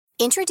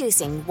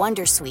Introducing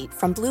Wondersuite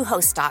from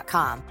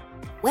Bluehost.com.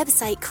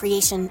 Website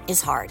creation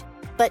is hard,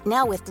 but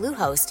now with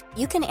Bluehost,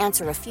 you can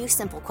answer a few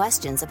simple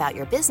questions about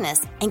your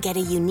business and get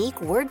a unique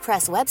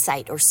WordPress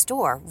website or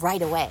store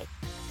right away.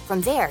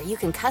 From there, you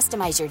can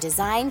customize your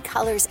design,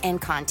 colors,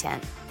 and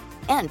content.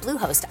 And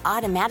Bluehost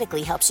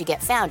automatically helps you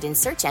get found in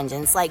search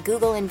engines like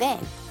Google and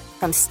Bing.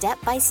 From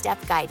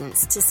step-by-step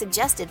guidance to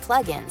suggested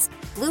plugins,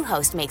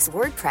 Bluehost makes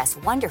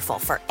WordPress wonderful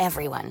for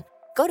everyone.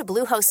 Go to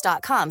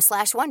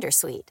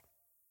bluehost.com/wondersuite.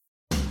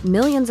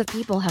 Millions of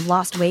people have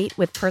lost weight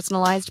with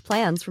personalized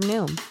plans from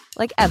Noom.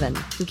 Like Evan,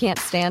 who can't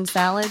stand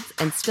salads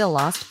and still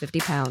lost 50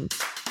 pounds.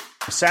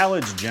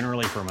 Salads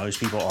generally for most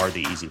people are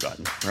the easy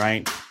button,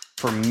 right?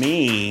 For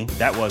me,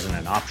 that wasn't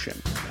an option.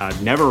 I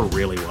never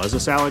really was a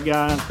salad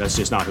guy. That's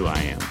just not who I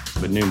am.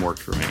 But Noom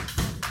worked for me.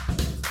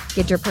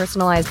 Get your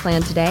personalized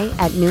plan today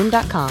at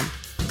Noom.com.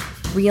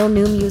 Real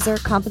Noom user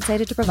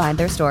compensated to provide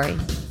their story.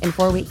 In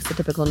 4 weeks, the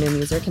typical Noom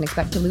user can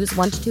expect to lose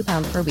 1 to 2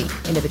 pounds per week.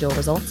 Individual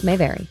results may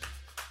vary.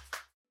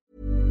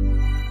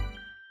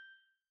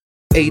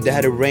 Hej, det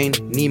här är Rain.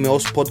 Ni med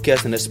oss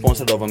podcasten är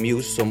sponsrad av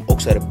Amuse som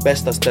också är det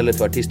bästa stället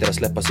för artister att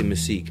släppa sin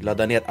musik.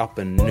 Ladda ner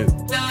appen nu.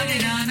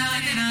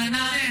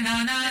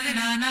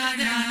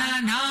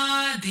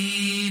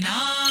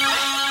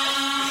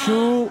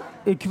 Så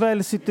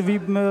ikväll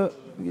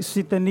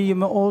sitter ni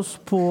med oss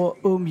på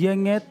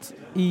Umgänget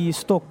i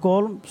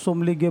Stockholm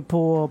som ligger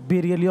på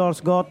Birger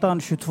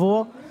Jarlsgatan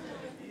 22.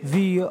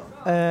 Vi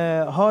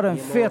har en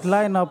fet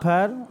lineup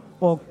här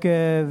och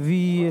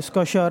vi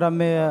ska köra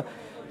med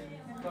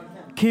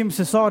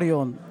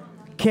Cesarion,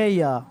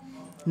 Keya,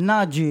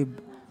 Najib,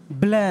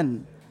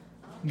 Blen,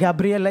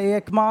 Gabriella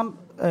Ekman,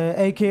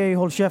 a.k.a.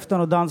 Håll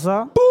käften och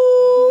dansa.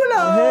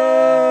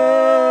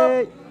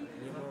 Hej!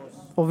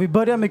 Och vi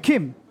börjar med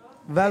Kim.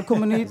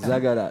 Välkommen hit.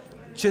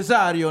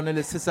 Cesarion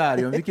eller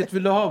Cesarion, vilket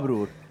vill du ha,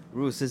 bror?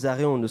 Bror,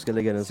 Cesarion, du ska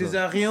lägga den så.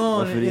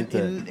 Cesarion,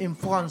 en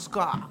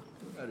franska.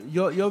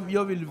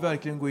 Jag vill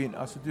verkligen gå in.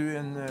 Alltså, du är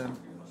en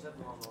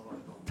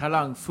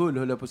talangfull,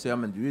 höll jag på att säga,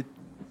 men du är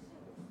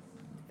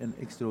en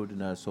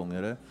extraordinär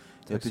sångare.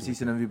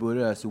 Precis innan vi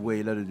började så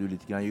wailade du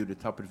lite grann. Jag gjorde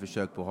ett tappert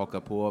försök på att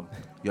haka på.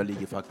 Jag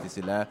ligger faktiskt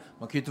i lä.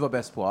 Man kan ju inte vara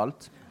bäst på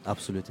allt.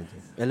 Absolut inte.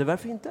 Eller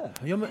varför inte?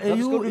 Ja, men,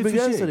 varför ska du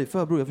begränsa dig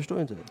för, bror? Jag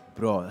förstår inte.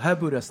 Bra, här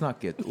börjar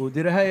snacket. Och det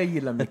är det här jag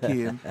gillar med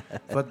Kim.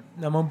 För att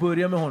när man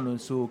börjar med honom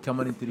så kan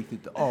man inte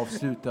riktigt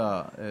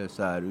avsluta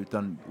så här.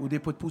 Och det är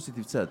på ett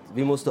positivt sätt.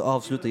 Vi måste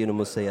avsluta genom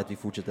att säga att vi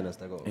fortsätter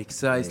nästa gång.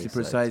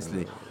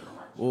 Precisely.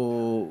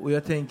 Och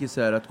jag tänker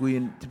så här, att gå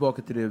in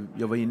tillbaka till det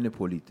jag var inne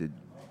på lite.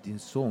 Din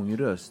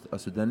sångröst,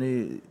 alltså den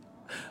är...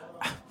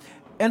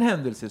 En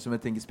händelse som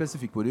jag tänker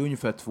specifikt på, det är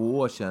ungefär 2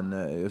 år sedan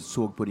jag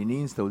såg på din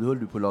Insta och du höll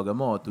du på att laga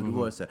mat och du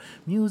var så här,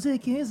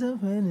 music is a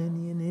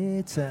in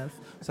itself,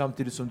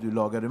 samtidigt som du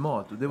lagade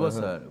mat och det var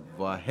så här,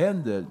 vad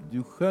hände?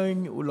 Du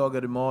sjöng och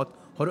lagade mat.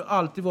 Har du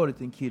alltid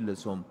varit en kille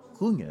som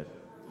sjunger?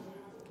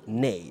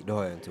 Nej, det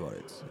har jag inte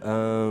varit.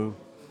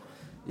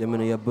 Jag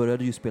menar, jag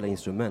började ju spela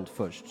instrument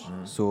först.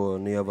 Så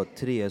när jag var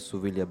 3 så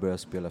ville jag börja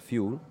spela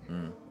fiol.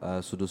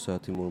 Så då sa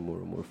jag till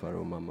mormor och morfar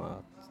och mamma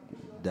att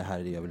det här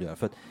är det jag vill göra.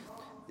 För att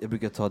jag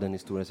brukar ta den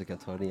historien så jag kan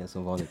ta den igen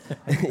som vanligt.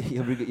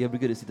 jag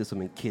brukade sitta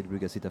som en kid,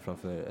 brukade sitta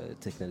framför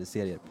tecknade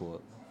serier på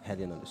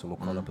helgerna liksom, och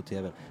kolla på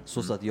tv.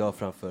 Så satt jag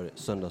framför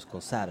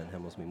söndagskonserten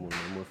hemma hos min mormor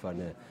och morfar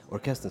när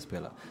orkestern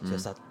spelade. Så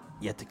jag satt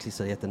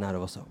jätteklistrad, jättenära och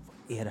var så,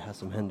 vad är det här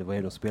som händer? Vad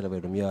är det de spelar? Vad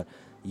är det de gör?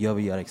 Jag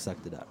vill göra exakt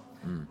det där.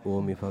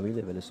 Och min familj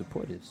är väldigt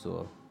supportive,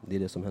 så det är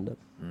det som hände.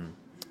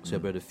 Så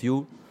jag började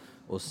fiol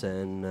och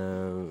sen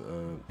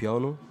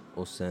piano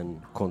och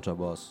sen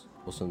kontrabas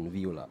och sen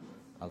viola,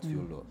 allt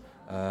fiol då.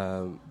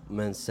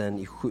 Men sen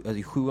i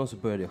 7:an så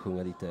började jag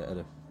sjunga lite,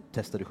 eller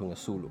testade sjunga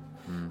solo.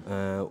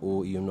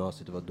 Och i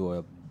gymnasiet var då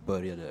jag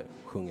började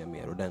sjunga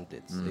mer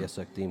ordentligt. Så jag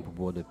sökte in på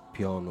både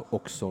piano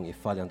och sång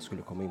ifall jag inte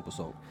skulle komma in på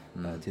sång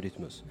till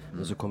Rytmus.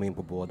 Men så kom jag in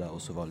på båda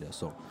och så valde jag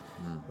sång.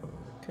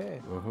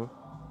 Okej.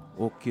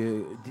 Och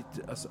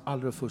ditt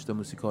allra första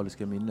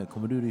musikaliska minne,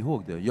 kommer du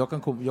ihåg det? Jag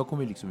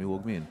kommer liksom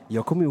ihåg min.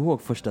 Jag kommer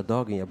ihåg första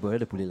dagen jag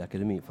började på Lilla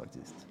Akademin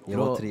faktiskt. Jag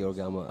var 3 år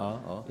gammal.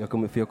 Ja. Jag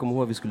kommer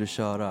ihåg att vi skulle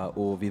köra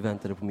och vi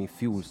väntade på min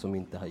fiol som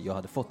inte jag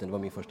hade fått den. Det var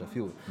min första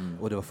fiol.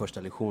 Och det var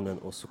första lektionen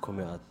och så kom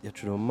jag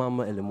tror det var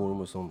mamma eller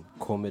mormor som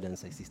kom med den i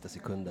sista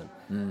sekunden.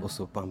 Och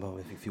så bam,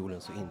 jag fick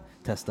fiolen så in.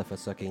 Testa för att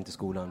söka in till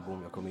skolan.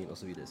 Boom, jag kom in och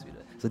så vidare.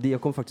 Så det,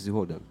 jag kommer faktiskt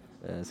ihåg den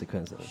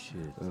sekvensen.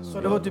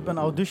 Så det var typ en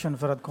audition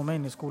för att komma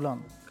in i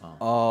skolan?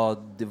 Ja,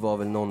 det var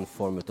väl någon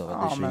form av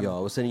audition, ja.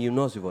 Och sen i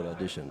gymnasiet var det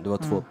audition. Det var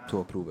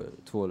två prover.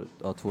 2 eller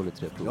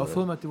 3 prover. Jag har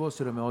för mig att det var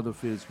så där med Adolf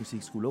Fredriks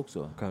musikskola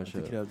också. Kanske.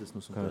 Det krävdes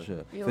något sånt kanske.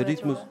 där. För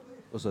Rytmus...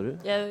 Vad sa du?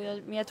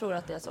 Men jag tror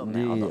att det är så med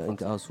det Adolf är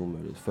inte alls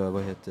omöjligt. För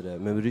vad heter det?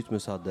 Men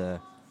Rytmus hade...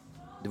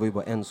 Det var ju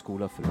bara en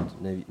skola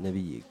förut när vi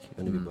gick.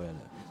 När vi började.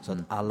 Så att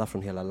alla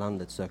från hela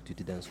landet sökte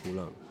till den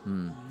skolan.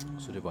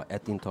 Så det var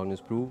ett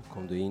intagningsprov.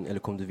 Kom du in, eller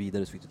kom du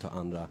vidare så fick du ta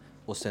andra.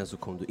 Och sen så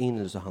kom du in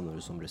eller så hamnade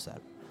du som reserv.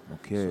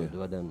 Okay. Så det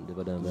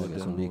var den vägen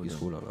som du gick i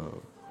skolan. Ja.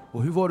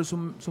 Och hur var det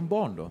som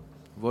barn då?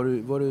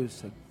 Var du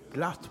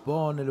glatt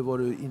barn eller var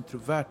du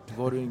introvert?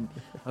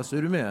 Alltså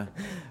är du med?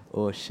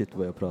 Shit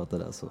vad jag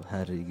pratade alltså,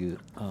 herregud.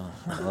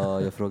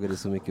 Jag frågade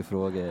så mycket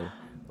frågor.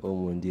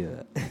 Mon Dieu.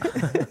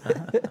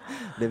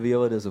 Det vi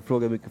gjorde så,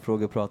 fråga mycket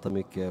frågor, prata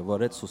mycket, var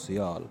rätt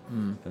social.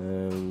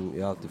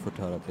 Jag har alltid fått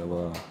höra att jag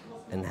var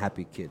en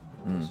happy kid.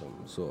 Liksom.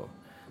 Så.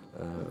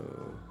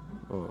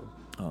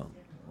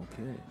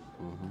 Okej.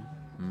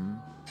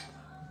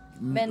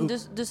 Men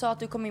du sa att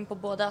du kom in på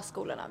båda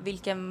skolorna.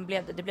 Vilken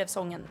blev det? Det blev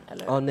sången?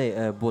 Eller?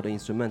 Nej, båda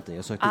instrumenten.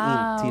 Jag sökte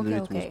in till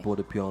rytmus,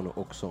 både piano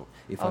och sång.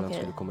 Ifall jag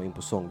skulle komma in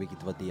på sång,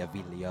 vilket var det jag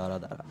ville göra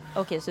där.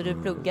 Okej, så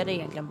du pluggade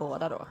egentligen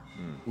båda då?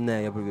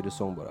 Nej, jag pluggade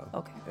sång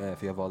bara.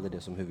 För jag valde det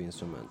som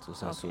huvudinstrument. Och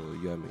sen så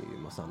gör jag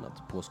ju massa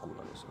annat på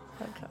skolan. Och så.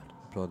 Självklart.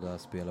 Prodda,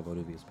 spela vad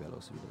du vill spela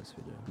och så vidare. Och så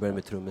vidare. Började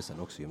med trummor sen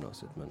också i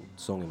gymnasiet, men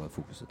sången var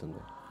fokuset ändå.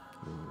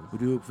 Och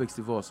du är uppväxt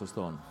i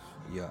Vasastan?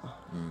 Ja.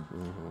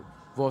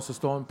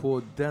 Vasastan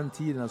på den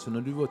tiden, alltså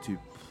när du var typ,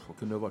 vad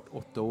kunde ha varit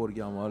 8 år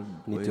gammal?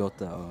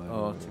 98,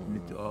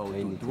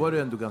 Då var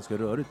det ändå ganska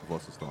rörigt på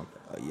Vasastan.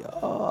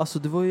 Ja, alltså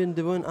det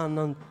var en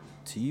annan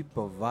typ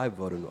av vibe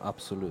var det nog,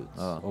 absolut.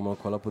 Om man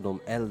kollar på de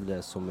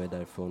äldre som är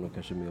därifrån och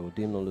kanske med och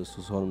din ålder,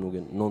 så har de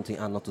nog någonting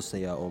annat att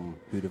säga om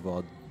hur det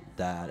var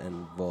där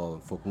än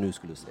vad folk nu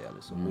skulle säga.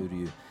 Liksom.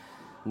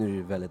 Nu är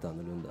det väldigt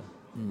annorlunda.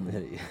 Man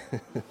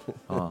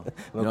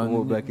kommer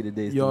ihåg back in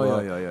the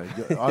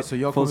days.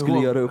 Alltså, folk skulle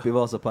göra upp i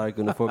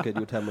Vasaparken och folk hade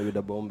gjort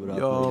hemmagjorda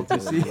bomber och allt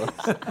precis.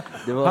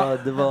 Det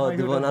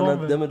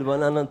var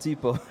en annan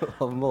typ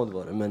av mod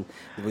var det, men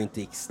det var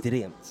inte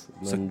extremt.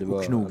 Men det var,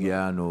 och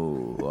knogjärn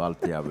och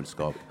allt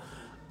jävelskap.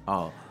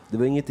 Det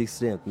var inget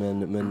extremt,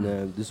 men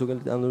det såg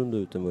lite annorlunda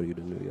ut än vad det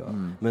gjorde nu.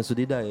 Men så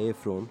det är där jag är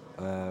ifrån.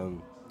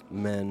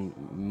 Men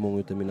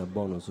många av mina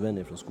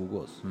barndomsvänner är från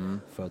Skogås.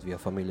 För att vi har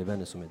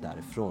familjevänner som är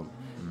därifrån.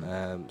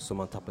 Som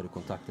man tappade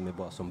kontakten med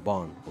bara som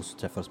barn. Och så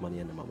träffades man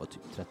igen när man var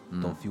typ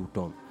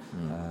 13-14.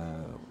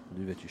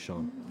 Du vet ju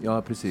Sean.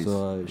 Ja, precis.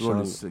 Så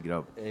Sean,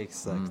 grabb.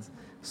 Exakt.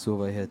 Så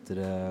vad heter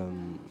det?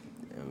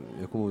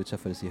 Jag kommer ihåg att vi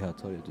träffades i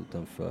Hötorget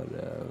utanför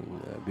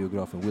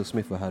biografen. Will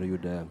Smith var här och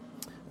gjorde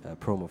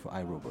promo för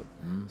iRobot.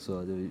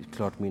 Så det är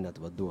klart minne att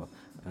det var då.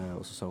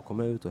 Och så sa han, kom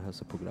ut och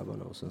hälsa på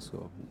grabbarna. Och sen så,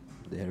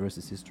 det här rest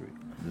is history.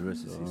 The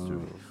rest is history.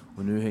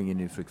 Och nu hänger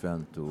ni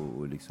frekvent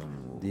och liksom...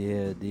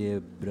 Det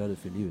är bröder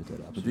för livet.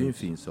 Och det är en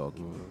fin sak.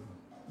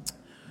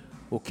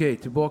 Okej,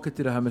 tillbaka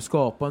till det här med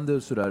skapande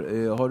och sådär.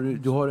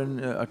 Du har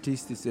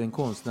en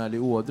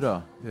konstnärlig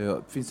ådra.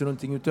 Finns det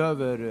någonting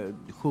utöver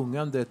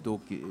sjungandet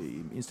och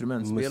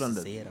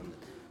instrumentspelandet?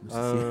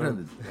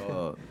 Musicerandet.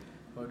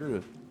 Hörde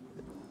du?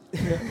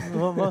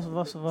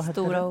 Vad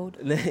Stora ord.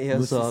 Nej,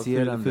 jag sa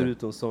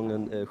förutom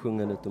sången,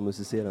 sjungandet och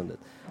musicerandet.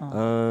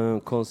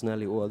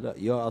 Konstnärlig ådra.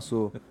 Ja,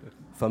 alltså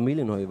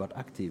familjen har ju varit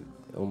aktiv,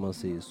 om man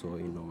säger så,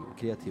 inom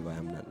kreativa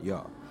ämnen.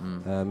 Ja.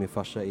 Min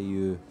farsa är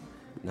ju,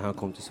 när han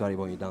kom till Sverige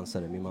var han ju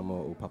dansare. Min mamma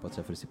och pappa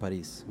träffades i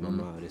Paris.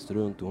 Mamma reste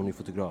runt och hon är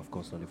fotograf,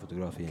 konstnärlig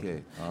fotograf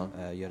egentligen.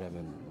 Gör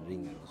även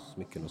ringar och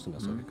smycken och sådana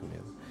saker.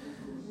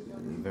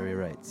 Very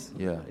right.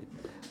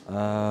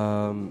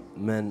 Yeah.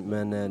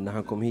 Men när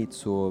han kom hit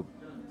så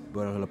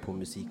började hålla på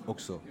musik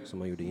också, som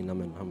han gjorde innan,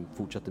 men han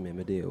fortsatte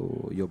med det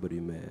och jobbade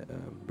ju med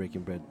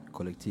Breaking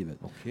Bread-kollektivet.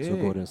 Så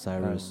Gordon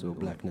Cyrus och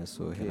Blackness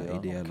och hela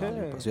Ideella.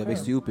 Så jag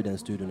växte ju upp i den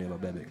studion när jag var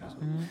bebis.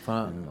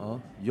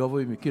 Jag var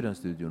ju mycket i den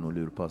studion och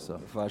lurpassa.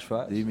 Fars. Det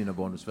är ju mina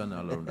barndomsvänner,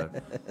 alla de där.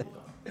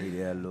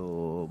 Ideell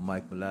och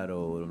Mike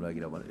Malaro och de där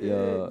grabbarna.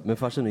 Ja, men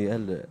farsan är ju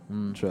äldre,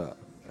 tror jag,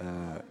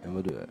 än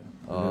vad du är.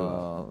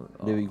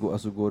 Det är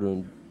alltså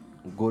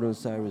Gordon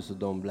Cyrus och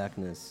Don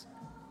Blackness.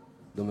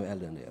 De är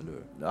äldre än det, eller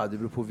hur? Ja, det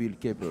beror på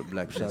vilka är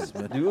Blackness.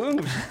 Du är ung!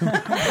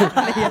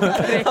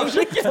 Jag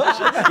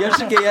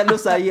försöker ändå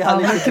säga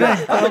han lite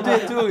kränkt. Men du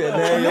är trogen.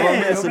 Nej, jag var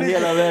med så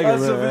hela vägen.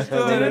 Alltså,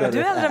 du är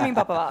äldre än min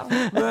pappa, va?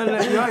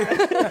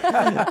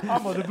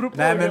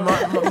 Nej, men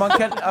man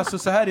kan, alltså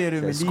så här är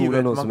det med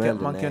livet.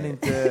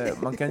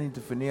 Man kan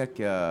inte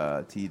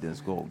förneka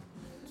tidens gång.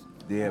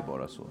 Det är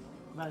bara så.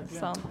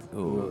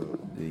 Och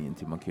det är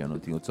ingenting man kan göra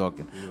någonting åt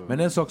saken. Men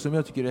en sak som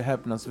jag tycker är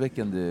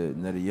häpnadsväckande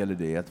när det gäller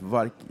det är att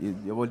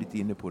jag var lite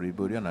inne på det i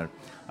början här,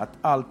 att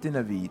alltid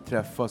när vi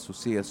träffas och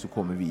ses så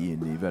kommer vi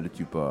in i väldigt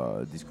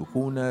djupa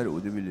diskussioner,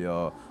 och det vill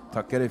jag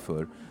tacka dig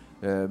för.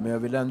 Men jag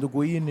vill ändå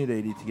gå in i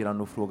dig lite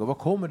grann och fråga, var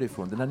kommer det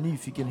ifrån? Den här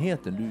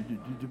nyfikenheten,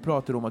 du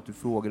pratar om att du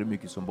frågade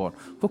mycket som barn.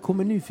 Var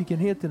kommer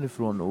nyfikenheten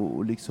ifrån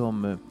och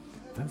liksom,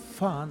 vem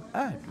fan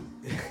är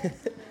du?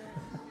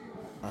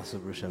 Alltså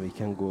brorsan, vi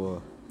kan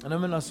gå... Nej,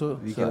 men alltså,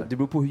 det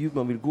beror på hur djupt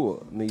man vill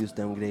gå med just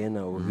de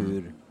grejerna och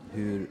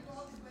hur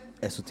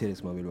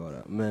esoterisk man vill vara.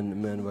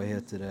 Men vad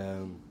heter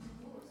det?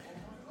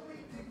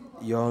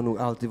 Jag har nog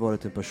alltid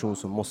varit en person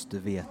som måste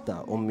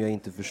veta. Om jag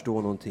inte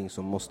förstår någonting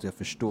så måste jag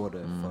förstå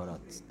det för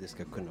att det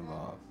ska kunna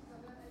vara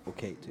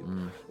okej, typ.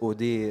 Och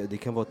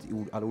det kan vara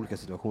i alla olika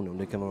situationer.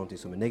 Det kan vara någonting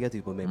som är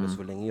negativt på mig, men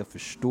så länge jag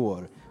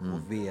förstår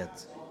och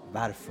vet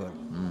varför.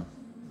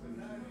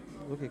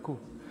 Okej, cool.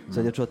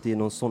 Så jag tror att det är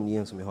någon sån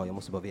gen som jag har. Jag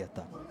måste bara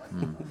veta.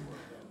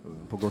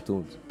 På gott och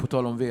ont. På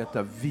tal om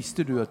veta,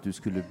 visste du att du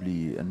skulle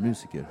bli en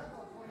musiker?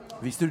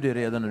 Visste du det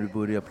redan när du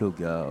började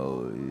plugga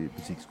i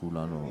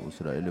musikskolan och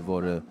sådär? Eller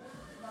var det...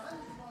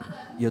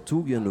 Jag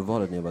tog ju ändå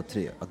valet när jag var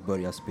 3 att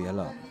börja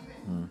spela.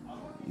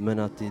 Men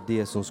att det är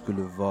det som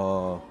skulle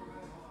vara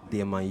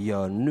det man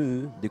gör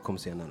nu, det kom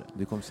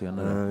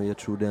senare. Jag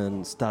tror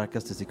den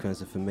starkaste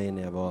sekvensen för mig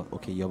när jag var,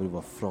 jag vill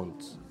vara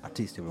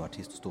frontartist, jag vill vara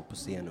artist och stå på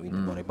scen och inte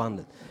bara i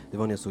bandet. Det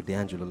var när jag såg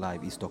D'Angelo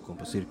live i Stockholm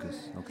på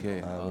Cirkus.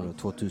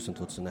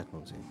 2000-2001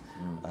 någonting.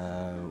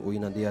 Och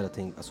innan det hade jag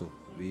tänkt, alltså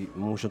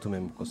morsan tog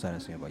med mig på konserter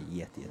som jag var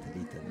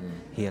jätteliten.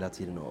 Hela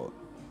tiden och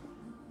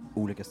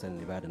olika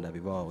ställen i världen där vi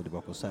var och det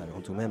var konserter.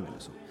 Hon tog med mig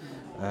liksom.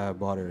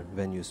 Bara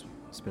venues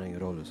spelar ingen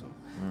roll liksom.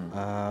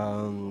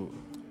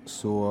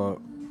 Så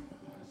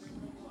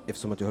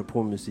eftersom att jag höll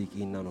på med musik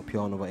innan och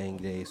piano var en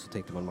grej så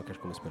tänkte man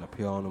kanske kommer spela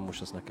piano.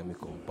 Morsan snackade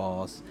mycket om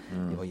bas.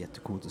 Det var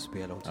jättecoolt att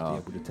spela. Hon tyckte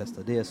jag borde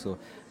testa det. Så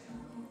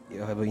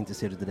jag var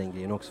intresserad av den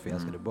grejen också för jag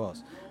älskade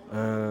bas.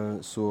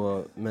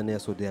 Men när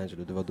jag såg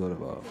D'Angelo, det var då det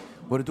var...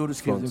 Var det då du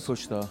skrev din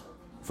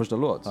första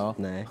låt? Ja.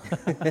 Nej.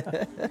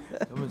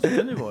 Men så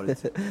kan det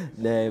varit.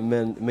 Nej,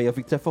 men jag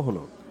fick träffa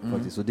honom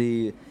faktiskt. Och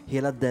det är,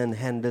 hela den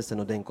händelsen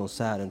och den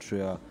konserten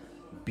tror jag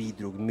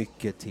bidrog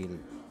mycket till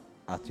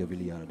att jag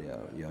ville göra det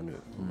jag gör nu.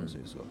 Om man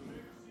säger så.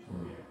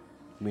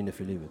 Minne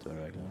för livet var det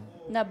verkligen.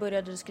 När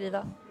började du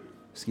skriva?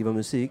 Skriva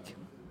musik?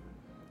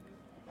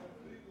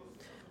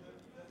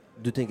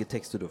 Du tänker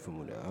texter då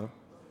förmodligen, ja?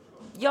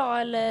 Ja,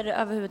 eller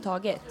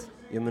överhuvudtaget.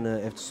 Jag menar,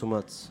 eftersom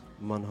att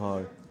man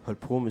har höll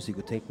på musik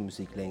och tänkt på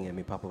musik länge.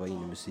 Min pappa var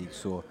inne i musik,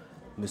 så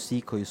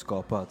musik har ju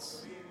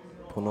skapats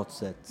på något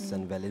sätt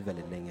sedan väldigt,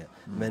 väldigt länge.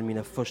 Men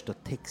mina första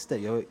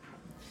texter,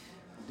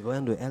 det var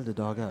ändå äldre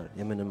dagar.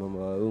 Jag menar, när man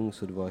var ung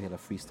så det var hela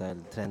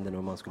freestyle-trenden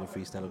och man skulle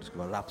freestyle och det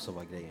skulle vara rap som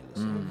var grejen.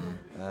 Liksom.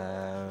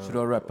 Så du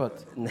har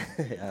rappat?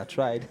 I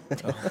tried.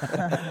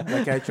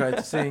 Like I tried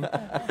to sing.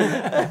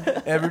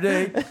 Every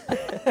day.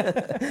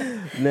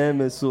 Nej,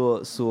 men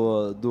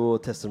så då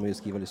testade man ju att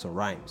skriva liksom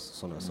rhymes,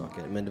 sådana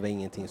saker. Men det var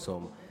ingenting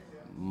som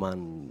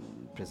man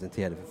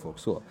presenterade för folk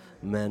så.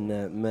 Men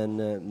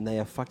när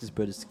jag faktiskt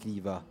började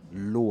skriva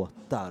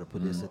låtar på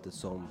det sättet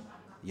som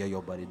jag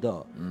jobbar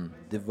idag.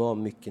 Det var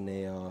mycket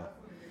när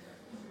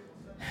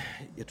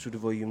jag tror det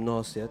var i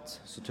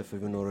gymnasiet så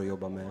träffade vi några att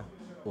jobba med.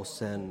 Och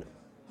sen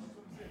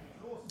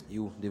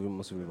det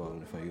måste väl vara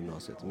ungefär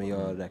gymnasiet. Men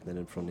jag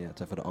räknade från när jag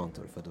träffade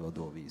Antor, för det var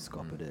då vi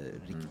skapade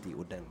riktig,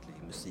 ordentlig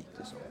musik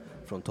liksom,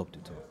 från topp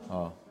till topp.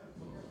 Ja.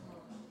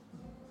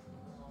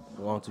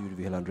 Och Antor gjorde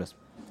vi hela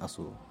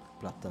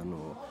plattan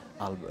och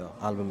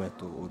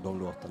albumet och de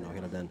låtarna och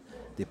hela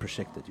det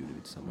projektet gjorde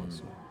vi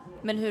tillsammans.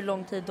 Men hur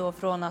lång tid då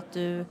från att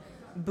du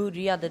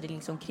började din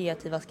liksom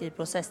kreativa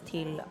skrivprocess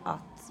till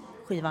att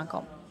skivan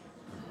kom?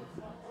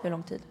 Hur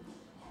lång tid?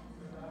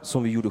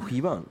 Som vi gjorde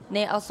skivan?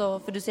 Nej, alltså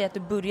för du säger att du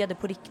började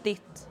på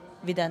riktigt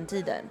vid den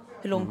tiden.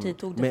 Hur lång tid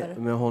tog det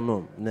för? Med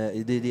honom.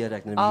 Nej, det är det jag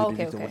räknade. Vi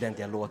gjorde lite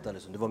ordentliga låtar.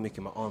 Liksom. Det var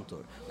mycket med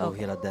Antor. Och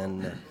hela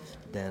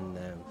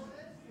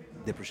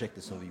det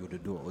projektet som vi gjorde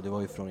då. Och det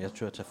var ju jag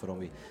tror jag träffade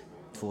dem i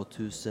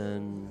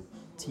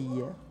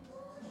 2010.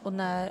 Och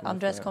när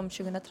Andres kom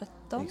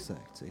 2013?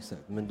 Exakt.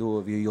 Men då,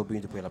 vi jobbade ju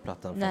inte på hela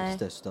plattan fram till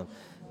dess.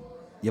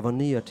 Jag var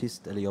ny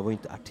artist, eller jag var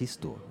inte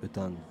artist då.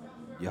 Utan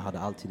jag hade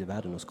alltid i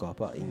världen att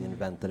skapa. Ingen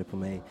väntade på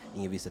mig.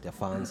 Ingen visste att jag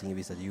fanns. Ingen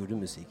visste att jag gjorde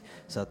musik.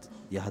 Så att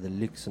jag hade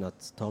lyxen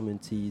att ta min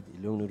tid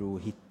i lugn och ro.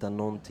 Hitta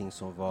någonting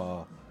som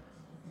var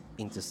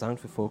intressant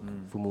för folk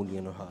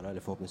förmodligen att höra.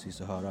 Eller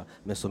förhoppningsvis att höra.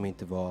 Men som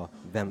inte var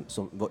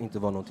inte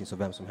var någonting som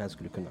vem som helst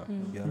skulle kunna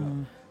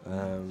göra.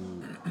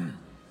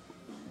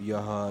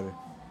 Jag har...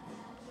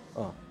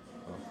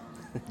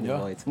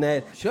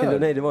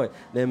 Nej, det var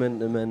nej,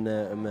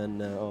 men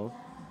ja.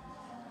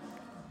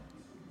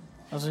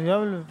 Alltså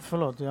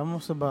jag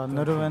måste bara,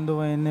 när du ändå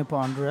var inne på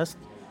Andres,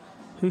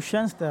 hur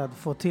känns det att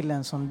få till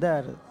en sån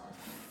där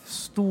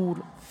stor,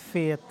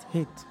 fet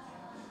hit?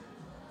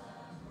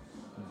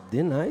 Det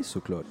är nice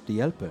såklart, det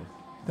hjälper.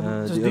 Det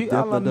är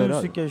alla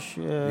musikers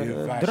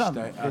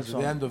dröm. Alltså,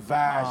 det är ändå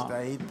värsta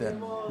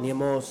hiten.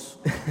 Nemos.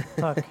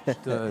 Tack.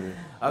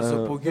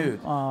 Alltså på Gud.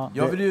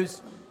 Jag vill ju...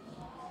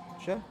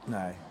 Kör.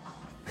 Nej.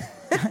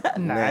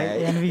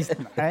 Nej,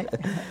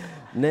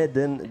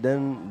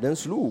 den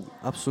slog,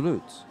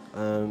 absolut.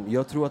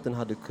 Jag tror att den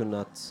hade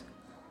kunnat...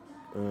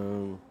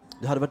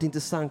 det hade varit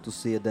intressant att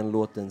se den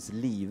låtens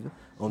liv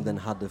om den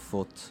hade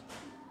fått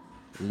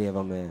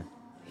leva med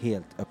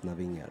helt öppna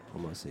vingar,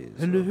 om man säger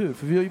så. Eller hur?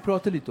 För vi har ju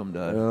pratat lite om det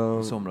här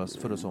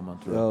förra sommaren,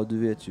 tror jag. Ja, du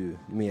vet ju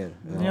mer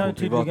på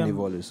privat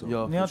nivå. Liksom.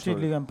 Ni har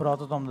tydligen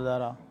pratat om det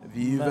där.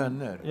 Vi är ju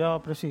vänner.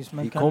 Ja, precis.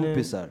 Men vi kan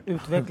kompisar. Du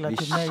utveckla vi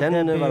till mig,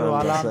 känner varandra och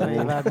alla andra i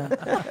världen?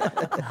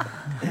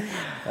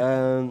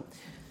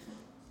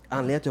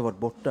 Anledningen att jag har varit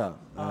borta,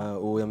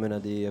 och jag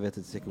menar jag vet att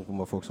det säkert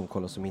kommer folk som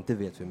kollar som inte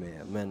vet vem jag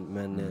är,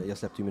 men jag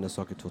släppte ju mina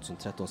saker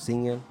 2013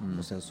 singel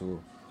och sen så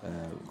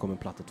kom en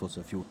platta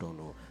 2014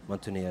 och man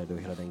turnerade och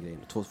hela den grejen.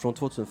 Från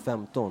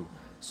 2015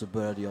 så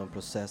började jag en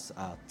process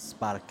att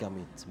sparka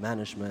mitt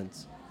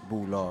management,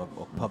 bolag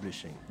och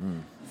publishing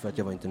för att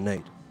jag var inte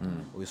nöjd.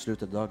 Och i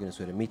slutet av dagen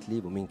så är det mitt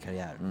liv och min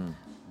karriär.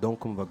 De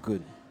kommer vara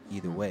good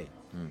either way.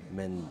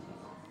 Men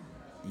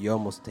jag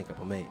måste tänka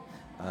på mig.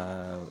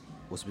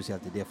 Och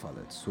speciellt i det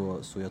fallet.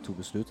 Så jag tog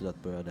beslutet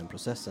att börja den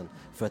processen.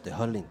 För att det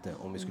höll inte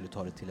om vi skulle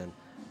ta det till en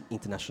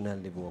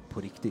internationell nivå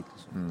på riktigt.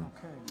 Liksom.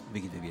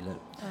 Vilket vi ville.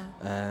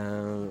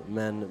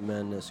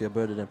 Men så jag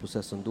började den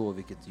processen då,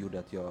 vilket gjorde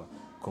att jag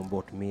kom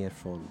bort mer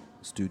från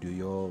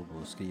studiojobb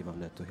och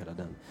skrivandet och hela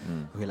den.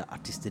 Och hela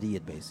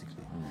artisteriet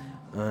basically.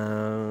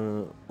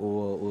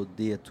 Och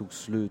det tog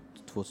slut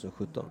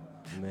 2017.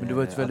 Men det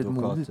var ett väldigt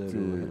modigt...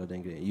 och hela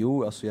den grejen.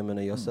 Jo, alltså jag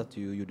menar, jag satt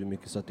ju och gjorde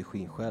mycket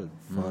strategin själv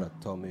för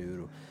att ta mig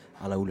ur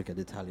alla olika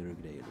detaljer och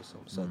grejer. Liksom.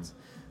 Så att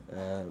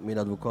min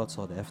advokat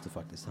sa det efter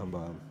faktiskt. Han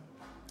bara,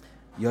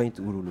 jag är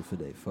inte orolig för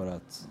dig, för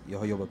att jag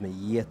har jobbat med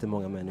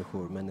jättemånga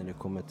människor, men när det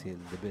kommer till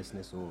the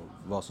business och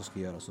vad som ska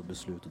göras och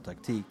beslut och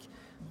taktik,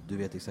 du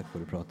vet exakt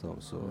vad du pratar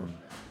om.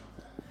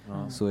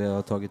 Så jag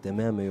har tagit det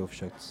med mig och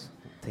försökt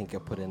tänka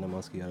på det när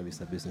man ska göra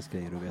vissa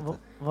businessgrejer och veta.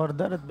 Var det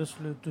där ett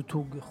beslut du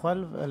tog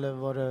själv, eller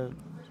var det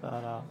så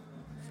här,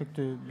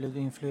 blev du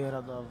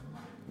influerad av?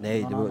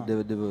 Nej,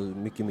 det var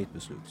mycket mitt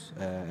beslut.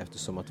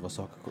 Eftersom att det var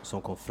saker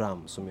som kom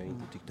fram som jag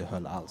inte tyckte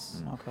höll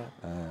alls.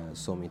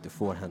 Som inte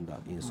får hända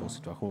i en sån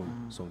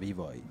situation som vi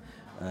var i.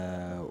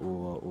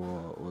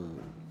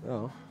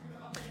 Ja.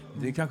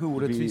 Det är kanske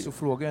orättvist att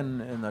fråga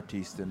en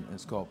artist, en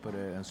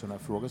skapare, en sån här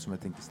fråga som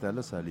jag tänkte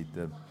ställa så här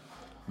lite.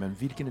 Men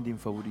vilken är din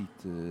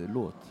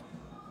favoritlåt?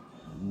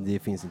 Det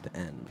finns inte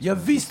en. Jag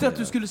visste att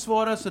du skulle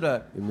svara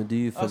sådär. Ja, men det är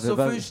ju för alltså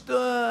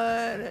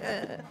förstår.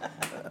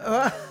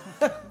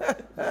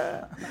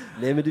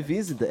 Nej, men det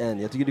finns inte en.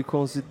 Jag tycker det är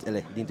konstigt,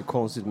 eller det är inte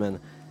konstigt, men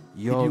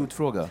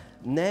idiotfråga?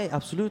 Nej,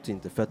 absolut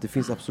inte. För att det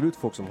finns absolut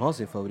folk som har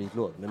sin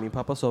favoritlåt. Men min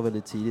pappa sa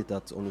väldigt tidigt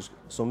att om du,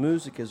 som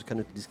musiker så kan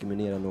du inte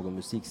diskriminera någon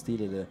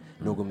musikstil eller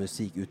någon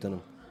musik utan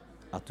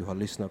att du har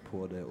lyssnat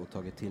på det och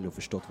tagit till och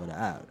förstått vad det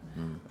är.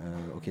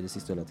 Okej, det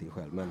sista jag lade till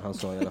själv. Men han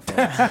sa i alla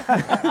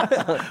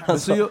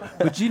fall...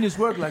 But genius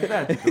work like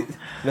that.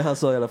 Men han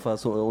sa i alla fall,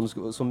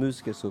 som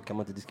musiker så kan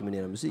man inte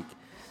diskriminera musik.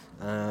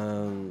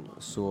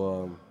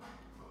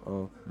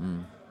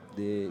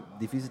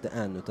 Det finns inte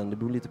en, utan det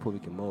beror lite på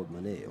vilken mode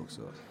man är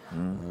också.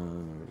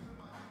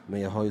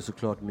 Men jag har ju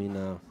såklart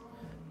mina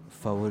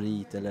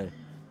favorit eller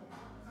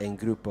en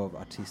grupp av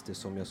artister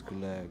som jag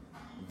skulle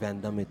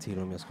vända mig till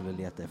om jag skulle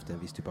leta efter en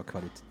viss typ av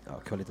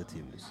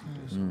kvalitativ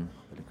musik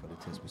eller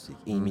kvalitetsmusik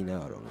i mina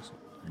öron och så.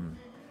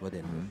 Vad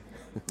är det nu?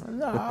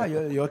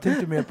 Jag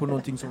tänkte mer på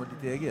någonting som var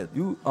ditt eget.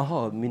 Jo,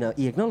 mina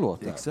egna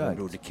låtar. Exakt.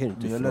 Bro, det kan du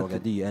inte fråga,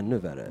 det är ju ännu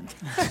värre.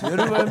 Gör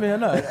du vad jag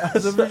menar?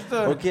 Alltså,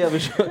 Okej, jag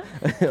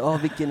förstår.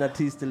 Vilken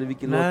artist eller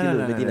vilken låt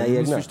är det? Dina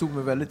egna. Du förstod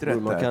mig väldigt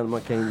rätt.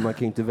 Man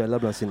kan inte välja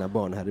bland sina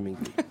barn, här är min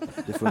grej.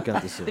 Det funkar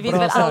inte så. Det finns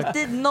väl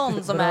alltid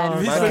någon som är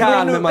man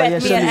kan, men man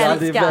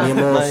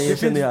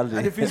erkänner ju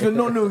aldrig. Det finns väl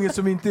någon unge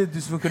som inte är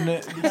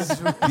dysfunktionell.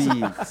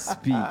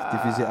 Speak. Det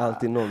finns ju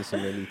alltid någon som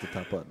är lite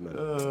tappad.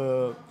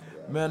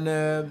 Men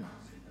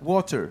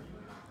Water.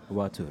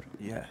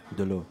 Yeah.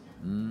 Dolo.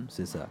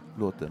 Cesar.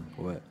 Låten.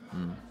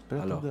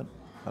 Berätta om den.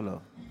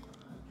 Hallå.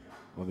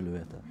 Vad vill du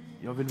veta?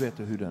 Jag vill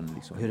veta hur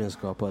den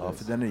skapades. Ja,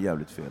 för den är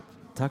jävligt fet.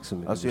 Tack så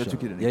mycket. Alltså jag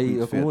tycker den är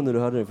jag kommer ihåg när du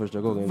hörde den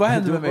första gången. Vad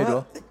hände med mig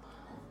då?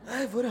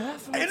 Nej, vad är det här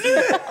för något?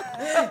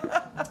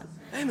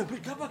 Nej, men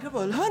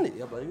grabbar, hör ni?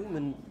 Jag bara, jo,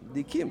 men det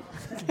är Kim.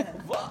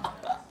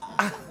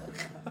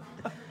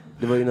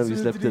 Det var innan vi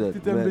släppte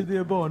det.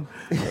 MBD-barn.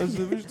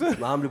 Alltså,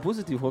 men han blev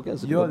positiv, Håkan,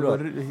 så det var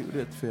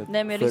rätt fet.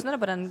 Nej, men jag lyssnade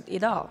på den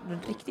idag.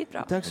 Riktigt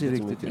bra. Tack så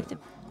jättemycket.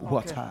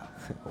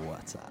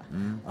 What's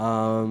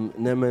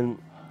nej, men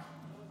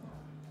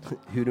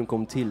hur den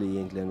kom till är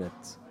egentligen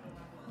ett...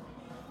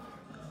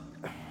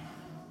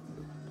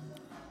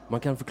 Man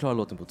kan förklara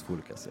låten på 2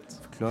 olika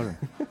sätt. Förklara.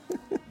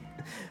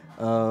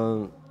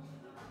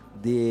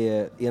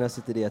 Det ena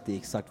sättet är att det är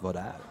exakt vad det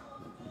är.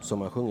 Som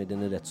man sjunger,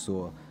 den är rätt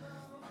så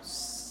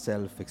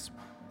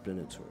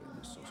self-explanatory,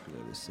 så skulle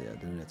jag vilja säga.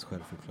 Den är rätt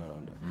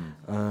självförklarande.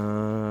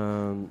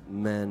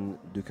 Men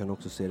du kan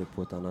också se det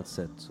på ett annat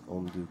sätt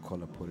om du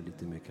kollar på det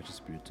lite mer kanske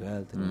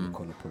spirituellt, eller om du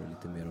kollar på det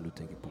lite mer om du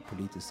tänker på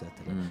politiskt sätt,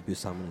 eller hur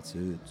samhället ser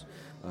ut.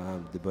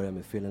 Det börjar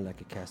med feeling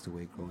like a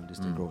castaway growing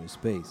distant growing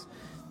space.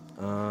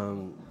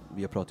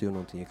 Vi har pratat ju om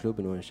någonting i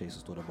klubben och en tjej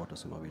som står där borta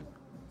som man vill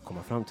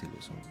komma fram till.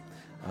 Liksom.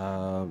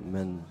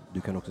 Men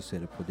du kan också se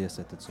det på det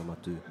sättet som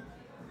att du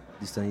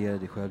distanserar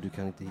dig själv, du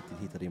kan inte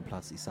hitta din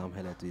plats i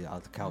samhället, i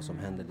allt kaos som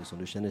händer. Liksom.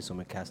 Du känner dig som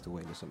en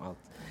castaway, liksom,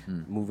 allt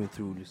moving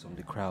through liksom,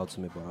 the crowd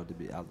som är bara, det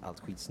blir allt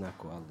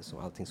skitsnack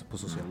och allting på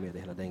sociala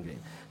medier, hela den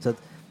grejen. Så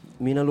att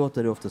mina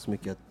låtar är oftast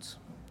mycket att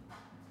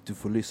du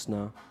får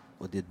lyssna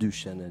och det du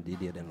känner, det är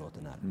det den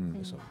låten är.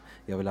 Liksom.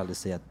 Jag vill aldrig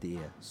säga att det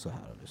är så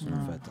här, liksom,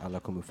 för att alla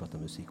kommer uppfatta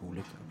musik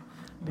olika.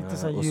 Lite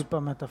så djupa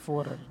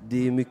metaforer.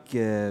 Det är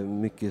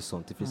mycket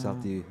sånt.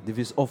 Det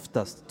finns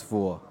oftast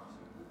två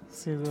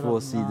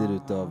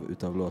sidor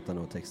utav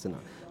låtarna och texterna.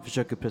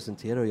 Försöker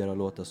presentera och göra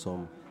låtar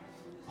som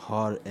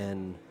har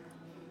en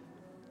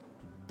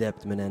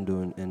depth men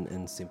ändå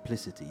en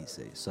simplicity i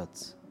sig. Så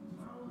att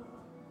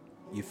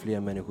ju fler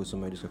människor som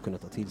möjligt ska kunna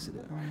ta till sig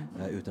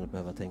det utan att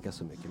behöva tänka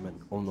så mycket. Men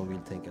om de vill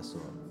tänka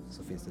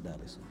så finns det där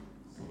liksom.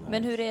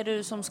 Men hur är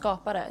du som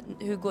skapare?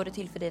 Hur går det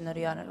till för dig när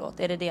du gör en låt?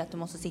 Är det att du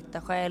måste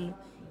sitta själv,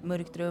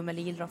 mörkt rum,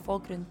 eller gillar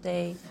folk runt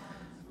dig?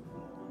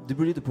 Det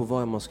beror lite på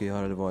vad man ska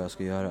göra eller vad jag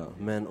ska göra.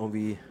 Men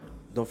om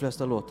de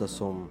flesta låtar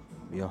som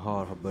jag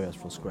har börjat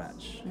från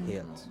scratch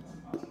helt.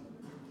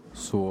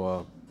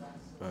 Så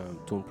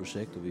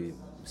tonprojekt och vi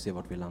ser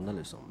vart vi landar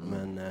liksom.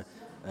 Men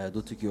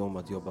då tycker jag om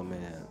att jobba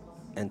med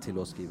en till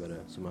låtskrivare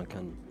så man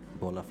kan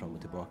bolla fram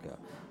och tillbaka.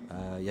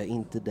 Jag är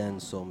inte den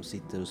som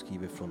sitter och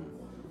skriver från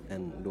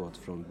en låt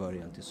från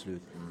början till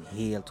slut.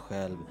 Helt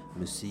själv,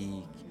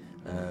 musik,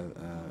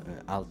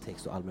 all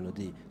text och all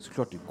melodi.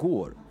 Såklart det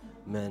går.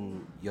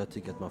 Men jag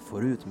tycker att man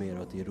får ut mer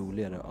och att det är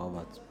roligare av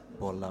att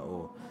bolla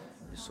och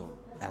liksom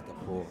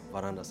äta på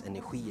varandras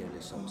energier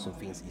liksom, som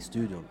finns i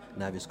studion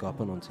när vi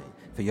skapar någonting.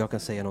 För jag kan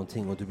säga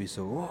någonting och du blir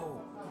så wow.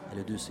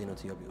 Eller du säger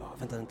någonting och jag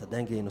blir vänta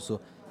den grejen och så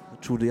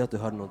trodde jag att du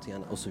hörde någonting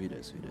annat och så vidare.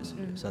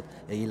 Så att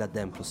jag gillar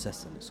den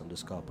processen liksom, det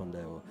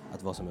skapande och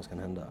att vad som helst kan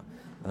hända.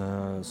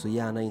 Så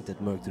gärna inte ett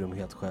mörkt rum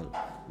helt själv.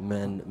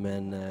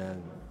 Men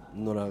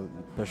några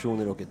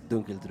personer och ett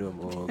dunkelt rum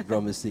och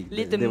bra musik.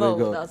 Lite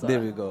mode alltså. There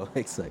we go,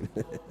 exakt.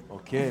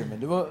 Okej, men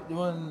det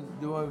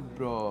var en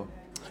bra...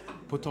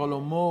 På tal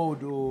om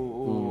mode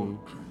och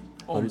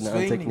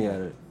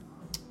omsvängningar.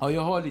 Ja,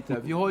 jag har lite.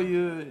 Vi har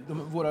ju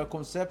våra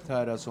koncept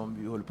här som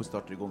vi håller på att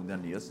starta igång den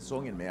nya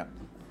säsongen med.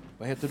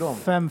 Vad heter de?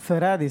 5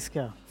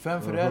 förrädiska.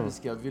 5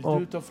 förrädiska. Vill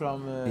du ta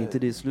fram... Det är inte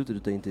det i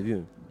slutet av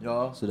intervjun.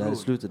 Ja, så det här är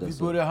slutet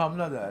alltså. Vi börjar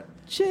hamna där.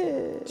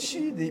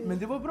 Men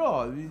det var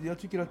bra. Jag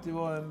tycker att det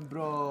var en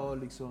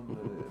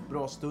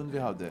bra stund vi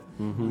hade.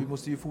 Och vi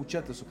måste ju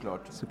fortsätta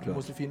såklart. Det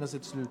måste finnas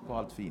ett slut på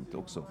allt fint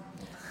också.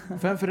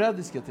 5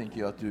 förrädiska tänker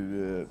jag att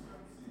du,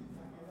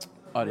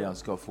 Arjan,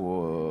 ska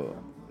få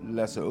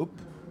läsa upp.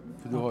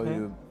 För du har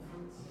ju...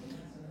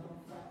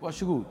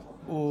 Varsågod.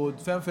 Och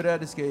 5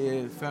 förrädiska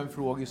är 5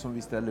 frågor som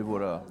vi ställer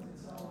våra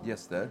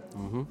gäster.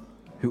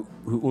 Hur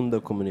onda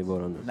kommer ni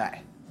vara nu?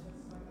 Nej.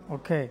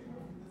 Okej.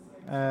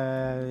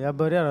 Jag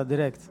börjar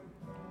direkt.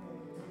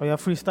 Och jag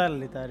freestylar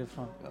lite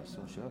härifrån. Ja, så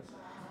kör.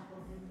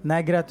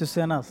 När grät du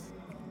senast?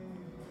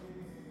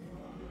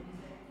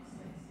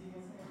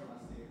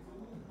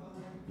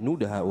 Nog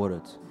det här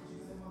året.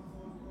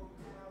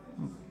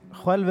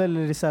 Själv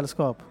eller i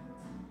sällskap?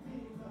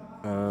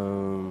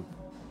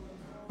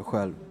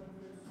 Själv.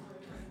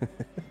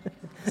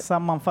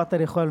 Sammanfatta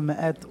dig själv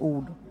med ett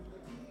ord.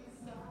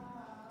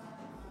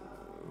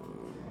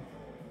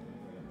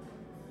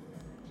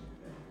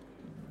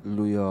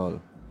 Lojal.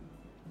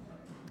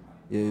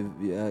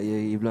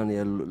 Ibland är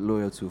jag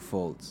loyal to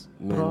fault.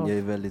 Men jag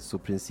är väldigt så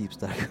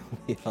principstark och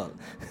lojal.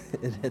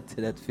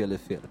 Rätt, fel är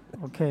fel.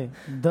 Okej.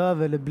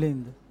 Döv eller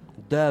blind?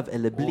 Döv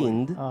eller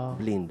blind?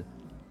 Blind.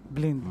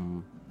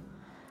 Blind.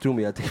 Tror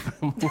mig, jag tänker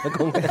många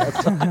gånger.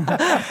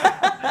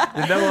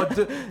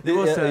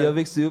 Jag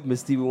växte upp med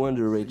Stevie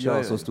Wonder och Ray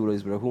Charles som stora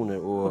inspirationer.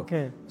 Och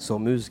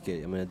som musiker,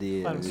 jag menar,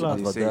 att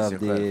vara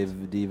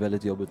döv, det är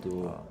väldigt jobbigt.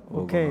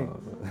 Okej.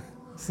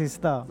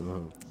 Sista.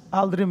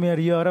 Aldrig mer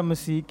göra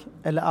musik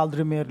eller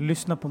aldrig mer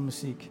lyssna på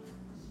musik?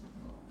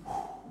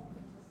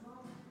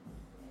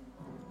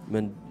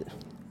 Men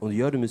om du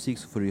gör musik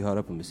så får du ju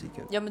höra på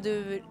musiken. Ja, men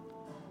du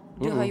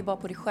hör ju bara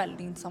på dig själv,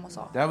 det är inte samma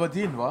sak. Det här var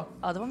din, va?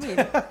 Ja, det var min.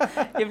 Det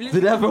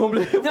är därför hon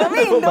blev... Det var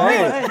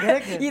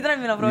min! Gillar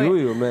mina frågor.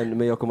 Jo,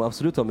 men jag kommer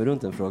absolut ta mig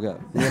runt en fråga.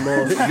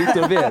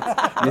 Victor vet.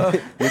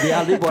 Men det är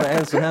aldrig bara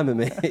en sån här med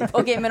mig.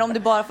 Okej, men om du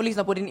bara får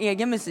lyssna på din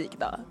egen musik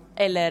då?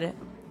 Eller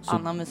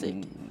annan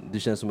musik? Det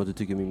känns som att du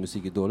tycker min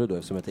musik är dålig då,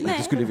 eftersom jag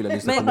inte skulle vilja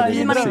lyssna på min musik.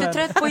 Men musik. man är inte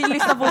trött på att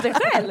lyssna på sig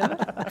själv?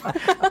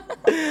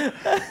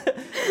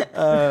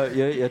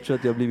 Jag tror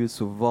att jag har blivit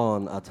så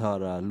van att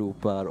höra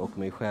loopar och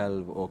mig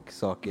själv och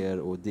saker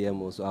och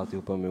demos och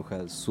alltihopa med mig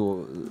själv.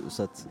 Så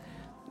att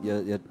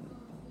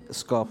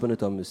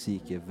skapandet av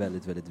musik är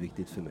väldigt, väldigt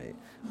viktigt för mig.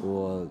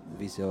 Och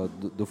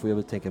då får jag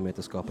väl tänka mig att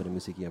jag skapar den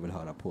musiken jag vill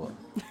höra på.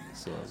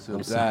 Så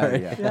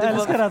jag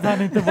älskar att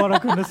han inte bara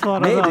kunde svara.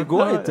 Nej, det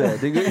går inte.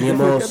 Det går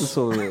inte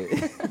så.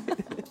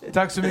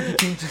 Tack så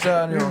mycket, King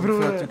Cesarion,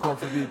 för att du kom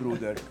förbi,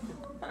 broder.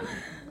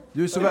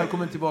 Du är så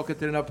välkommen tillbaka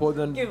till den här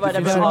podden. Gud vad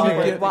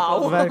det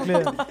var.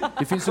 Verkligen.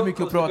 Det finns så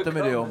mycket att prata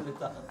med dig om.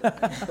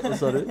 Vad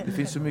sa du? Det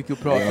finns så mycket att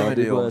prata med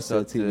dig om. Så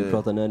att vi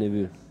pratar när ni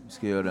vill. Vi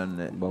ska göra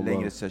en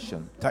längre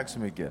session. Tack så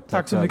mycket.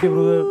 Tack så mycket,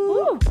 broder.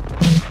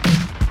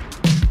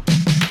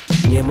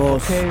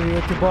 Okej, vi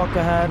är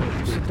tillbaka här.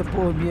 Vi sitter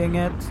på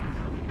gänget.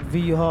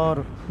 Vi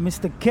har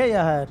Mr.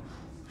 Keya här.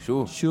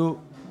 Tjo.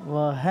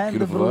 Vad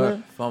händer,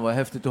 broder? Fan vad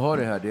häftigt att ha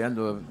dig här. Det är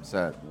ändå så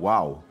här,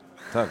 wow.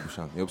 Tack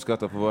brorsan. Jag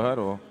uppskattar att få vara här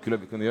och kul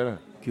att vi kunde göra det.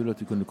 Kul att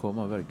du kunde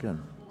komma,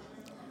 verkligen.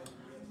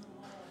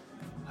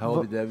 Här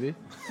har vi Debbie.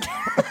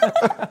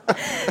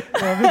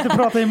 Jag vill inte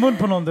prata i mun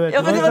på någon, du vet.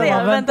 Ja, men det var det.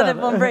 Jag väntade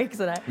på en break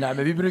sådär. Nej,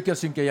 men vi brukar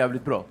synka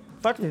jävligt bra.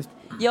 Faktiskt.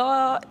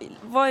 Jag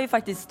var ju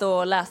faktiskt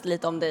och läste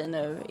lite om dig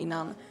nu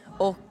innan.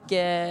 Och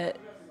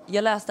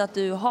jag läste att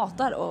du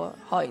hatar att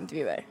ha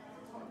intervjuer.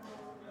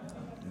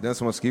 Den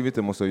som har skrivit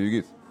det måste ha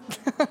ljugit.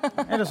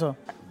 Är det så?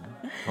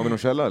 Har vi någon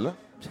källa eller?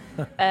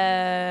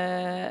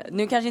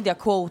 Nu kanske inte jag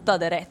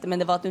quotade rätt, men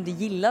det var att du inte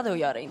gillade att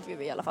göra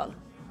intervjuer i alla fall.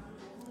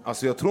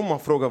 Alltså jag tror man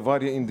frågar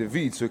varje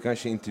individ så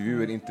kanske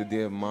intervjuer inte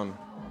det man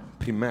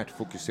primärt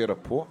fokuserar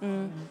på.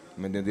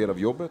 Men det är en del av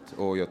jobbet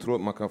och jag tror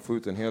att man kan få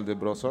ut en hel del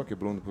bra saker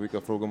beroende på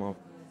vilka frågor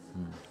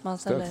man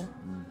ställer.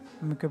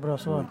 Mycket bra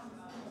svar,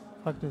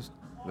 faktiskt.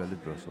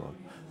 Väldigt bra svar.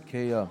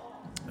 Keya,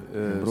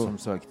 som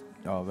sagt,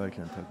 ja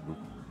verkligen, tack bror.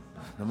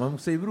 När man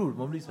säger bror,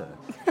 man blir så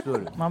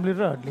här. Man blir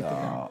rörd lite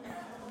grann.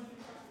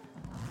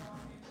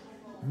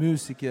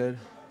 Musiker,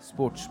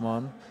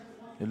 sportsman,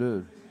 eller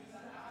hur?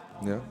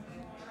 Ja.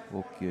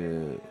 Och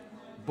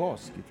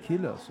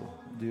basketkille alltså.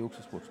 Det är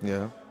också sportsman.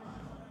 Ja.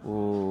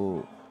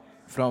 Och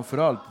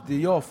framförallt, det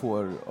jag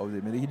får av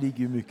det, men det ligger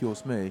ju mycket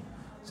hos mig.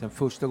 Sen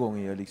första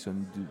gången jag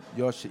liksom,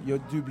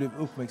 du blev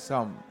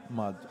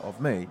uppmärksammad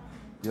av mig,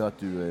 det är att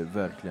du är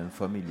verkligen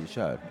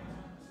familjekär.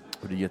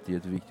 Och det är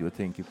jätteviktigt. Jag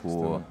tänker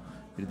på,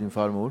 är det din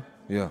farmor?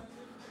 Ja.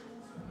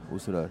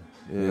 Och sådär.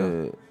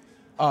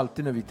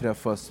 Alltid när vi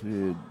träffas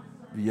vid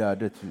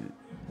Gärdet,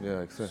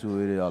 så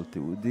är det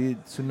alltid.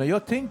 Så när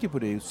jag tänker på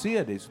dig och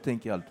ser dig så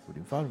tänker jag alltid på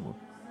din farmor.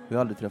 Jag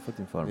har aldrig träffat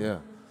din farmor. Yeah.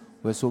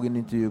 Och jag såg en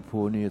intervju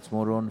på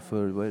Nyhetsmorgon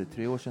för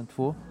 3 år sedan,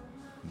 2.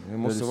 Det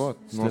måste vara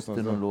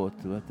släppte någon låt,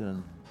 vad heter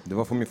den? Det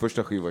var för min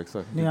första skiva,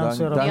 exakt.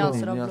 Nyanser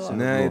av blå.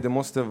 Nej, det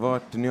måste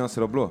varit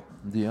Nyanser av blå.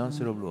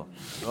 Nyanser av blå.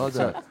 Ja,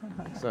 där.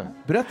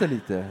 Berätta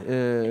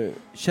lite.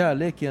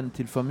 Kärleken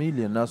till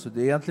familjen. Alltså,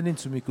 det är egentligen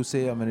inte så mycket att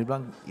säga, men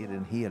ibland är det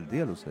en hel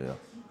del att säga.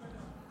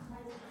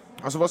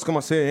 Alltså vad ska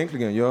man säga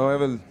egentligen?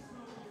 Jag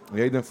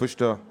är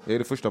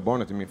det första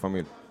barnet i min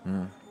familj.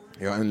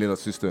 Jag har en lilla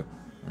syster.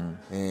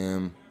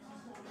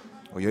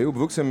 Och jag är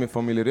uppvuxen med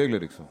familjeregler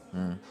liksom.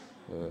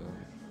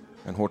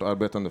 En hårt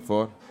arbetande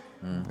far.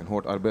 En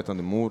hårt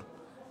arbetande mor.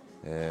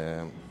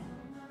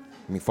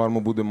 Min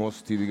farmor bodde med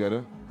oss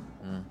tidigare.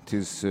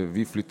 Tills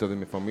vi flyttade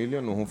med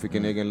familjen och hon fick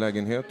en egen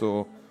lägenhet.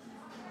 Och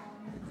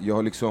jag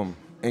har liksom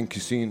en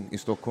kusin i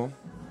Stockholm.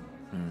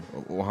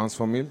 Och hans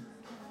familj.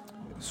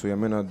 Så jag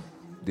menar,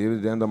 det är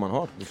det enda man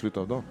har i slutet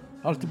av dagen.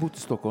 Alltid bott i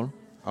Stockholm?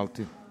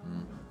 Alltid.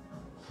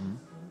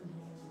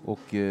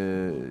 Och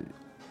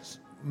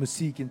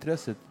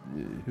musikintresset,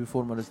 hur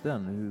formades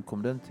den? Hur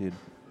kom den till?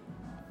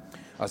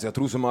 Alltså jag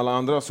tror som alla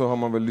andra så har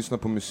man väl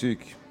lyssnat på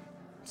musik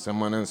sen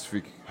man ens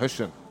fick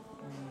hörseln.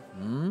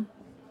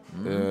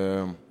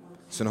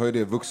 Sen har ju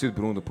det vuxit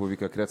beroende på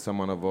vilka kretsar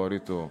man har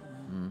varit och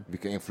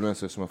vilka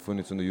influenser som har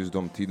funnits under just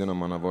de tiderna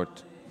man har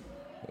varit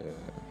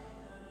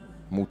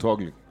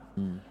mottaglig.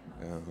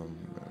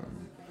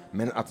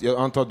 Men att,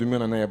 jag antar att du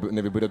menar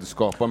när vi började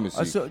skapa musik?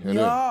 Alltså,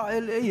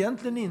 eller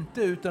egentligen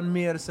inte, utan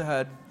mer så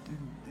här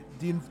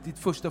ditt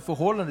första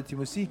förhållande till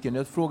musiken.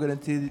 Jag frågade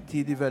en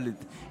tidig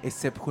väldigt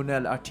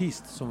exceptionell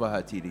artist som var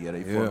här tidigare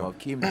i form av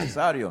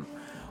Cesarion.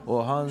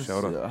 Och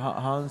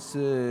hans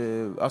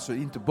alltså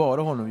inte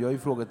bara honom, jag har ju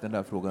frågat den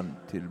där frågan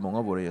till många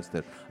av våra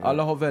gäster.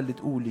 Alla har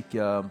väldigt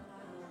olika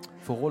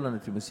förhållande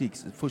till musik,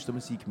 första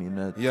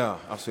musikminnet. Ja,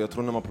 alltså jag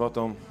tror när man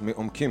pratar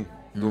om Kim,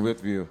 då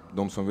vet vi ju,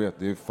 de som vet,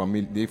 det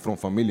är från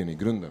familjen i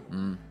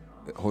grunden.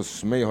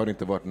 Hos mig har det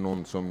inte varit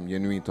någon som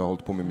genuint har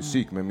hållit på med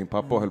musik, men min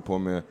pappa höll på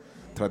med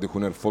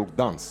traditionell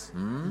folkdans.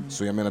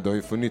 Så jag menar, det har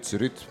ju funnits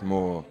rytm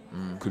och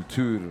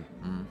kultur.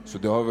 Så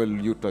det har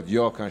väl gjort att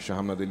jag kanske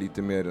hamnade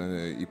lite mer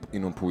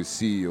inom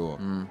poesi och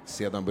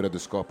sedan började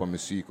skapa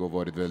musik och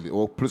varit väldigt,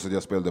 och plus att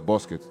jag spelade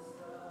basket.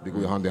 Det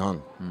går ju hand i hand.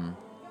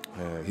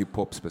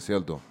 Hiphop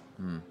speciellt då.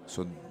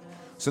 Så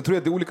sen tror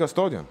jag det är olika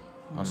stadier.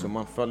 Alltså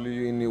man faller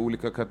ju in i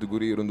olika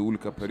kategorier under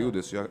olika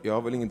perioder. Så jag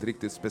har väl inget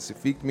riktigt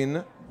specifikt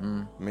minne.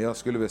 Men jag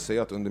skulle väl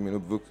säga att under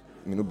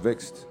min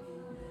uppväxt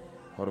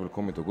har det väl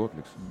kommit och gått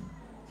liksom.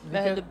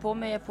 Vad höll du på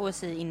med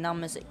poesi innan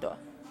musik då?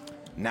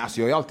 Nej, alltså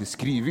jag har ju alltid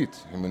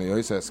skrivit. Jag menar, jag har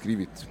ju så här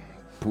skrivit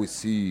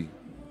poesi,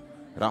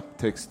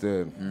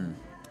 raptexter,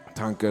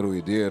 tankar och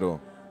idéer. Och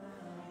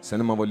sen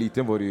när man var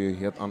liten var det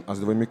ju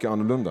alltså det var mycket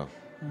annorlunda.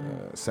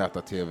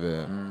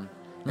 ZTV,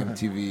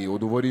 MTV, och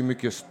då var det ju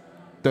mycket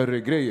större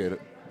grejer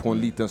på en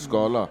liten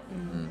skala.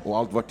 Och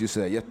allt var ju så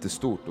här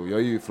jättestort. Och jag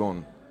är ju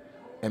från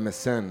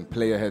MSN,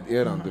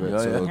 Playerhead-eran, du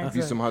vet. Så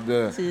vi som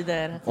hade,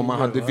 om man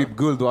hade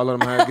VIP-guld och alla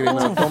de här grejerna,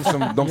 de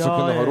som kunde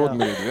ha råd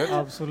med det, du vet.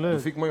 Absolut.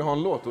 Då fick man ju ha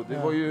en låt. Och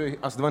det var ju,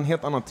 alltså det var en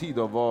helt annan tid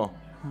av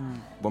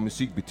vad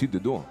musik betydde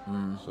då.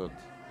 Så att,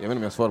 jag vet inte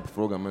om jag svarar på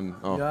frågan, men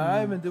ja.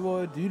 Ja, men det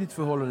är ju ditt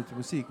förhållande till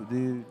musik och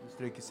det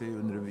sträcker sig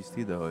under en viss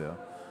tid, hör jag.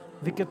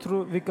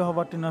 Vilka har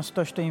varit dina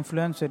största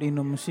influenser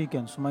inom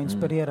musiken som har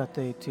inspirerat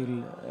dig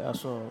till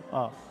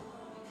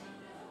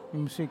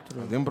musik,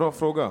 tror du? Det är en bra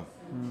fråga.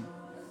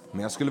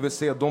 Men jag skulle väl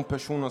säga de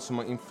personer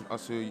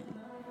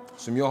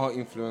som jag har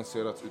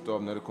influenserats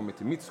utav när det kommer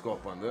till mitt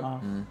skapande.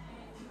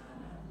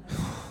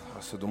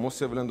 Alltså då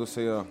måste jag väl ändå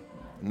säga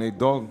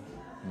Najib.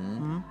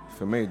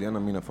 För mig det är en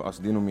av mina,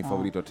 alltså det är nog min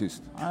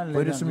favoritartist. Vad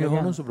är det som gör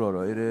honom så bra då?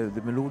 Är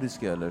det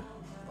melodiska eller?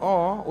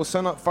 Ja, och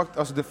sen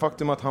alltså det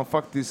faktum att han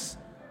faktiskt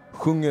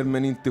sjunger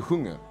men inte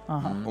sjunger.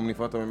 Om ni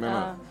fattar vad jag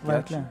menar.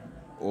 Verkligen.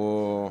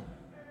 Och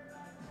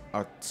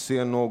att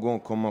se någon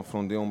komma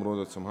från det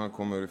området som han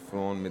kommer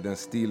ifrån med den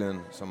stilen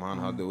som han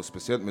hade och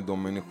speciellt med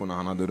de människorna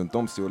han hade runt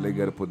om sig och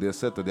lägga det på det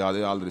sättet, det hade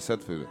jag aldrig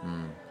sett förut.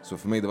 Så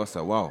för mig det var så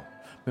här, wow.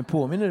 Men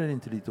påminner det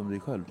inte lite om dig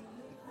själv?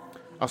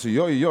 Alltså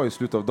jag är jag i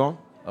slutet av dagen.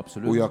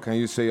 Absolut. Och jag kan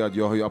ju säga att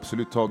jag har ju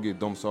absolut tagit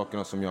de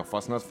sakerna som jag har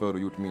fastnat för och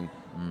gjort min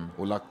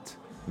och lagt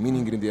min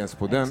ingrediens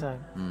på den.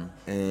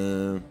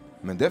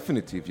 Men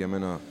definitivt, jag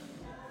menar,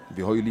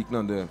 vi har ju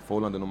liknande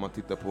förhållanden om man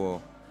tittar på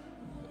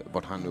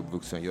vart han är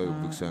uppvuxen, jag är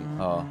uppvuxen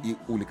i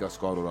olika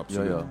skalor,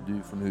 absolut. Ja, du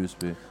är från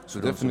Husby. Så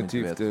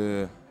definitivt,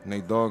 när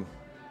idag...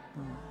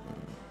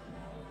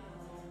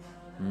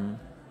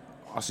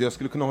 Alltså jag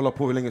skulle kunna hålla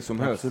på hur länge som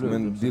helst,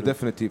 men det är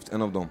definitivt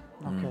en av dem.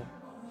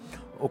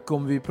 Och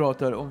om vi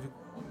pratar,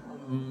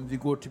 vi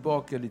går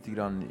tillbaka lite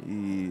grann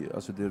i,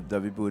 alltså där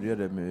vi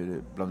började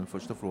med bland de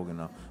första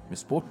frågorna, med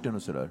sporten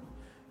och sådär.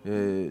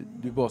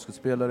 Du är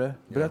basketspelare,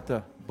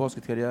 berätta,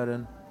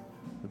 basketkarriären.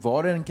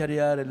 Var det en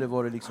karriär eller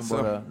var det liksom alltså,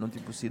 bara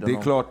någonting på sidan? Det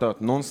är klart att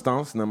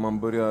någonstans när man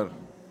börjar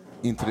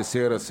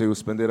intressera sig och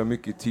spendera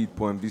mycket tid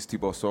på en viss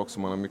typ av sak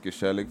som man har mycket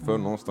kärlek för,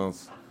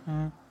 någonstans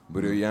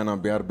börjar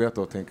hjärnan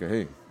bearbeta och tänka,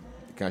 hej,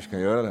 vi kanske kan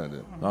göra det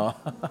här. Ja.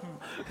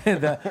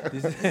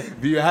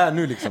 Vi är här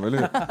nu liksom, eller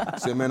hur?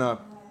 Så jag menar...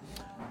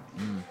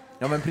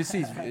 Ja men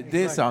precis,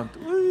 det är sant.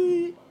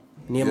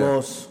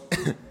 Nemos.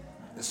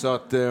 Så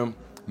att,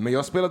 men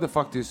jag spelade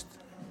faktiskt...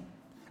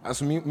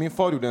 Alltså min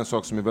far gjorde en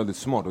sak som är väldigt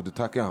smart och det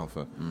tackar han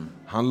för.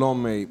 Han la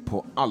mig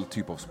på all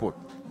typ av sport.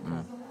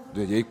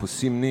 Jag gick på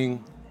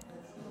simning,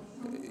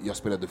 jag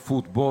spelade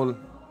fotboll,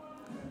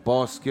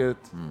 basket,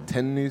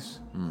 tennis.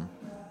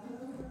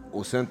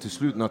 Och sen till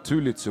slut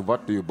naturligt så var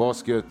det ju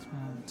basket.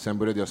 Sen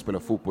började jag spela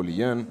fotboll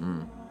igen.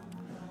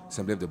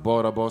 Sen blev det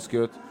bara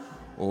basket.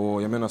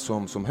 Och jag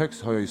menar som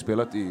högst har jag ju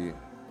spelat i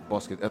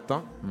basket 1.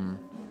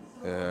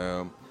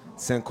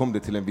 Sen kom det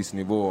till en viss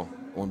nivå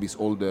och en viss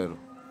ålder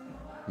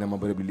när man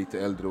börjar bli lite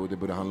äldre och det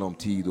börjar handla om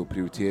tid och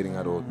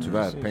prioriteringar och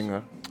tyvärr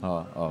pengar.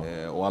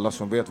 Och alla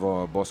som vet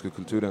vad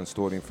basketkulturen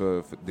står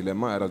inför för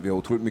dilemma är att vi har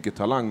otroligt mycket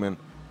talang men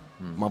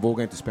man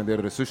vågar inte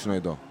spendera resurserna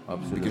idag.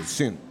 Vilket är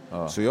synd.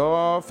 Så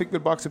jag fick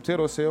väl bara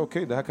acceptera och säga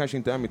okej, det här kanske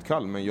inte är mitt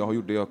kall men jag har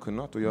gjort det jag har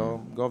kunnat och jag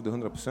gav det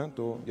 100%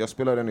 och jag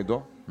spelar än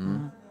idag.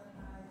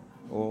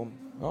 Och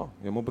ja,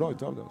 jag mår bra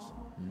utav det. Alltså.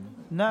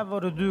 När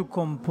var det du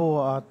kom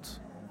på att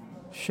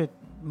shit,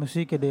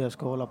 musik är det jag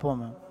ska hålla på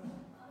med?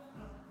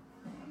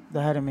 Det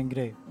här är min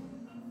grej.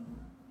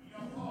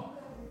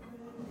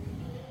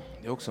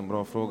 Det är också en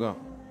bra fråga.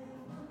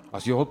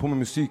 Alltså jag har hållit på med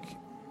musik.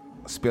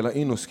 Spela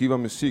in och skriva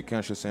musik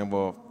kanske sen jag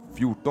var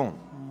 14.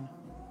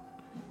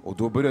 Och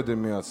då började det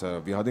med att så här,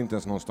 vi hade inte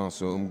ens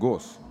någonstans att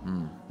umgås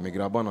med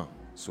grabbarna.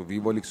 Så vi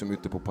var liksom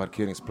ute på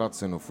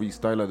parkeringsplatsen och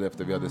freestylade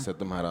efter vi hade sett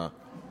de här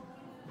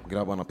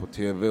grabbarna på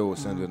tv och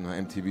sen den här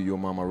MTV Yo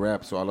Mama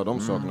Raps och alla de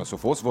sakerna. Så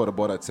för oss var det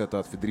bara ett sätt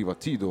att fördriva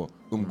tid och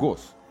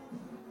umgås.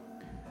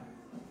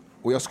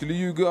 Och jag skulle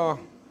ljuga,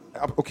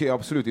 okej,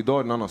 absolut, idag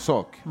är det en annan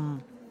sak.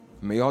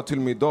 Men jag har till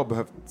och med idag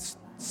behövt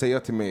säga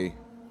till mig,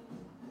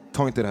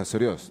 ta inte det här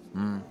seriöst.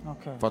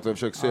 För att jag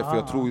försöker säga, för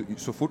jag tror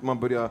så fort man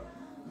börjar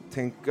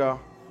tänka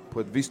på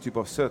ett visst typ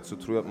av sätt så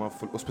tror jag att man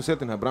får, och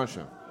speciellt i den här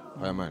branschen,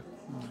 har jag märkt.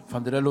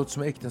 Fan, det där låter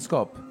som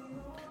äktenskap.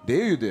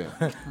 Det är ju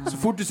det. Så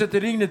fort du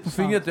sätter ringnet på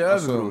fingret är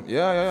över, bror.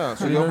 Ja.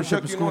 Så jag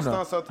försöker ju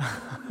någonstans att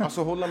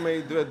alltså, hålla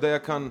mig där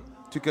jag kan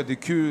tycka det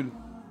är kul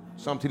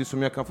samtidigt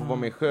som jag kan få vara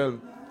mig själv.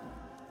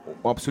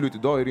 Och absolut,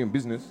 idag är det en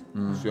business.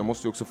 Så jag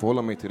måste ju också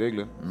förhålla mig till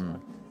regler.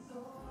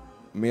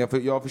 Men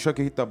jag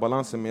försöker hitta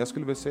balansen. Men jag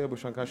skulle väl säga,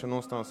 brorsan, kanske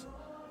någonstans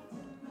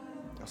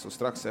alltså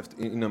strax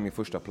efter, innan min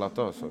första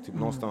platta så, typ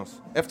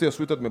någonstans efter jag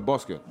slutat med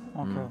basket.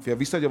 För jag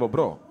visste att jag var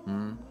bra.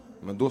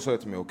 Men då sa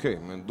jag till mig, okej,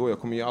 men då jag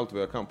kommer ge allt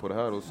vad jag kan på det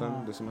här. Och sen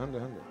det som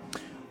händer.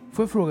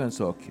 Får jag fråga en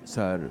sak?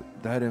 Så här,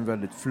 det här är en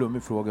väldigt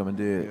flummig fråga, men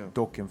det är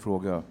dock en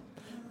fråga.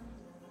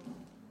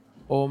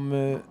 Om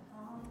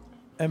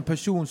en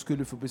person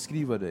skulle få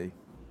beskriva dig,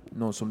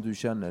 någon som du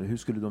känner, hur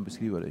skulle de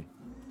beskriva dig?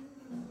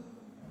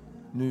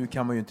 Nu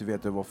kan man ju inte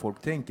veta vad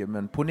folk tänker,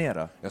 men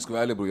ponera. Jag ska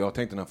vara ärlig, bror, jag har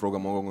tänkt den här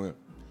frågan många gånger.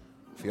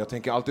 För jag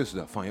tänker alltid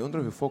sådär, fan jag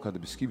undrar hur folk hade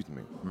beskrivit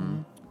mig.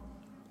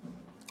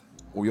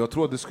 Och jag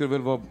tror att det skulle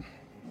väl vara...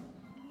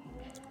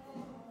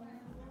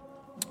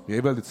 Jag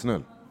är väldigt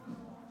snäll.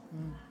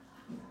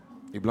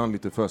 Ibland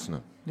lite för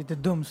snäll. Lite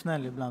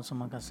dumsnäll ibland som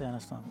man kan säga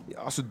nästan. Ja,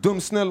 alltså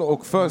dumsnäll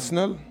och för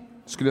snäll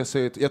skulle jag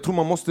säga. Jag tror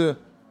man måste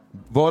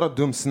vara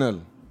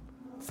dumsnäll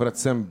för att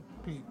sen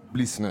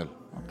bli snäll.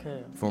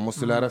 För man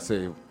måste lära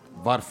sig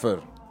varför.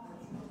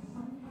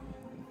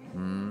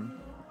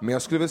 Men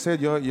jag skulle väl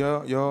säga att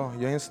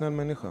jag är en snäll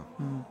människa.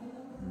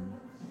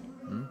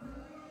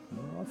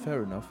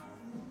 Fair enough.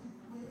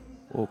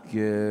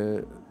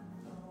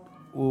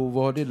 Och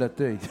vad har det lett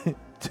dig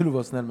till att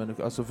vara snäll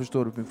människa? Alltså,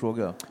 förstår du min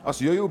fråga?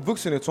 Alltså jag är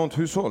uppvuxen i ett sånt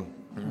hushåll.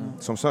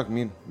 Som sagt,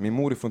 min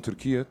mor är från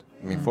Turkiet.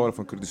 Min far är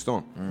från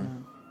Kurdistan.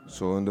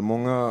 Så under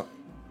många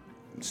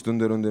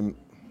stunder under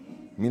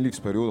min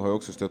livsperiod har jag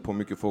också stött på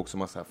mycket folk som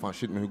har sagt, fan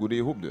shit, men hur går det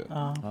ihop du?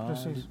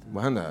 Precis.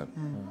 Vad händer här?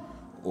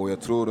 Och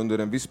jag tror under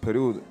en viss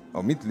period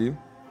av mitt liv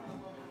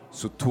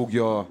så tog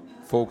jag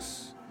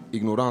folks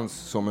ignorans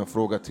som en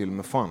fråga till,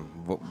 men fan,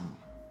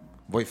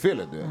 vad är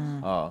felet du?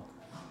 Ja.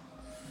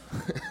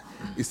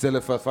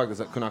 Istället för att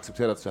faktiskt kunna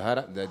acceptera att så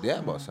här, det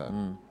är bara så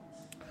här.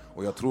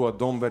 Och jag tror att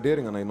de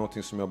värderingarna är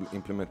något som jag har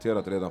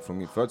implementerat redan från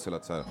min födsel.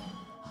 Att så här,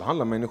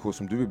 behandla människor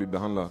som du vill bli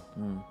behandlad.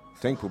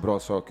 Tänk på bra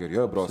saker,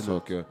 gör bra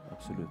saker.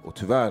 Absolut. Och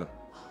tyvärr,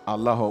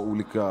 alla har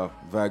olika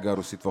vägar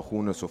och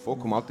situationer, så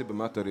folk kommer alltid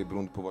bemöta dig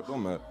beroende på vad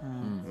de är.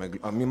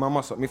 Men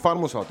min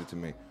farmor sa alltid till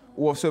mig,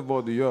 oavsett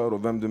vad du gör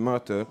och vem du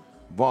möter,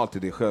 var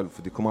alltid dig själv,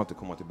 för det kommer alltid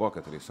komma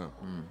tillbaka till dig sen.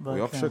 Och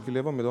jag försöker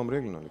leva med de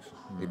reglerna. Liksom.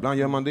 Ibland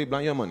gör man det,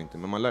 ibland gör man inte,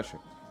 men man lär sig.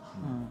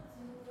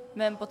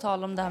 Men på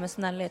tal om det här med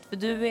snällhet, för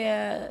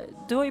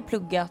du har ju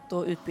pluggat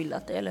och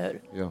utbildat dig, eller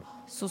hur? Ja.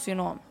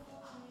 Socionom.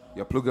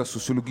 Jag pluggar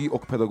sociologi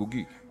och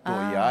pedagogik.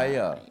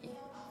 Ja.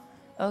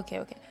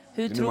 Okej.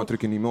 Hur Det är nu man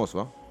trycker ni med oss,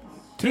 va?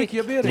 Tryck,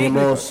 jag ber dig.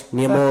 Nemos.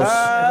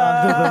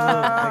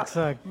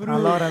 Exakt.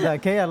 Han la den där.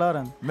 Keya la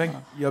den. Men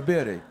jag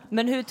ber dig.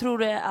 Men hur tror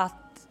du att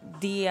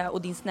det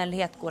och din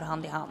snällhet går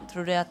hand i hand?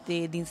 Tror du att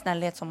det är din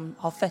snällhet som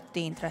har fött det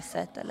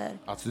intresset, eller?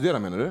 Att studera,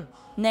 menar du?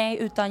 Nej,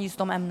 utan just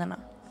de ämnena.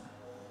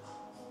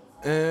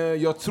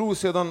 Jag tror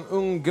sedan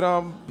ung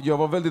grabb, jag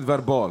var väldigt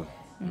verbal.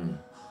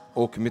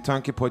 Och med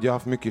tanke på att jag har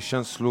haft mycket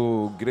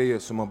känslogrejer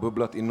som har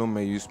bubblat inom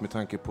mig, just med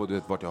tanke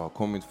på vart jag har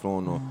kommit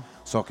från och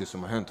saker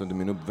som har hänt under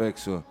min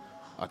uppväxt, så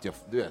att jag,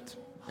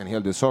 en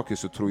hel del saker,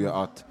 så tror jag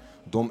att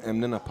de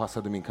ämnena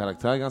passade min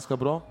karaktär ganska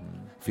bra.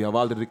 För jag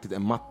var aldrig riktigt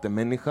en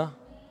mattemänniska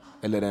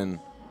eller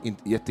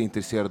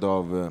jätteintresserad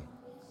av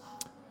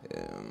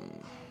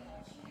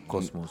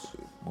Kosmos.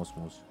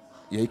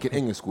 Jag gick i en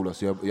engelsk skola,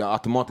 så jag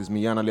automatiskt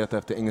min hjärna letade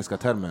efter engelska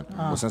termen.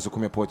 Och sen så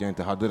kom jag på att jag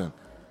inte hade den.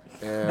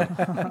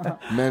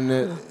 Men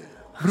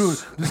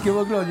bror, du ska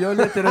vara glad. Jag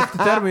letar efter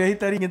termen, jag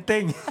hittar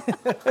ingenting.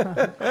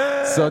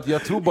 Så att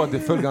jag tror bara att det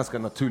föll ganska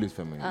naturligt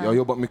för mig. Jag har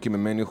jobbat mycket med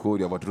människor,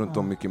 jag har varit runt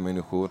om mycket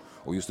människor.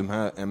 Och just de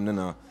här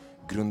ämnena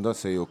grundar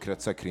sig och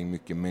kretsar kring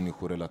mycket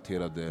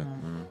människorelaterade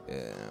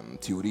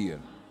teorier.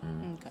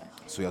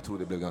 Så jag tror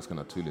det blev ganska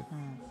naturligt.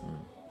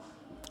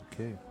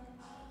 Okej.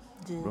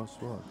 Bra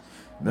svar.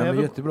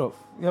 Men jättebra.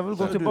 Jag vill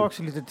gå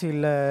tillbaka lite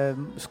till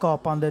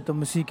skapandet och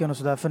musiken och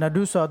sådär. För när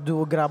du sa att du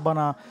och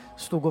grabbarna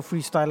stod och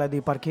freestylade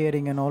i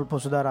parkeringen och höll på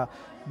sådär,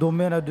 då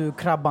menar du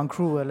Krabban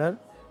Crew, eller?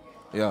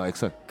 Ja,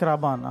 exakt.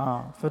 Krabban,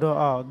 ja. För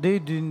då, det är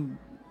din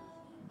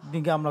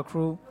gamla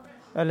crew,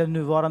 eller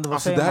nuvarande,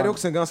 vad säger det här man? är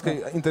också en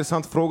ganska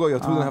intressant fråga.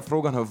 Jag tror den här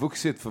frågan har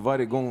vuxit för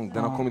varje gång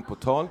den har kommit på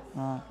tal.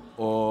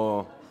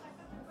 Och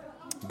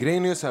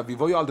grejen är så här, vi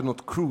var ju aldrig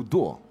något crew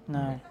då.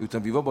 Nej.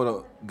 Utan vi var bara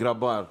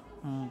grabbar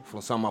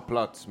från samma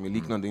plats med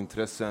liknande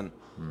intressen,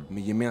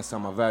 med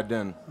gemensamma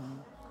värden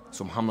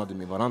som hamnade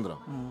med varandra.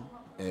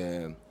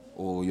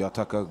 Och jag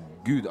tackar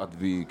Gud att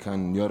vi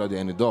kan göra det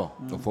än idag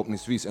och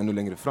förhoppningsvis ännu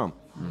längre fram.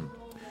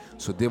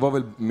 Så det var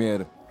väl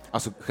mer,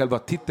 alltså själva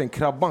titeln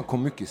Krabban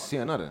kom mycket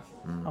senare.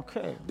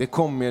 Okay. Det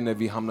kom med när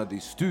vi hamnade i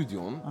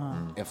studion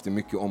efter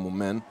mycket om och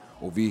men.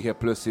 Och vi helt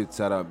plötsligt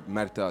så här,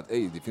 märkte att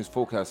det finns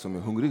folk här som är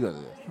hungriga.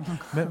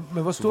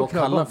 Men vad står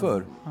Krabban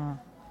för?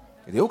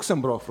 Det är också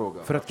en bra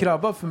fråga. För att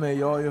krabba för mig,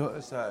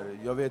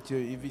 jag vet ju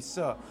i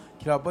vissa,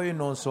 krabba är ju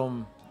någon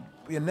som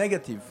i en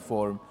negativ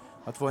form.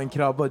 Att vara en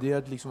krabba, det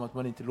är liksom att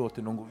man inte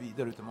låter någon gå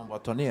vidare utan man bara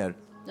tar ner.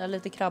 Ja,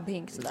 lite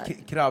krabbhink sådär.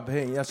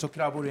 Krabbhink, alltså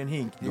krabbor i en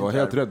hink. Du har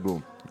helt rätt,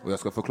 bro. Och jag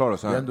ska förklara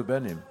så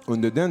här.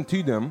 Under den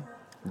tiden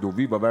då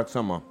vi var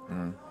verksamma,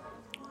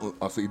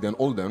 alltså i den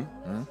åldern,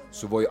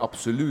 så var ju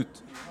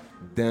absolut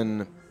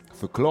den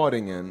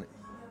förklaringen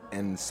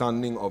en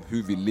sanning av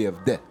hur vi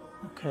levde.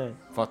 Okay.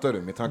 Fattar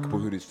du? Med tanke på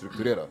hur det är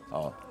strukturerat.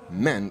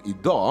 Men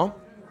idag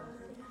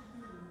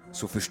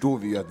så förstår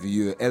vi att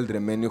vi är äldre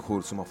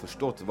människor som har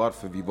förstått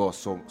varför vi var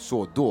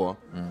så då.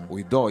 Och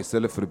idag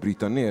istället för att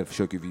bryta ner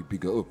försöker vi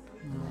bygga upp.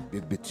 Det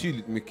är ett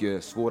betydligt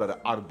mycket svårare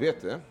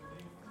arbete.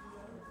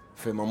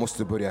 För man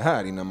måste börja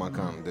här innan man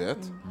kan det.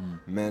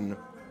 Men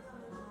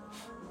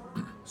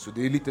så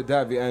det är lite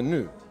där vi är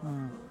nu.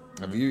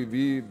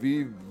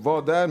 Vi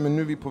var där, men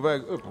nu är vi på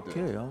väg upp.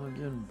 Okej, ja, men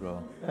det är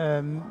bra.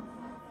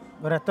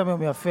 Rätta mig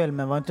om jag har fel,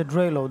 men var inte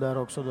Drelo där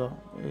också då?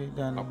 I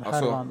den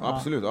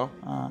absolut,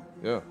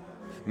 ja.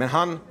 Men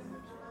han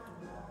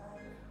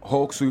har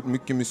också gjort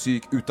mycket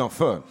musik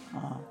utanför.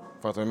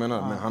 Fattar du vad jag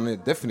menar? Men han är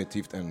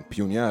definitivt en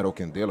pionjär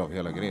och en del av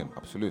hela grejen.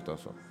 Absolut,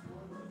 alltså.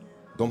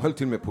 De höll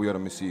till med på att göra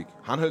musik.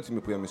 Han höll till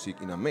med på att göra musik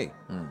innan mig.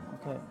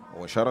 Okay.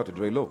 Och shoutout till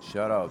Drelo.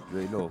 Shoutout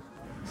Drelo.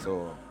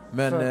 Så.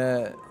 Men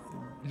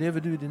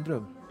lever du din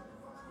dröm?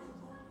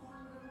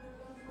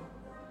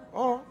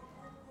 Ja.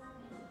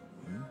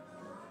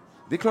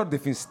 Det är klart det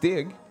finns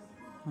steg.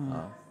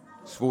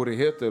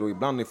 Svårigheter och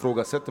ibland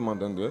ifrågasätter man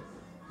den du.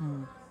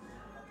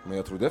 Men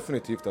jag tror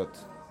definitivt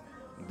att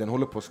den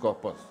håller på att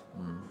skapas.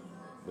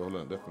 Det håller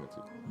den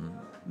definitivt.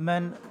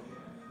 Men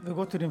vi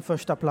går till din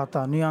första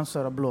platta,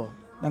 Nyanser av blå.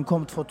 Den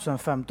kom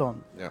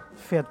 2015. Yeah.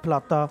 Fet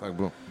platta. Tack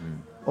bro.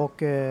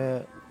 Och,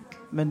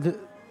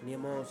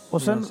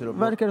 och sen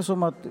verkar det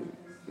som att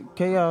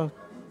Keya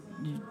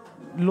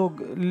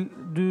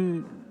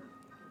du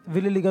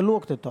ville ligga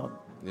lågt ett tag.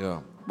 Ja.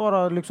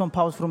 Bara liksom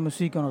paus från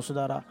musiken och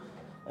sådär.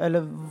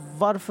 Eller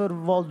varför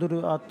valde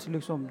du att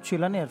liksom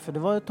chilla ner? För det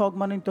var ett tag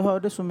man inte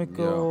hörde så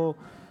mycket. Och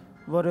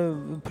var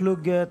det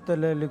plugget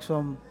eller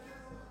liksom...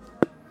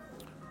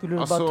 Ville du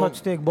bara ta ett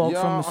steg bak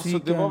från musiken?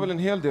 Alltså, det var väl en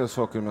hel del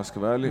saker om jag ska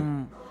vara ärlig.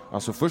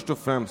 Alltså först och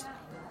främst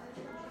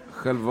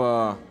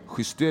själva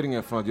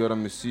justeringen från att göra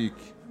musik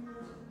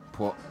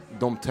på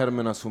de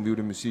termerna som vi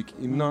gjorde musik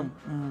innan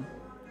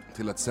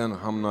till att sen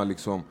hamna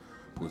liksom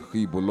på ett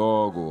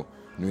skivbolag och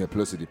nu är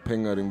plötsligt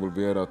pengar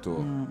involverat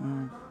och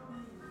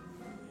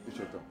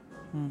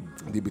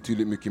det är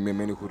betydligt mycket mer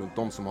människor runt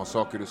om som har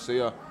saker att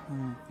säga.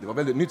 Det var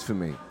väldigt nytt för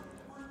mig.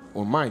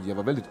 Och jag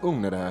var väldigt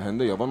ung när det här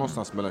hände. Jag var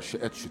någonstans mellan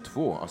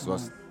 21-22. Alltså,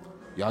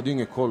 jag hade ju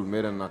ingen koll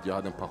mer än att jag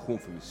hade en passion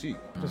för musik.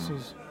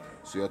 Precis.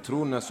 Så jag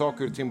tror när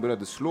saker och ting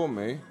började slå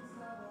mig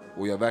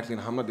och jag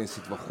verkligen hamnade i en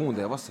situation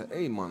där jag var så här,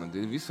 ey mannen, det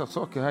är vissa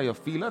saker här jag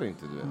filar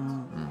inte, du vet.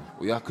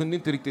 Och jag kunde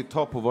inte riktigt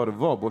ta på vad det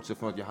var, bortsett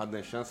från att jag hade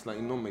en känsla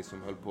inom mig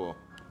som höll på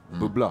att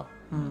bubbla.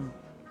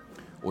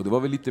 Och det var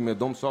väl lite med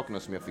de sakerna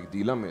som jag fick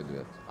dela med, du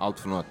vet. Allt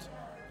från att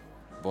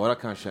vara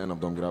kanske en av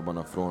de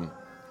grabbarna från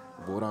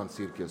våran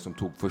cirkel som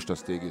tog första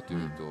steget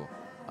ut och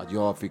att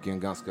jag fick en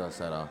ganska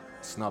så här,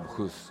 snabb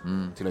skjuts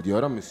till att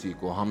göra musik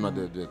och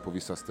hamnade du vet, på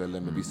vissa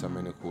ställen med vissa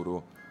människor.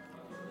 Och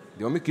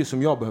det var mycket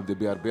som jag behövde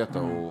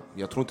bearbeta och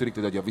jag tror inte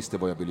riktigt att jag visste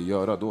vad jag ville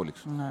göra då.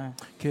 Liksom. Nej.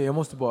 Okej, jag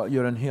måste bara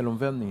göra en hel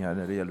omvändning här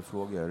när det gäller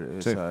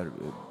frågor. Så här,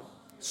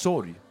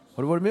 sorg.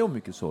 Har du varit med om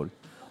mycket sorg?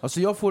 Alltså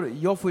jag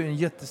får ju en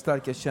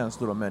jättestarka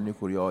känslor av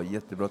människor. Jag har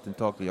jättebra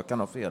tentakler, jag kan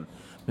ha fel.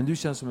 Men du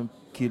känns som en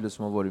kille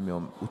som har varit med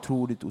om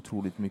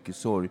otroligt mycket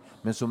sorg.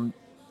 Men som,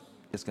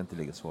 jag ska inte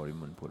lägga svar i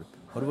munnen på det.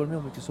 Har du varit med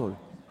om mycket sorg?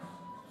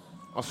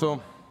 Alltså,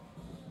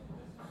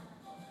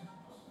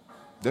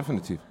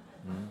 definitivt.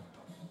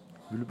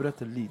 Vill du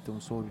berätta lite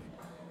om sorg?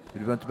 Du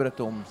behöver inte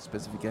berätta om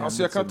specifika händelser.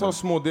 Alltså jag kan ta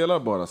små delar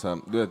bara. Så här.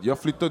 Du vet, jag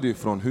flyttade ju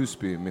från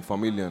Husby med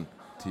familjen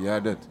till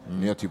Gärdet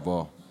när jag typ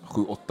var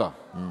 7-8.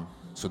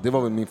 Så det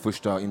var väl min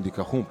första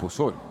indikation på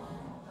sorg.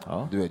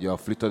 Ja. Du vet, jag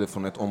flyttade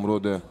från ett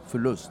område...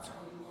 Förlust?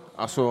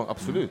 Alltså,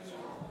 absolut.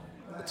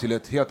 Till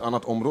ett helt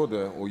annat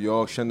område och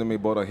jag kände mig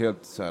bara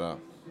helt så här...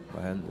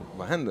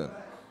 Vad händer?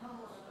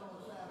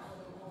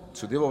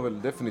 Så det var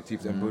väl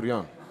definitivt en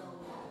början.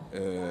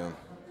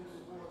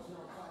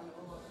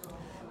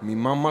 Min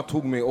mamma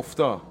tog mig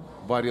ofta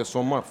varje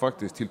sommar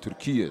faktiskt till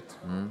Turkiet.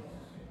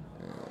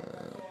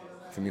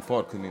 För min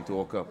far kunde inte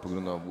åka på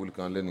grund av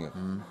olika anledningar.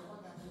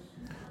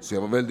 Så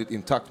jag var väldigt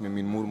intakt med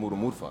min mormor och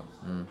morfar.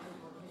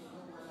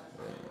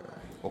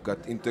 Och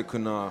att inte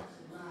kunna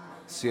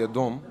se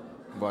dem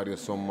varje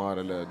sommar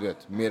eller du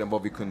vet, mer än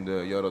vad vi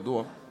kunde göra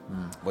då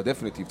var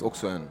definitivt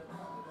också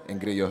en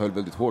grej jag höll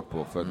väldigt hårt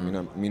på. För att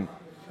min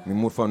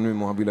morfar nu,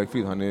 må han vila i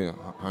frid,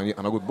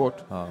 han har gått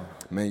bort.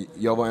 Men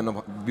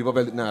vi var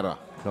väldigt nära.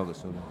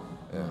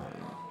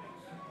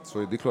 Så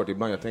det är klart,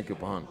 ibland jag tänker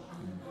på han.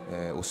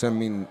 Och sen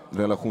min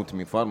relation till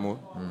min farmor.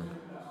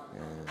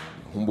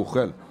 Hon bor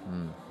själv.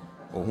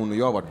 Och hon och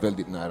jag har varit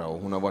väldigt nära.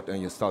 Och hon har varit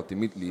en gestalt i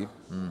mitt liv.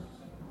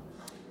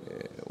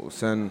 Och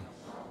sen,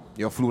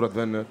 jag har förlorat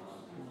vänner.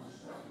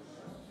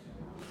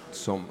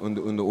 Som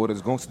under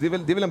årets gång. Så det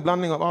är väl en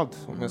blandning av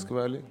allt, om jag ska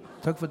vara ärlig.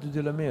 Tack för att du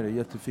delar med dig,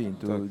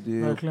 jättefint. Och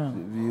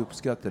vi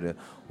uppskattar det.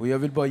 Och jag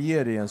vill bara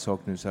ge dig en sak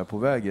nu så här på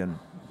vägen.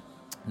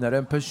 När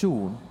en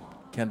person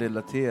kan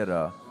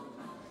relatera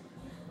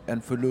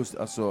en förlust,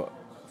 alltså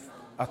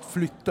att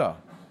flytta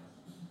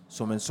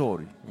som en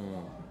sorg,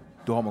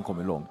 då har man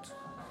kommit långt.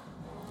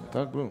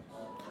 Tack bro.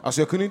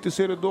 Alltså jag kunde inte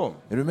se det då.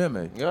 Är du med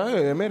mig? Ja,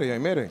 jag är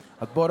med dig.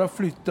 Att bara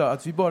flytta,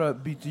 att vi bara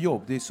byter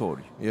jobb, det är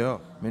sorg. Ja.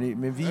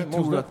 Men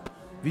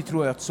vi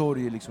tror att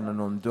sorg är liksom när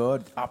någon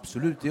dör.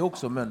 Absolut, det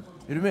också, men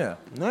är du med?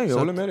 Nej, jag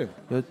håller med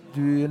dig.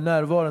 Du är en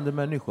närvarande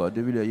människa,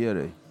 det vill jag ge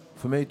dig.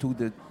 För mig tog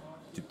det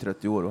typ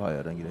 30 år att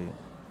haja den grejen.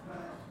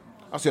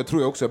 Alltså jag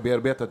tror jag också har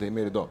bearbetat det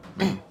mer idag.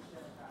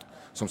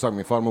 Som sagt,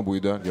 min farmor bor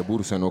ju där. Jag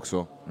bor sen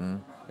också.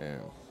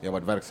 Jag har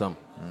varit verksam.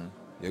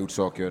 Jag har gjort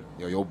saker.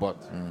 Jag har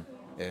jobbat.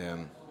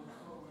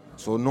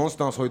 Så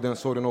någonstans har ju den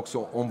sorgen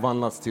också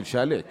omvandlats till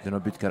kärlek. Den har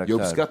bytt karaktär.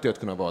 Jag uppskattar att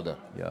kunna vara där.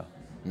 Ja.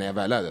 När jag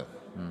väl är där.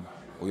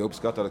 Och jag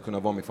uppskattar att kunna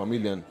vara med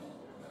familjen.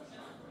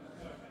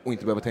 Och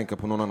inte behöva tänka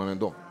på någon annan än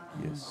dem.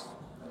 Yes.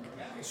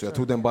 Så jag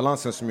tror den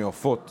balansen som jag har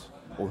fått.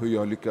 Och hur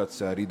jag har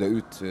lyckats rida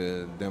ut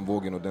den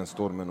vågen och den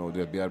stormen. Och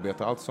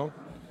bearbeta allt sånt.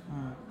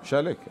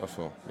 Kärlek,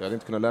 alltså. Jag hade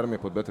inte kunnat lära mig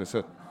på ett bättre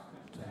sätt.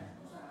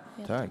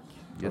 Tack,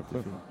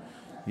 jättefint.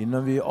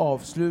 Innan vi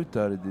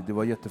avslutar, det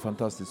var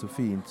jättefantastiskt och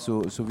fint,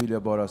 så vill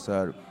jag bara så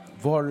här,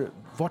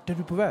 vart är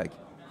du på väg?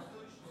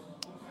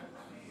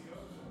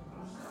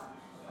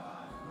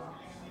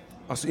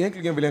 Alltså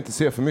egentligen vill jag inte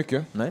säga för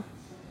mycket. Nej.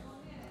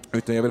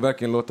 Utan jag vill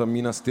verkligen låta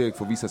mina steg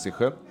få visa sig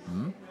själv.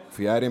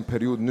 För jag är i en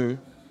period nu,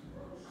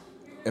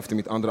 efter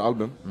mitt andra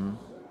album.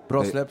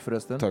 Bra släpp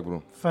förresten. Tack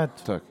bro. Fett.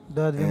 Tack.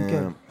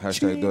 Dödvinkel.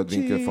 Hashtag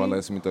dödvinkel för alla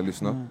er som inte har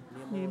lyssnat.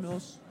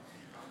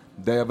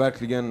 Där jag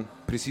verkligen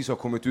precis har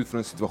kommit ut från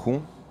en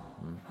situation.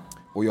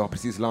 Och jag har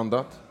precis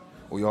landat.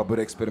 Och jag har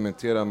börjat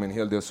experimentera med en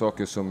hel del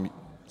saker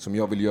som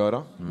jag vill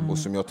göra. Och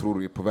som jag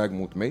tror är på väg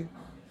mot mig.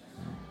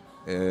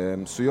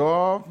 Så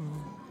jag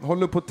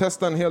håller på att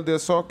testa en hel del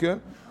saker.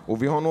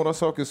 Och vi har några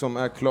saker som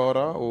är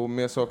klara och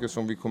mer saker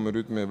som vi kommer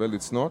ut med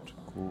väldigt snart.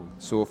 Cool.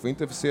 Så får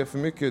inte se för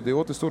mycket, det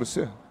återstår att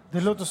se.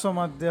 Det låter som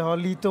att det har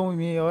lite om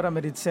att göra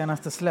med ditt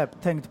senaste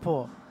släpp, tänkt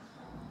på.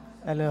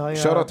 Eller har jag...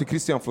 Shoutout till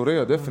Christian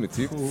Florea,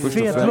 definitivt.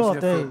 Fet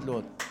låt, ej.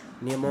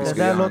 Den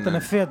där låten är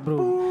fet,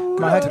 bro.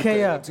 Man hör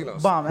Keya,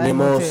 bam, en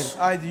gång till.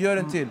 Aj, du gör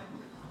en till.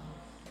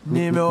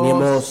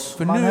 Nemos.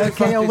 För man nu hör är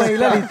Keya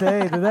waila lite,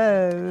 ej. Det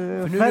där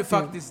för nu är det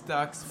faktiskt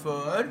dags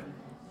för...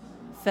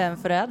 5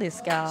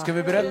 förrädiska. Ska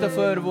vi berätta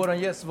för våran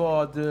gäst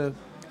vad...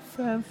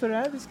 5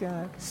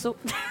 förrädiska. Så...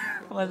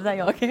 Var det där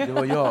jag? Det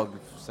var jag.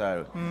 Så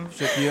här.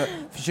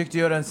 Försökte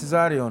göra en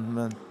Cesarion,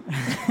 men...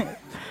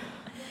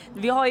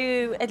 Vi har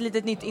ju ett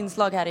litet nytt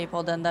inslag här i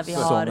podden där vi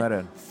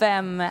har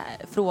 5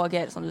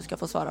 frågor som du ska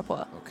få svara på.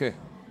 Okej.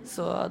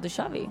 Så då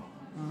kör vi.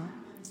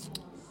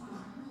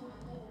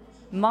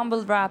 Mumble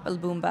rap eller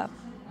boom bap?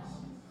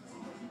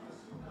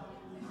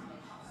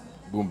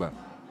 Boom bap.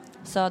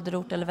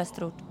 Söderort eller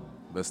västerort?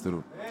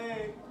 Västerort.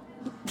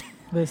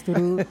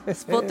 Västerort.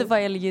 Spotify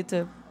eller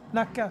YouTube?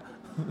 Nacka.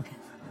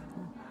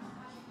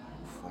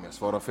 Om jag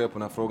svarar fel på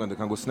den här frågan, det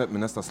kan gå snett med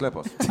nästa släpp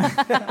alltså.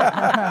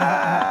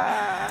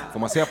 Får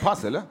man säga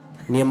pass eller?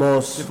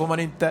 Nemos. Det får man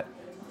inte.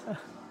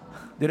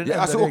 Det är den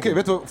alltså okej,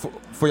 vet du,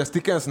 får jag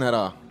sticka en sån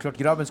här... Klart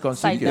grabben ska ha en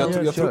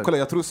cykel.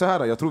 Jag tror så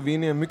här, jag tror vi är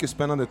inne i en mycket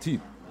spännande tid.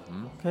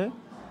 Okay.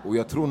 Och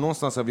jag tror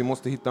någonstans att vi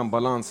måste hitta en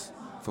balans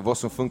för vad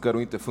som funkar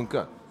och inte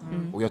funkar.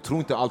 Och jag tror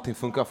inte allting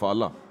funkar för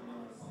alla.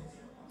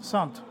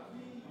 Sant.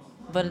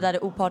 Var det där det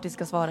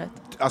opartiska svaret?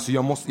 Alltså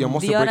jag måste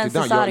break it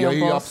down. Jag är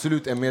ju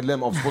absolut en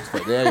medlem av Spotify.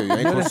 Det är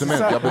jag är en konsument.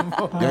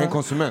 Jag är en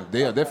konsument,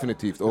 det är jag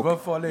definitivt.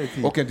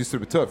 Och en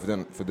distributör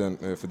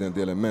för den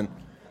delen. Men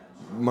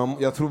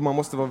jag tror man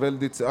måste vara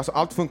väldigt... Alltså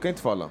allt funkar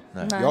inte för alla.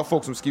 Nej. Jag har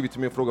folk som skriver till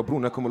mig och frågar, bror,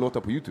 när kommer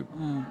låta på YouTube?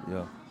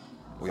 Ja.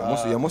 Och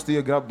jag måste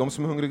ge grabb, de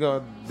som är hungriga,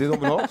 det de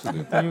vill ha också.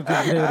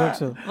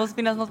 Det måste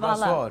finnas något för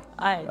alla.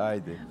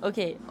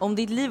 Okej, om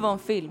ditt liv var en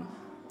film,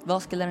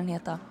 vad skulle den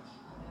heta?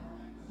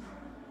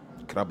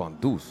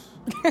 Krabbandus.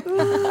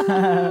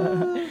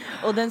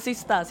 Och den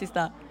sista.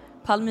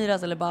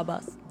 Palmyras eller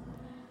Babas?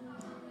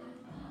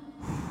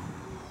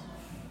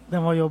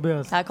 Den var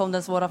jobbigast. Här kom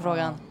den svåra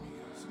frågan.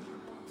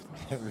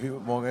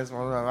 Många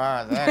som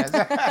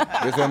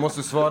Vet du, jag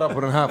måste svara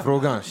på den här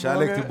frågan.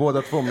 Kärlek till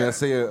båda två, men jag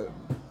säger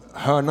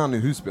hörnan i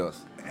Husby.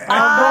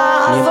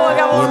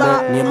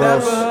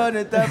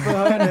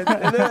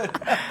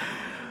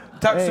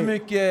 Tack så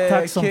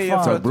mycket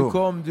Keya för att du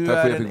kom. Du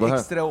är en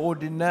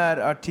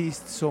extraordinär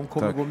artist som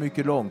kommer gå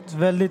mycket långt.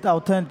 Väldigt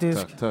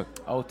autentisk. Tack.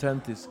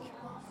 Autentisk.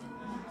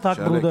 Tack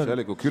broder.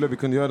 Kärlek och kul att vi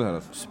kunde göra det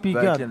här.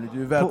 Verkligen,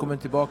 du är välkommen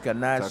tillbaka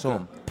när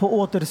som. På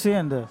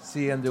återseende.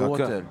 Seende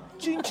åter.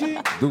 Ching ching.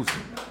 Dus.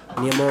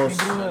 Nemos.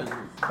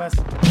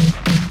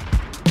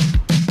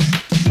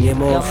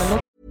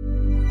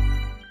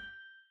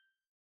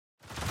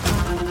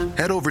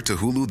 Head over to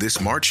Hulu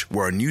this March,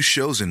 where our new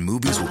shows and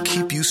movies will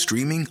keep you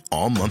streaming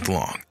all month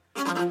long.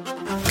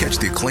 Catch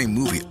the acclaimed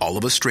movie All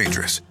of Us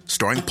Strangers,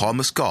 starring Paul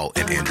Mescal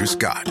and Andrew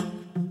Scott.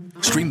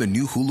 Stream the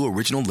new Hulu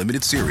original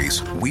limited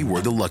series We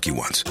Were the Lucky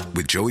Ones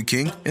with Joey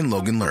King and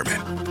Logan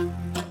Lerman.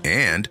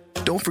 And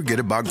don't forget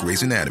about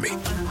Grey's Anatomy.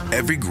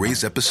 Every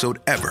Grey's episode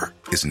ever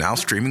is now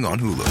streaming on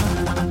Hulu.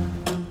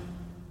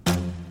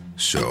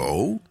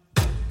 So,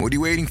 what are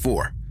you waiting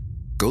for?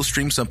 Go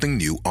stream something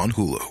new on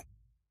Hulu.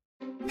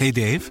 Hey,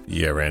 Dave.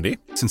 Yeah, Randy.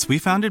 Since we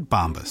founded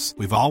Bombas,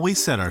 we've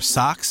always said our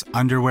socks,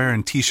 underwear,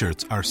 and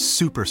T-shirts are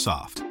super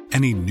soft.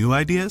 Any new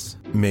ideas?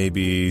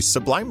 Maybe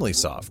sublimely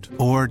soft.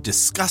 Or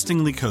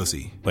disgustingly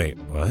cozy. Wait,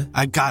 what?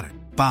 I got it.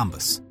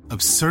 Bombas.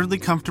 Absurdly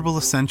comfortable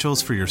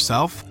essentials for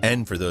yourself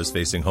and for those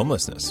facing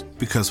homelessness.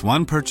 Because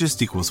one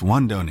purchased equals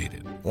one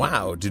donated.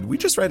 Wow, did we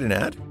just write an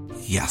ad?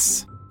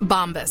 Yes.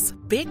 Bombas.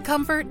 Big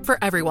comfort for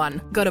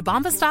everyone. Go to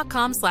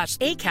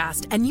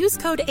bombas.com/ACAST and use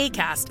code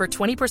ACAST for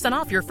 20%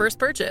 off your first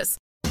purchase.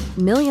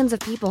 Millions of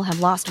people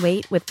have lost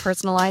weight with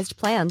personalized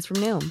plans from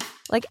Noom.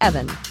 Like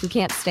Evan, who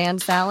can't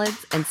stand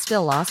salads and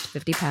still lost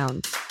 50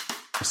 pounds.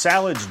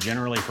 Salads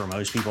generally for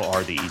most people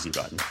are the easy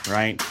button,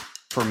 right?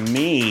 For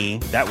me,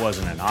 that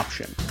wasn't an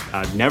option.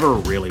 I never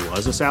really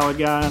was a salad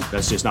guy.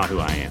 That's just not who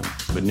I am.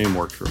 But Noom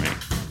worked for me.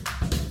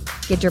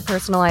 Get your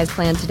personalized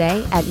plan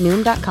today at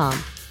Noom.com.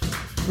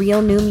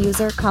 Real Noom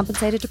user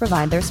compensated to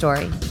provide their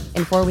story.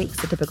 In 4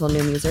 weeks, the typical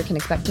Noom user can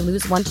expect to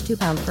lose 1 to 2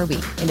 pounds per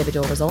week.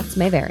 Individual results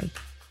may vary.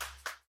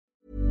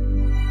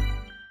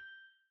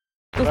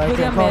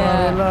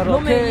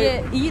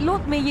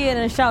 Låt mig ge er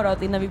en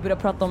shoutout innan vi börjar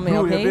prata om mig,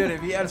 okej?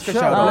 Vi älskar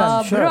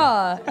shoutout.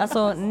 Bra!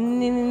 Alltså,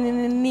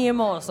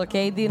 Nemos,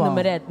 okej? Det är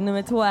nummer 1.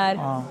 Nummer 2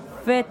 är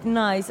fett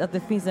nice att det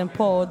finns en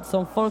podd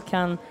som folk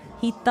kan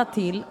hitta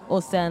till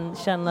och sen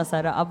känna så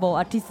här,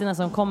 artisterna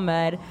som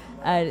kommer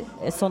är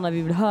sådana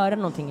vi vill höra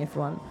någonting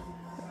ifrån.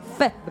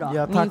 Fett bra.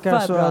 Jag tackar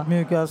så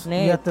ödmjukast.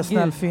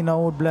 Jättesnäll, fina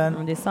ord, Blen.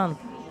 Men det är sant.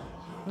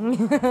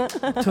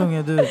 Tung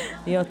är du.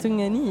 Ja,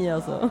 tung är ni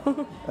alltså.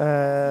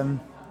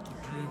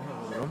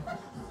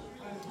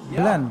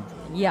 Blen.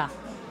 Ja.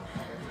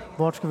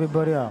 Vart ska vi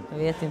börja? Jag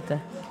vet inte.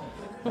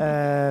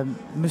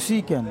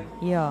 Musiken.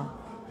 Ja.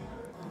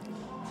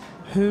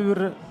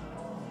 Hur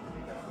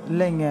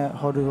länge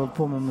har du hållit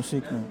på med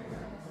musik nu?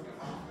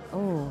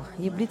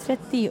 Jag blir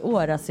 30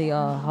 år. Alltså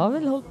jag har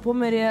väl hållit på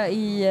med det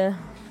i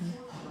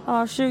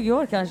 20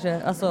 år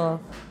kanske. Alltså,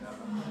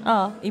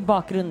 i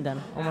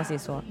bakgrunden, om man säger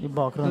så. I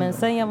bakgrunden. Men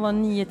sen jag var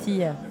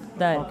 9-10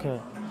 där. Okej.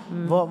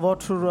 Vad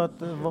tror du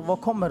att,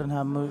 vad kommer den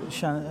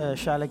här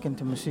kärleken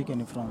till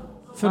musiken ifrån?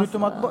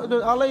 Förutom att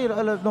alla gillar,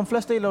 eller de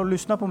flesta gillar att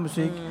lyssna på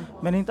musik,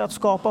 men inte att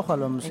skapa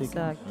själva musiken.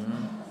 Exakt.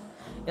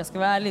 Jag ska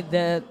vara ärlig,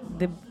 det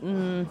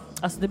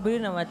började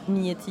när jag var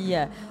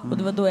 9-10 och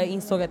det var då jag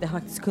insåg att jag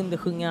faktiskt kunde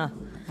sjunga.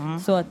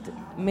 Så att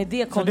med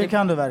det kom så det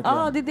kan du verkligen?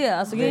 Ja, det är det.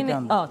 Alltså,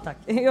 tack.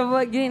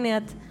 Grejen är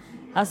att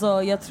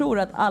alltså, jag tror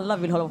att alla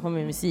vill hålla på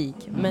med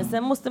musik. Men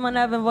sen måste man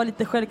även vara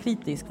lite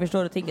självkritisk.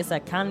 Förstår du? Tänka så här,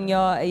 kan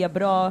jag? Är jag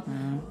bra?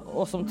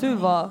 Och som tur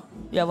var,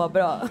 jag var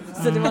bra.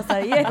 Så det var så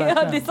här,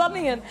 det är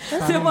sanningen.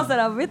 Så jag var så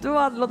här, vet du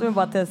vad? Låt mig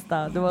bara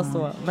testa. Det var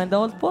så. Men det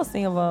har hållit på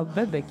sen jag var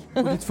bebek.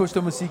 Och ditt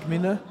första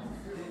musikminne?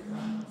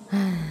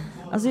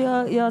 Alltså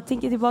jag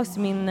tänker tillbaka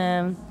till min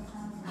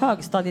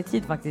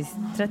högstadietid faktiskt.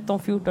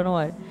 13-14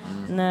 år.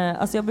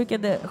 Alltså jag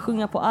brukade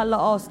sjunga på alla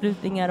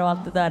avslutningar och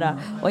allt det där.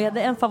 Och jag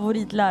hade en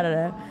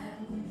favoritlärare.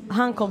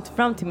 Han kom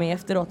fram till mig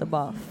efteråt och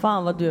bara,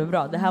 fan vad du är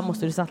bra, det här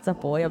måste du satsa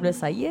på. Och jag blev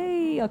så här,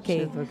 yay,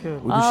 okej.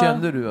 Och då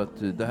kände du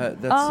att det här,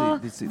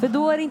 that's it. För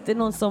då är det inte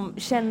någon som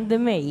kände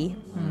mig,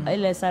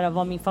 eller så här,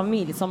 var min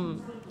familj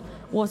som,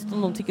 oavsett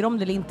om de tycker om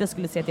det eller inte,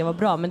 skulle säga att jag var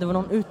bra. Men det var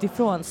någon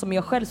utifrån som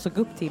jag själv såg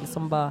upp till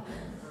som bara,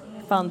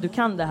 fan du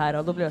kan det här.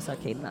 Och då blev jag så här,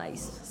 okej,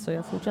 nice. Så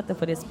jag fortsatte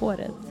på det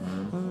spåret.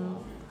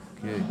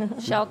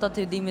 Shoutout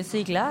till din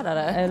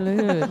musiklärare. Eller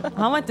hur?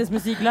 Han var inte ens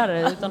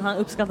musiklärare utan han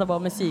uppskattar bara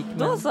musik.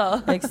 Då så.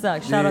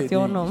 Exakt, shoutout till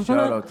honom.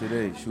 Shoutout till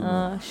dig,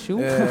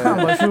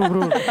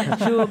 tjobror.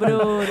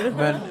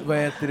 Men vad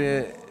heter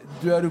det?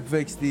 Du är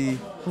uppväxt i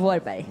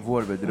Vårberg,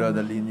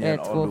 röda linjen.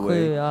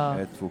 127, ja.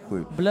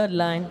 127.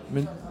 Bloodline.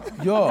 Men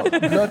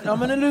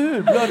men eller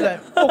hur? Bloodline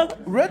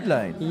och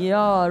Redline.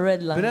 Ja,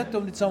 Redline. Berätta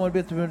om ditt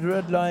samarbete med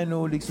Redline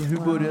och liksom hur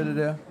började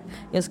det?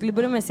 Jag skulle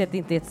börja med att säga att det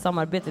inte är ett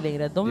samarbete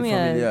längre. Det är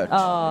familjärt.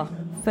 Ja,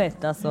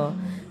 fett alltså.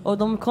 Och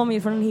de kommer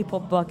ju från en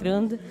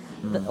hiphop-bakgrund.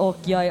 Och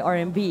jag är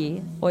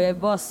R&B. Och jag är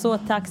bara så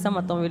tacksam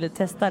att de ville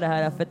testa det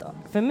här.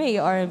 För mig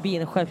är R&B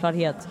en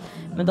självklarhet.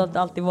 Men det har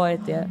inte alltid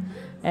varit det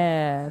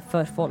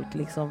för folk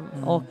liksom.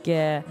 Och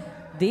det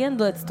är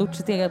ändå ett stort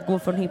steg att gå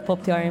från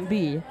hiphop till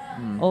R&B.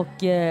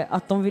 Och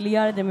att de ville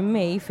göra det med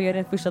mig, för jag är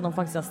den första de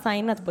faktiskt har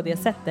signat på det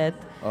sättet.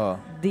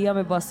 Det gör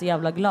mig bara så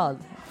jävla glad.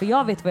 För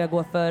jag vet vad jag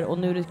går för och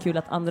nu är det kul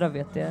att andra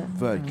vet det.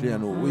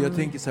 Verkligen. Och jag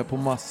tänker så här på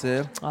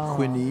Masse,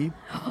 geni.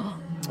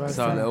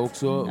 Salle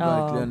också,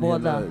 verkligen.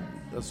 Båda.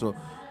 Alltså,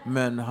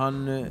 men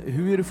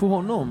hur är det för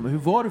honom? Hur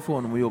var det för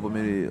honom att jobba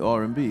med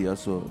R&B?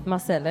 Alltså?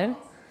 Masse, eller?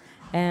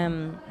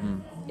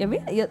 Jag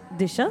vet,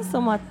 det känns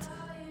som att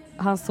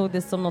han såg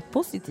det som något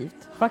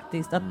positivt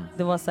faktiskt, att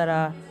det var så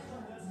här,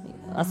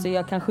 alltså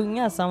jag kan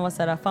sjunga, så han var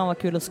så här, fan vad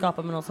kul att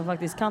skapa med någon som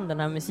faktiskt kan den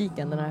här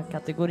musiken, den här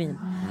kategorin.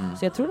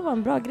 Så jag tror det var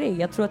en bra grej.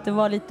 Jag tror att det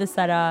var lite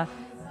så här,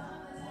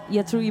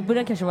 jag tror i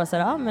början kanske var så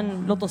här,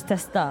 men låt oss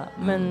testa,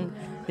 men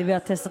det vi har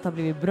testat har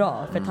blivit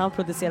bra, för att han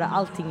producerar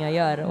allting jag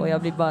gör och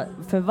jag blir bara,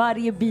 för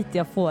varje bit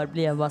jag får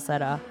blir jag bara så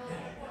här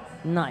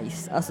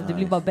nice. Alltså det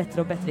blir bara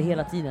bättre och bättre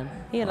hela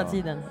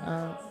tiden.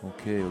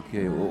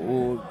 Okej.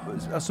 Och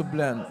alltså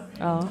Blen,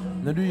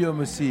 när du gör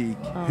musik,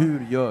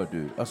 hur gör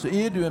du? Alltså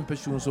är du en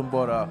person som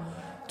bara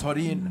tar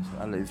in,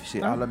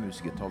 alla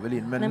musiker tar väl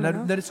in, men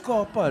när du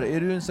skapar,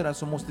 är du en sån där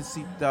som måste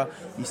sitta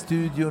i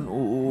studion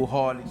och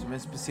ha liksom en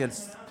speciell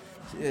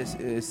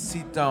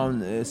sit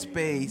down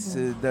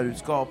space där du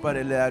skapar,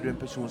 eller är du en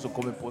person som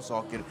kommer på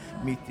saker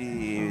mitt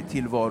i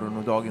tillvaron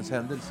och dagens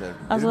händelser?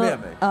 Alltså, är du med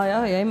mig? Ja,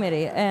 jag är med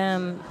dig.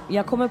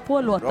 Jag kommer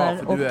på låtar.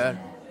 Bra, för du är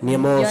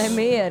jag är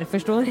med er,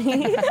 förstår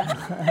ni?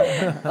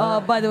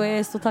 By the way, jag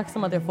är så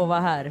tacksam att jag får vara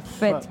här.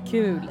 Fett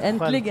kul,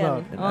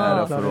 äntligen. En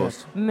ära för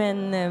oss.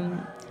 Men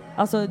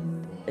alltså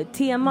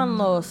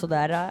teman och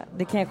sådär,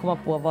 det kan jag komma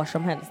på var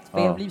som helst. För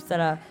jag blir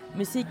sådär,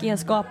 musiken jag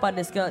skapar,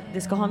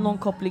 det ska ha någon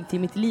koppling till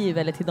mitt liv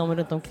eller till dem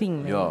runt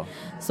omkring mig.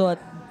 Så att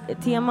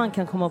teman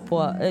kan jag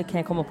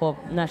komma på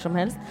när som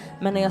helst.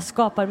 Men när jag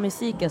skapar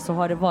musiken så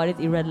har det varit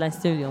i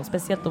Redline-studion,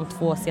 speciellt de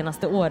 2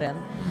 senaste åren.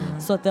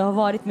 Så att det har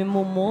varit med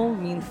Momo,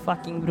 min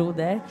fucking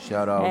broder.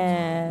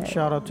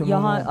 Shoutout till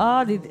Momo.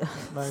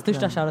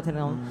 Största shoutout till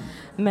honom.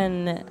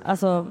 Men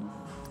alltså,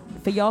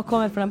 för jag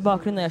kommer från en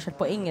bakgrund där jag har kört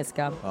på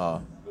engelska.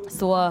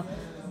 Så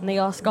när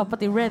jag har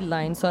skapat i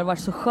Redline så har det varit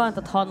så skönt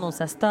att ha någon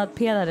så här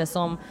stödpelare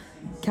som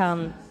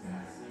kan,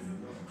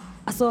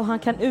 alltså han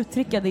kan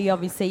uttrycka det jag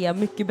vill säga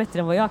mycket bättre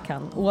än vad jag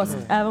kan.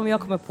 Även om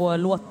jag kommer på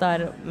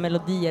låtar,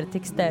 melodier,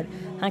 texter,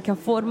 han kan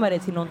forma det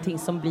till någonting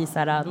som blir så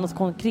här, något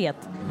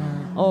konkret.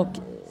 Och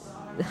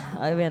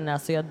jag vet inte,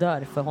 alltså jag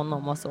dör för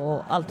honom alltså,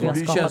 och allt vi har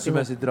skapat. Du blir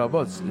känslomässigt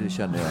drabbad,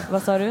 känner jag.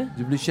 Vad sa du?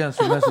 Du blir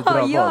känslomässigt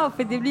drabbad. Ja,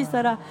 för det blir så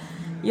här,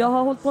 jag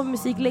har hållit på med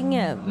musik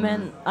länge,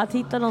 men att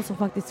hitta någon som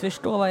faktiskt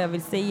förstår vad jag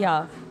vill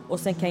säga och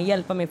sen kan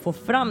hjälpa mig få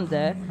fram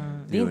det,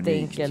 Det är inte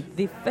enkelt.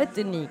 Det är fett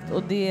unikt.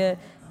 Och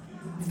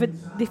för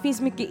det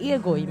finns mycket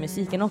ego i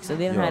musiken också.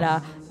 Det är den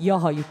här, jag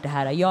har gjort det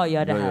här, jag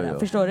gör det här.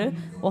 Förstår du?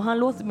 Och han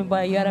låter mig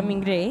bara göra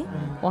min grej.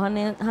 Och han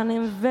är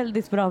en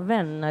väldigt bra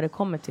vän när det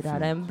kommer till det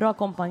här. En bra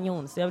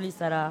kompanjon. Så jag blir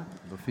så här,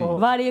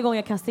 varje gång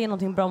jag kan se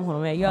någonting bra om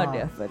honom, jag gör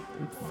det. För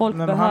folk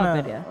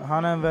behöver det.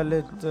 Han är en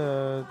väldigt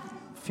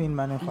fin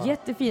människa.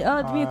 Jättefin,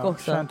 ödmjuk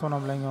också. Jag har känt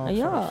honom länge också.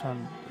 Ja.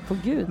 På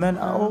Gud. Men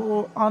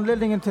och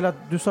anledningen till att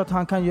du sa att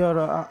han kan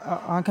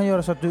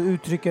göra så att du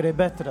uttrycker dig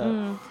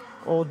bättre.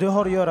 Och det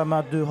har att göra med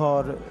att du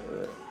har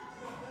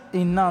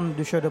innan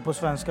du körde på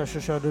svenska så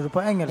körde du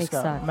på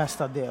engelska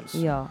mestadels.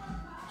 Ja.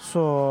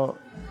 Så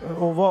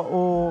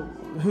och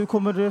hur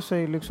kommer det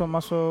sig liksom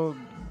alltså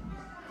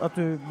att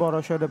du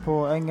bara körde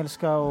på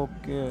engelska och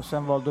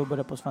sen valde att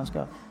börja på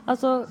svenska?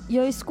 Alltså,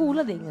 jag är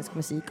skolad i engelsk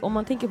musik. Om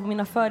man tänker på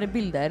mina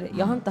förebilder,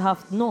 jag har inte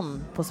haft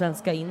någon på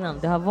svenska innan.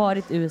 Det har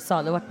varit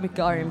USA, det har varit mycket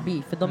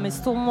R&B. För de är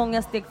så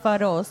många steg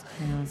före oss.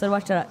 Så det har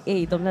varit såhär,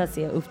 de där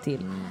ser jag upp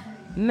till.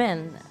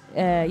 Men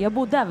jag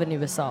bodde även i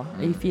USA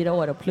i 4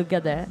 år och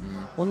pluggade.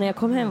 Och när jag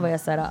kom hem var jag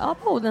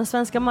såhär, den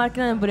svenska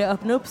marknaden börjar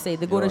öppna upp sig.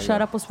 Det går att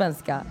köra på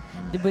svenska.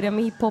 Det började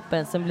med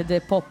hiphopen, sen blev det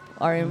pop,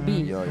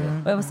 R&B.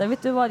 Och jag var såhär,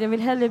 vet du vad? Jag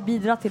vill hellre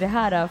bidra till det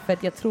här för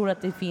att jag tror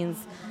att det finns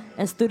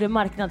en större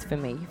marknad för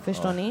mig.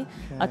 Förstår ni?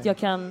 Att jag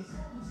kan...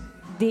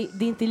 Det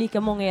är inte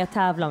lika många jag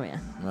tävlar med.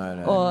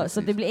 Nej,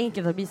 så det blir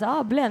enkelt att bli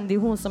så Blen, det är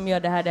hon som gör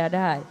det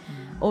här.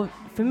 Och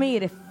för mig är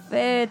det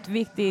fett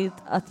viktigt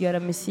att göra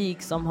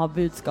musik som har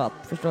budskap.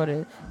 Förstår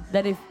du?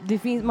 Där det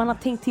finns, man har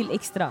tänkt till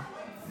extra.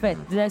 Fett.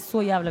 Det där är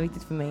så jävla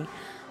viktigt för mig.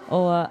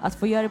 Och att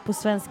få göra det på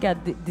svenska,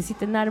 det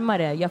sitter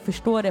närmare. Jag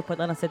förstår det på ett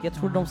annat sätt. Jag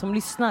tror de som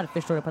lyssnar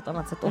förstår det på ett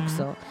annat sätt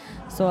också.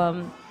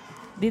 Så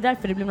det är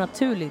därför det blir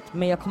naturligt.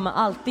 Men jag kommer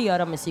alltid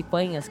göra musik på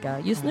engelska.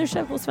 Just nu kör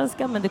jag på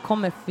svenska, men det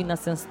kommer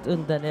finnas en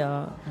stund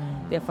där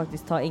jag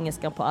faktiskt tar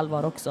engelskan på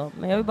allvar också.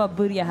 Men jag vill bara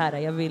börja här.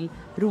 Jag vill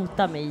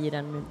rota mig i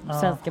den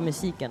svenska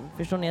musiken.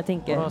 Förstår ni jag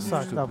tänker? Bra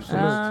sagt,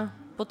 absolut.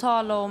 På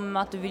tal om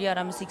att du vill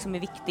göra musik som är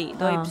viktig.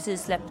 Du har ju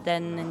precis släppt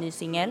en ny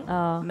singel,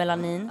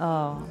 Melanin.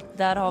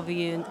 Där har vi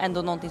ju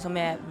ändå någonting som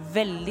är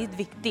väldigt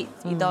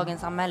viktigt i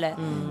dagens samhälle.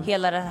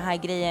 Hela den här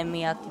grejen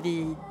med att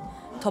vi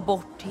tar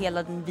bort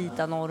hela den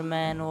vita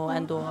normen och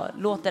ändå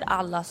låter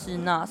alla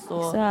synas.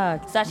 Och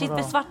särskilt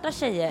för svarta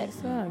tjejer.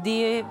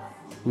 Det är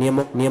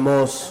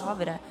Nemos. Har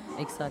vi det?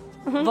 Exakt.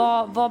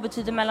 Vad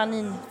betyder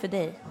Melanin för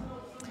dig?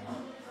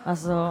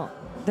 Alltså,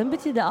 den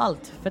betyder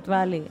allt, för att vara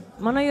ärlig.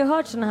 Man har ju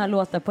hört såna här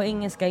låtar på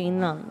engelska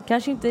innan.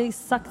 Kanske inte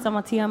exakt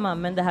samma tema,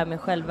 men det här med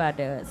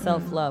självvärde,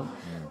 self-love.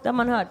 Det har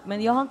man hört,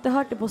 men jag har inte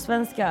hört det på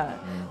svenska.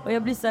 Och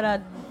jag blir så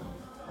här,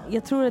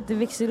 jag tror att det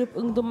växer upp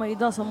ungdomar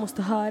idag som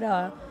måste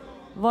höra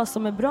vad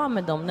som är bra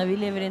med dem när vi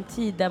lever i en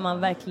tid där man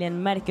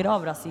verkligen märker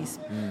av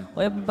rasism.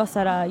 Och jag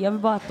vill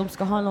bara att de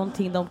ska ha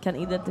någonting de kan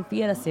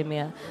identifiera sig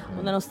med.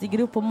 Och när de stiger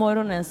upp på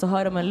morgonen så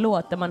hör de en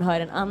låt där man hör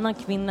en annan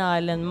kvinna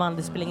eller en man,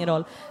 det spelar ingen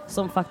roll,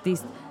 som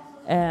faktiskt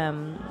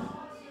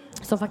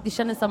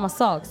känner samma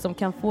sak, som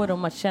kan få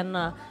dem att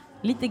känna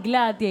lite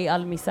glädje i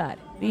all misär.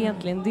 Det är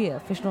egentligen det,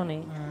 förstår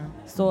ni?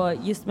 Så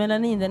just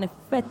Melanin, den är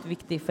fett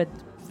viktig för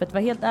att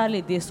vara helt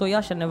ärlig, det är så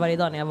jag känner varje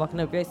dag när jag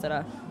vaknar upp. Jag är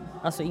sådär,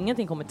 alltså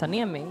ingenting kommer ta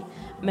ner mig.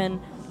 Men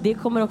det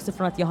kommer också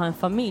från att jag har en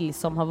familj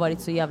som har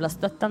varit så jävla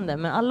stöttande.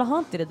 Men alla har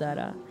inte det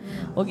där.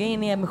 Och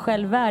grejen är med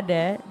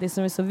självvärde, det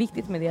som är så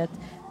viktigt med det är att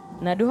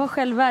när du har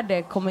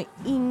självvärde kommer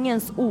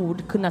ingens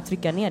ord kunna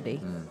trycka ner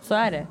dig. Så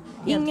är det.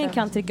 Ingen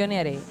kan trycka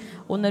ner dig.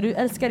 Och när du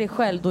älskar dig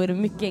själv, då är det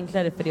mycket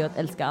enklare för dig att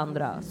älska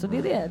andra. Så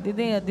det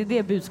är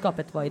det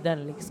budskapet var i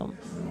den liksom.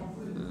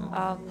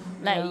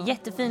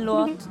 Jättefin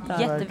låt.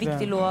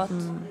 Jätteviktig låt.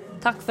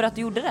 Tack för att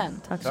du gjorde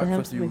den. Tack så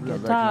hemskt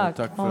mycket.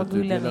 Tack för att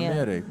du delade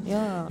med dig.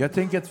 Ja. Jag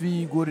tänker att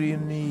vi går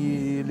in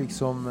i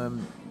liksom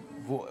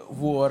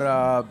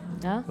våra,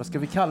 vad ska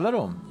vi kalla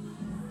dem?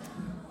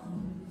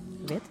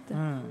 Vet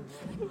inte.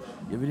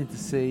 Jag vill inte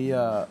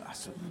säga,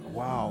 alltså,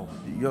 wow,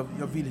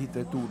 jag vill hitta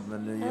ett ord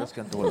men jag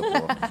ska inte hålla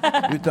på.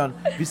 Utan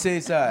vi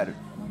säger så här,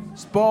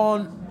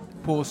 span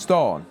på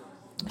stan.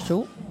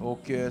 Så.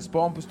 Och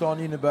span på stan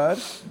innebär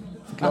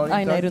att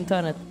Aina är runt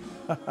hörnet.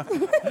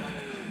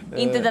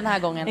 Inte den här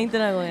gången. Inte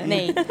den här gången.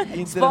 Nej.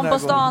 Span på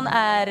stan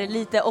är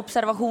lite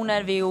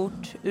observationer vi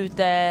gjort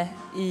ute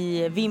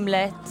i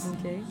vimlet,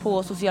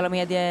 på sociala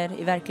medier,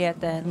 i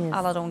verkligheten,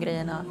 alla de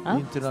grejerna.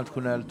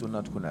 Internationellt och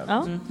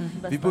nationellt.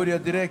 Vi börjar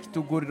direkt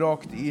och går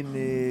rakt in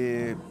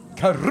i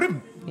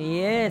Karim.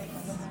 Yes.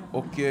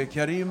 Och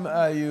Karim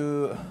är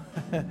ju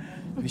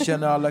vi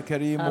känner alla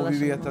Karim och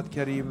vi vet att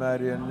Karim är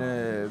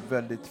en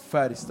väldigt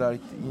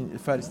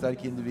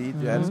färgstark individ.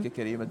 Jag älskar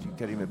Karim, jag tycker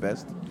Karim är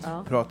bäst.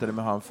 Pratade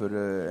med han för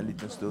en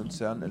liten stund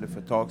sedan, eller för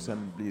ett tag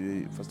sedan blir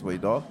det, fast det var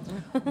idag.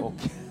 Och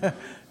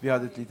vi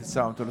hade ett litet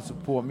samtal och så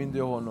påminde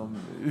jag honom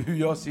hur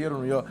jag ser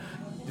honom.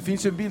 Det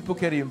finns ju en bild på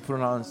Karim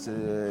från hans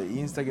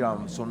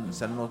Instagram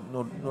sedan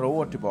några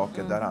år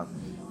tillbaka där han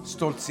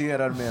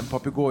stoltserar med en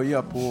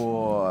papegoja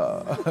på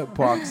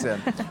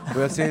axeln.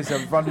 Och jag säger så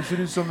här, fan, du ser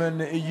ut som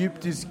en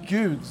egyptisk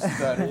gud.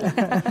 Där.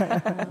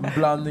 En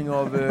blandning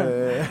av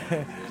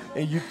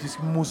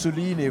egyptisk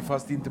Mussolini,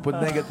 fast inte på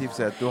ett negativt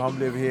sätt. Och han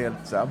blev helt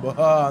så här,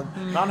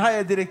 han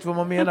hajade direkt vad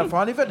man menar, för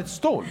han är väldigt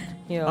stolt.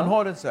 Ja. Han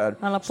har en så här...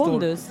 Han har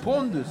pondus.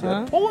 Pondus,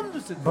 ja.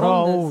 Pondus.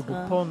 Bra ord,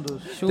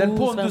 pondus. Den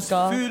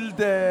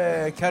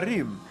pondusfyllde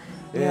Karim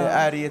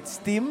är i ett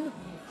stim.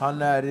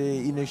 Han är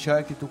inne i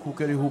köket och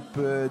kokar ihop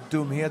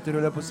dumheter,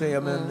 höll jag på att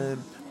säga, men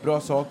bra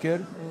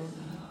saker.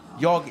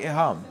 Jag är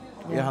han.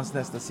 Är hans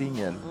nästa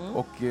singel.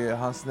 Och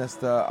hans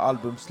nästa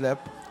albumsläpp.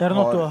 Är det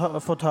något du har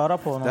fått höra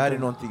på? Det här är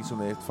någonting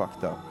som är ett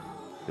fakta.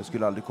 Jag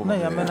skulle aldrig komma med.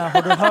 Nej, jag menar,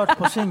 har du hört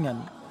på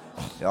singeln?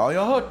 Ja,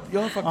 jag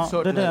har faktiskt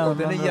hört den. Och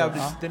den är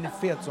jävligt, den är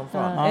fet som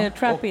fan. Är det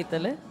trap it,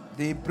 eller?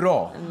 Det är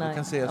bra. Jag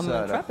kan säga så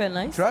här. Trap är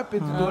nice. Trap är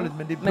inte dåligt,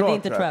 men det är bra. Men det är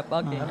inte trap,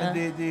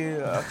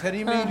 okej.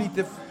 Karim är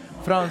lite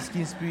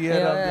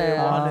fransk-inspirerad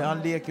och han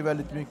leker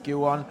väldigt mycket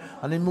och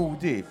han är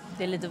modig.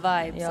 Det är lite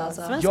vibes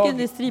alltså. Svensk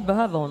industri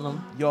behöver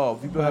honom. Ja,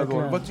 vi behöver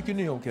honom. Vad tycker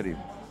ni om Karim?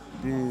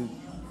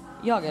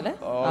 Jag eller?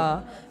 Ja.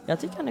 Jag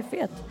tycker han är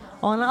fet.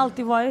 Och han har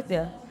alltid varit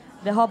det.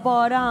 Det har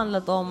bara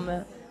handlat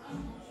om...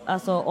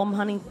 Alltså om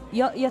han inte...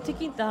 Jag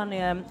tycker inte han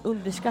är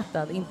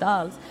underskattad, inte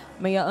alls.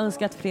 Men jag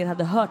önskar att fler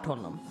hade hört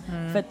honom.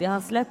 För att det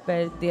han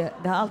släpper,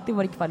 det har alltid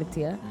varit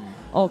kvalitet.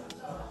 Och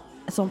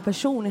som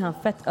person är han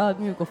fett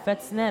ödmjuk och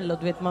fett snäll. Och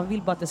du vet, man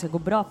vill bara att det ska gå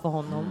bra för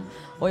honom.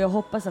 Och jag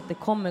hoppas att det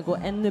kommer gå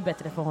ännu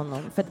bättre för honom.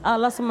 För att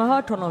alla som har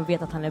hört honom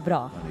vet att han är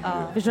bra.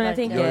 Förstår ni jag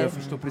tänker? Ja, jag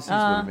förstår precis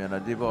vad du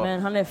menar.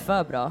 Men han är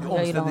för bra.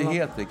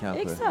 Omständigheter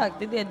kanske. Exakt,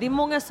 det är det. Det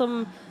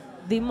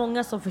är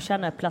många som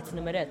förtjänar plats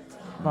nummer 1.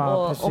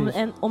 Ja, och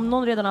om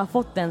någon redan har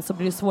fått den så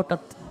blir det svårt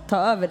att ta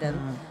över den.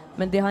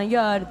 Men det han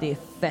gör, det är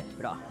fett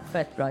bra.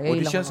 Och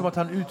det känns som att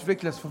han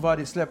utvecklas för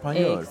varje släpp han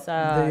gör.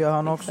 Det gör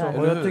han också.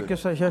 Och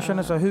jag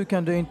känner så här, hur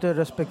kan du inte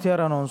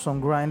respektera någon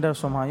som grinder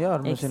som han gör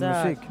med sin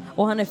musik?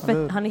 Och han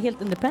är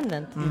helt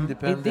independent.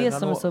 Det är det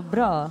som är så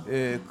bra.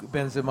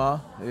 Benzema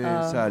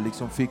så här,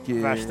 liksom fick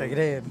värsta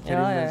grejen.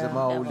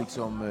 Benzema och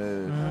liksom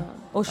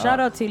och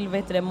shoutout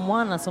till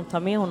Moana som tar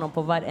med honom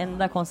på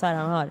varenda konsert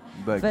han har.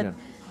 Verkligen.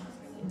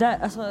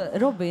 Alltså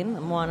Robin,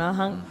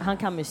 Moana, han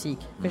kan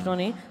musik, förstår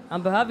ni?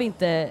 Han behöver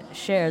inte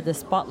share the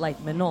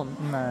spotlight med någon.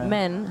 Nej.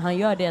 Men han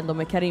gör det ändå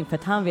med Karim för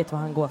att han vet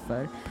vad han går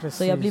för. Precis.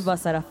 Så jag blir bara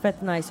så här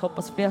fett nice,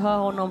 hoppas fler hör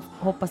honom,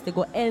 hoppas det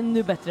går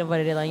ännu bättre än vad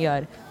det redan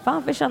gör. För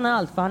han förtjänar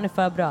allt, för han är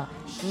för bra.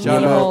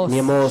 Shoutout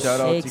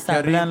till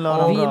Karim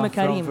vi med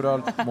Karim.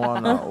 Framförallt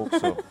Moana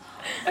också.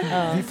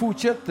 Vi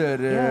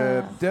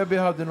fortsätter. Debbie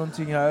hade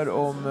någonting här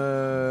om,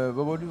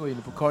 vad var du var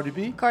inne på? Cardi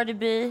B? Cardi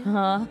B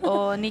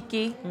och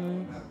Nicki.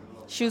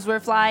 Shoes were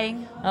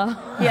flying.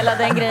 Hela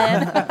den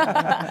grejen.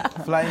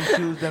 Flying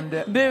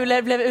shoes.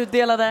 Bulor blev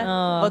utdelade.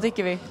 Vad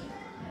tycker vi?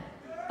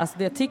 Alltså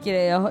det jag tycker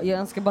är, jag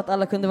önskar bara att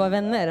alla kunde vara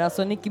vänner.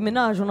 Alltså Nicki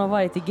Minaj, hon har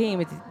varit i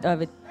gamet i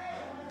över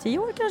 10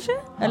 år kanske?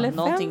 Eller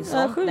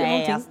 5, 7,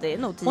 nej, alltså, det är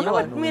nog 10 år. Hon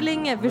har varit med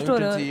länge, förstår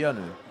du? 10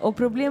 nu. Och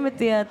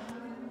problemet är att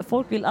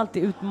folk vill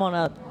alltid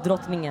utmana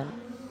drottningen.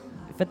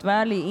 För att vara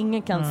ärlig,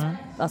 ingen kan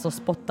alltså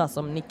spotta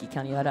som Nicki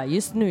kan göra.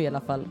 Just nu i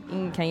alla fall.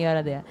 Ingen kan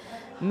göra det.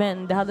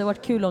 Men det hade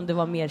varit kul om det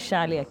var mer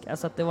kärlek.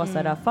 Alltså att det var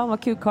såhär, fan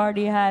vad kul,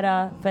 Cardi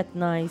här, fett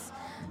nice.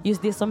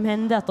 Just det som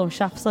hände, att de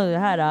tjafsade det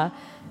här.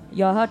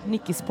 Jag har hört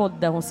Nickis podd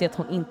där hon säger att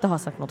hon inte har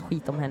sagt något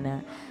skit om henne.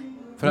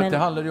 För att det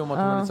handlar ju om att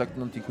hon hade sagt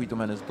någonting skit om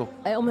hennes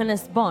dotter. Om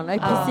hennes barn,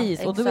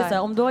 precis. Och då vill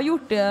säga, om du har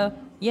gjort det,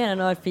 ge henne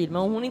en örfil.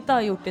 Men om hon inte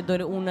har gjort det, då är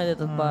det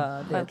onödigt att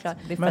bara...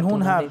 Det men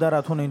hon hävdar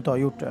att hon inte har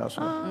gjort det.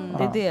 Alltså.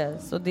 Det är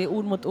det. Så det är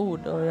ord mot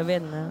ord och jag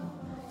vet inte.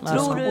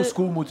 Och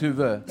sko mot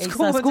huvud.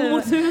 Sko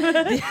mot huvud.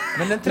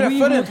 Men den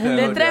träffar inte.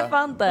 Den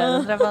träffar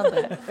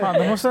inte. Fan,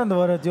 det måste ändå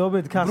vara ett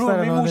jobbigt kast. Bror,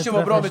 min morsa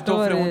var bra med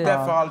tofflor. Hon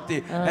träffade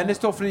alltid. Hennes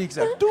tofflor gick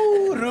såhär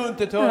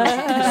runt ett hörn.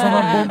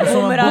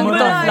 Som en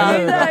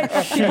bumerang.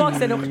 Tillbaka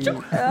sen och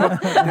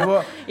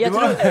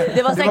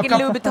det var säkert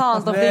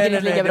Louboutins, de flyger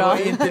inte lika bra. Det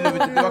var inte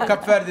Louboutins, det var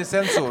Cap Verde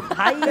sensor.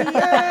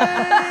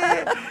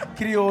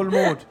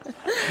 Kreolmord.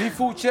 Vi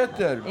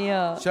fortsätter.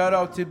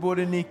 Shoutout till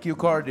både Nicki och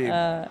Cardi.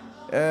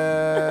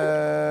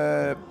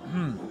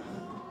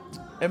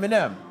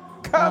 Eminem.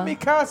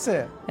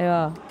 Kamikaze.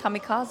 Ja.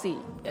 Kamikaze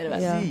är det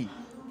väl? Ja.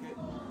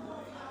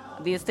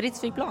 Det är ett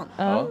stridsflygplan.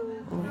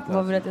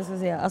 Vad vill jag ska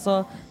säga?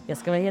 Alltså, jag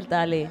ska vara helt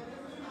ärlig.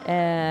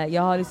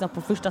 Jag har lyssnat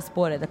på första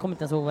spåret. Jag kommer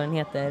inte ens ihåg vad den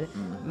heter.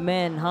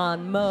 Men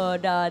han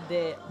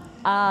mördade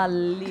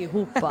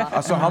allihopa.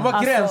 Alltså han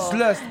var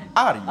gränslöst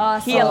arg.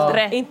 Alltså, helt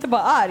rätt. Inte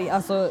bara arg.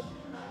 Alltså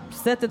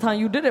sättet han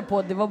gjorde det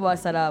på, det var bara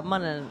såhär,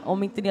 mannen,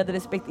 om inte ni hade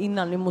respekt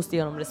innan, ni måste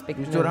ge honom respekt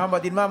nu. Förstår du? Han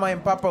bara, din mamma är en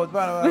pappa och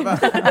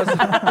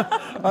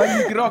han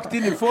gick rakt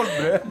in i folk,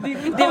 bre.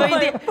 Det var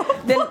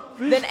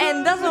ju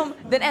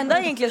den enda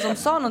egentligen som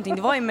sa någonting,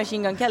 det var ju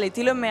Machine Gun Kelly.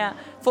 Till och med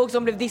folk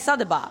som blev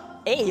dissade bara,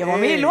 jag var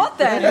med i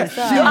låten.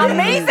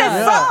 Amazing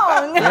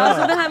song!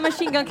 Alltså det här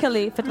Machine Gun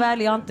Kelly, för att vara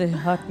ärlig, jag har inte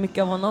hört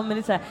mycket av honom, men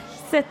det är såhär,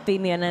 sätt dig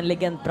ner när en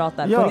legend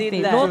pratar.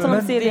 Låt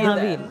honom se det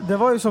han vill. Det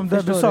var ju som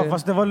det du sa,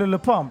 fast det var Lille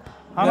Pump.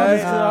 Han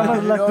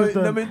hade lagt ut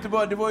den. Men inte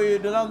bara, det var ju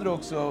den andra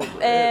också.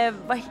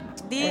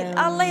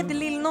 Alla heter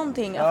Lill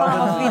någonting. Fan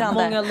vad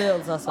förvirrande. Många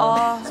Lils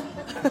alltså.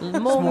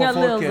 Många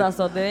Lils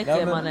alltså, det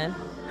räcker mannen.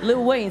 Lil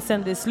Wayne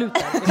sen det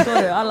slutar.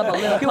 Förstår du? Alla bara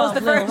Lil Pump.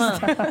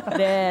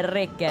 Det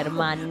räcker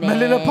mannen. Men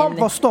Lil Pump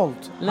var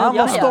stolt. Han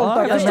var stolt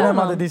att Eminem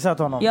hade dissat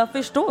honom. Jag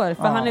förstår,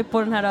 för han är på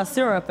den här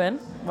syrupen.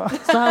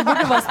 Så han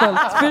borde vara stolt.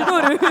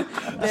 Förstår du?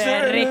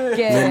 Det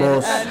räcker.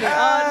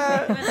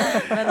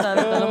 Vänta.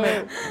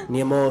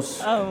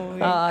 Nemos.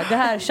 Det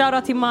här,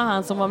 shoutout till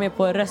Mahan som var med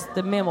på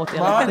röstmemot.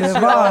 Vad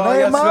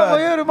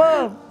gör du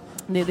man?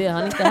 Det är det,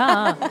 han är inte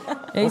här.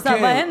 Jag gissar,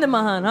 vad händer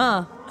med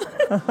han?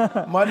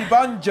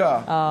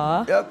 Maribanja.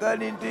 Jag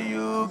kan inte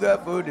ljuga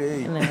för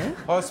dig.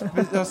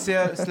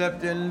 Har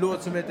släppt en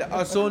låt som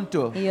heter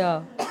Asonto.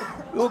 Ja.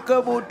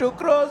 Åka bort och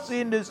cross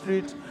in the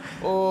street.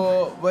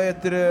 Och vad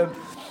heter det?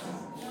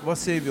 Vad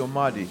säger vi om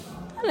Madi?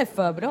 Han är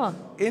för bra.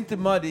 Inte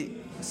Madi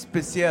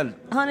speciellt.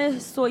 Han är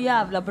så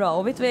jävla bra.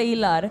 Och vet du vad jag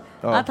gillar?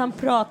 Att han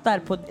pratar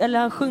på, eller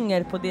han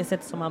sjunger på det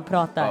sätt som han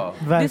pratar.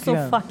 Det är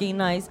så fucking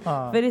nice.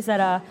 För det är så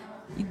här,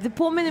 det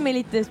påminner mig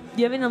lite,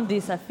 jag vet inte om det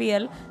är så här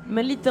fel,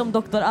 men lite om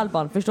Dr.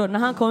 Alban. Förstår du? När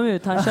han kom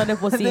ut, han körde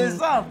på sin... Det är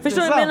sant,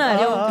 förstår du vad jag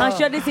menar? Han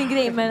körde sin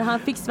grej, men han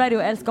fick Sverige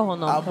att älska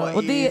honom.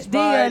 Och det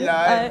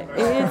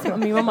är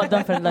min mamma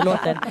dör för den där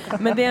låten.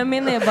 Men det jag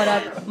menar är bara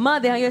att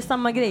Madi, han gör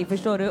samma grej,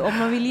 förstår du? Om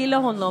man vill gilla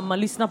honom, man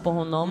lyssnar på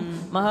honom,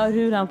 man hör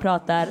hur han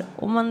pratar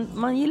och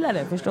man gillar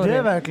det, förstår du? Det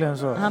är verkligen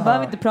så. Han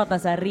behöver inte prata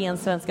så här ren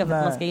svenska för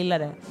att man ska gilla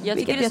det. Jag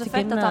tycker det är så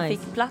fett att han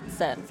fick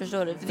platsen,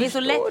 förstår du? Det är så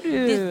lätt,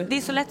 det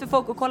är så lätt för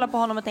folk att kolla på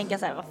honom och tänka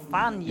så här, vad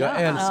fan gör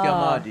han? Jag älskar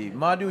Madi.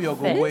 Madi och jag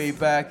går way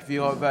back. Vi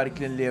har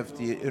verkligen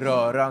levt i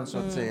röran så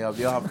att säga.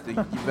 Vi har haft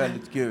det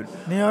väldigt kul.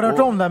 Ni har hört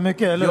om det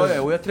mycket, eller?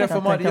 Ja, och jag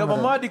träffade Madi. Jag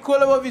bara, Madi,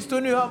 kolla vad vi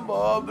står nu. Han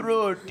bara,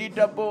 bror,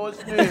 titta på oss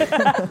nu.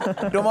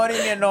 De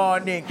har ingen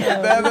aning. Vi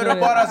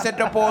behöver bara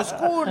sätta på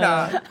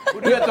skorna.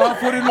 Och du vet, han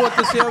får det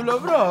låta så jävla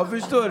bra.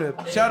 Förstår du?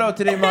 Shoutout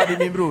till dig, Madi,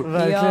 min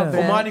bror. Ja,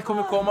 och Madi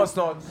kommer komma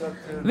snart. Så att,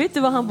 vet du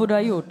vad han borde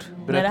ha gjort?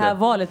 När det här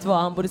valet var,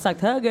 han borde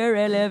sagt höger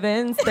eller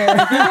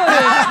vänster.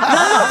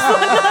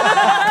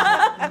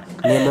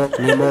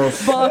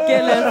 Nemos. Bak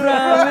eller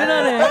fram.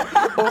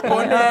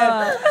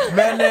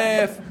 Men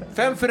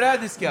fem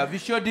förrädiska, vi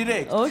kör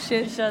direkt.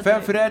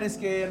 Fem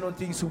förrädiska är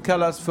någonting som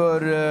kallas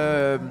för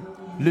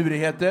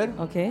lurigheter.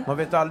 Man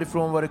vet aldrig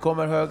från var det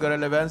kommer, höger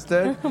eller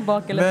vänster.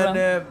 Bak eller fram.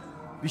 Men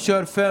vi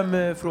kör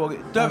 5 frågor.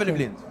 Döv eller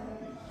blind?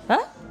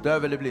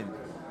 Döv eller blind?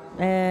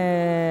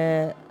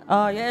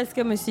 Ja, jag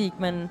älskar musik,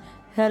 men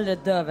hellre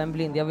döv än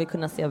blind. Jag vill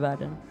kunna se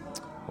världen.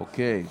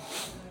 Okej.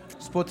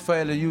 Spotify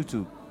eller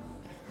YouTube?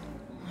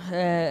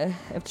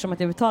 Eftersom att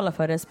jag betalar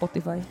för det,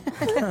 Spotify.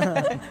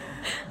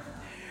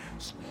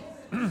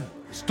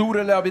 Stor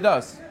eller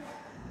Adidas?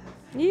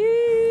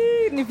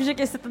 Ni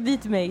försöker sätta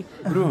dit mig.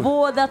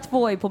 Båda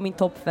två är på min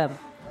topp 5.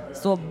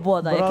 Så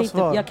båda,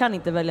 jag kan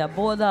inte välja.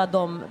 Båda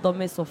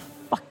de är så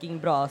fucking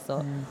bra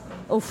alltså.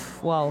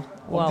 Wow.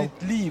 Om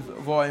ditt liv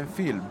var en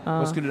film,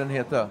 vad skulle den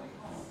heta?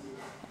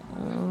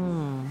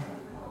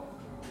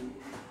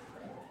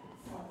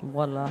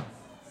 Voila.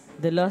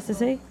 Det löser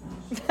sig.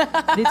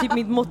 Det är typ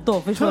mitt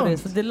motto, förstår du?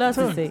 Så det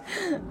löser sig.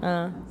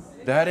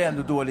 Det här är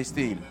ändå dålig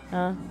stil.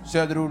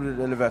 Söderort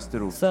eller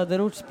västerort?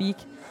 Söderort, spik.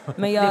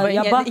 Men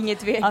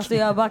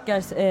jag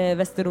backar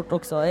västerort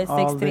också.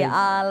 6-3,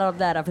 alla de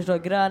där, förstår du?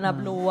 Gröna,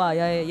 blåa.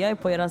 Jag är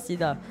på er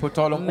sida. På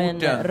tal om men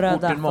orten,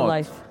 röda ortenmat. for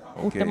life.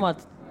 Ortenmat.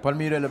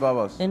 Palmyra eller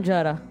Babas?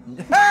 Injera.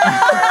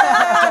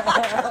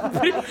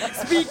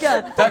 Spika.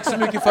 Tack så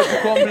mycket för att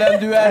du kom,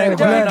 Blen. Du är en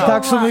stjärna.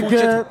 Tack så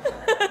mycket.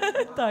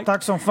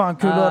 Tack som fan,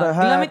 kul att ha det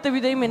här. Glöm inte att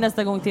bjuda in mig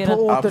nästa gång till på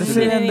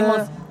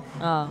återseende.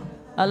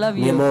 I love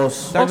you.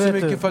 Tack så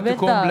mycket för att du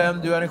kom, Blen.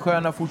 Du är en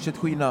stjärna, fortsätt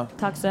skina.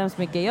 Tack så hemskt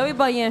mycket. Jag vill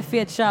bara ge en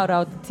fet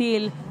shoutout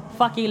till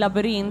fucking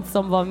Labyrint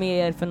som var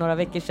med er för några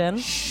veckor sedan.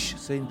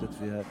 Säg inte att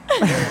vi är här.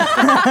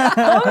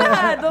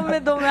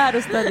 De är här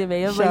och stödjer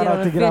mig. Jag vill ge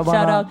en fet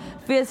shoutout.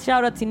 Fet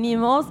shoutout till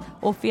Nimos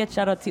och fet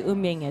shoutout till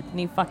umgänget.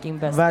 Ni är fucking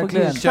bäst.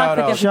 Verkligen. Tack för att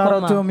jag fick komma.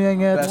 Shoutout till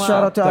umgänget.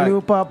 Shoutout till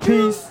allihopa.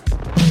 Peace.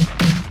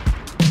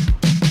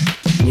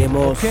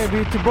 Okej, vi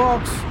är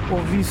tillbaks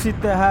och vi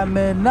sitter här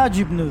med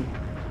Najib nu.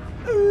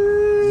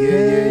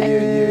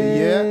 Yeah.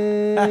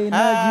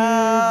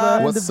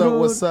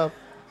 What's up?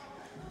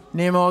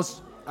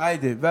 Nemos,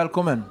 Aide,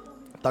 välkommen.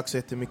 Tack så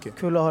jättemycket.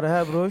 Kul att ha det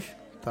här, brors.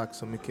 Tack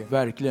så mycket.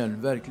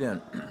 Verkligen.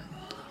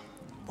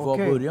 Var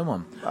börjar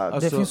man?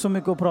 Det finns så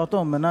mycket att prata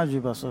om med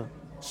Najib alltså.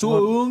 Så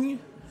ung,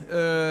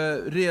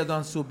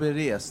 redan så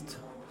berest.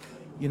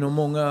 Inom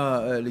många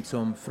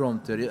liksom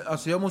fronter.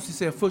 Alltså jag måste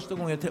säga,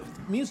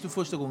 minns du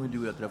första gången du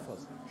och jag träffas?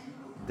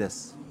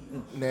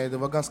 Nej, det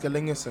var ganska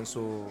länge sedan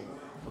så...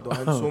 Och det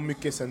har hänt så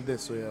mycket sedan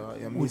dess så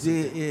jag minns. Och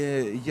det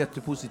är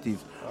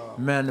jättepositivt.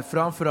 Men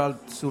framförallt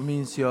så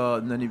minns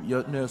jag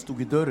när jag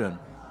stod i dörren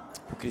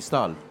på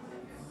Kristall.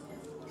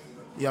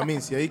 Jag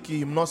minns, jag gick i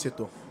gymnasiet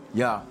då.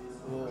 Ja,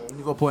 och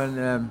ni var på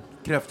en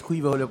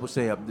kräftskiva höll jag på att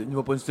säga. Ni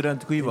var på en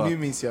studentskiva. Nu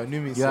minns jag.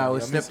 Ja,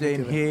 och släppte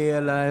in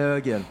hela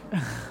högen.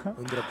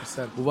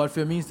 100%. Och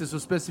varför jag minns det så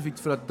specifikt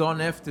för att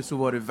dagen efter så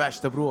var det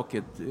värsta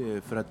bråket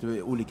för att det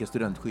var olika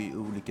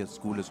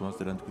skolor som har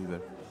studentskivor.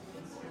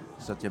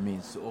 Så att jag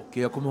minns. Och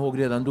jag kommer ihåg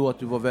redan då att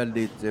du var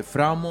väldigt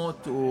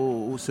framåt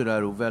och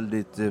sådär och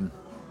väldigt...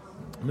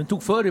 men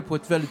tog för dig på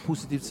ett väldigt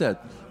positivt sätt.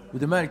 Och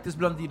det märktes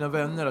bland dina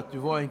vänner att du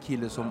var en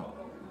kille som...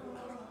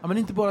 Ja, men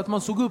inte bara att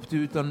man såg upp dig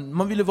utan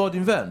man ville vara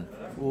din vän.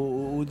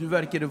 Och du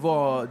verkade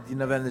vara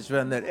dina vänners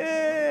vänner.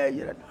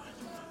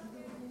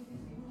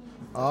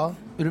 Ja.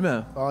 Är du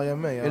med? Ja, jag är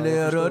med. Eller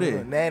är jag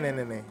rörig?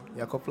 Nej.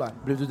 Jag kopplar.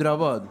 Blev du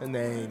drabbad?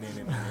 Nej.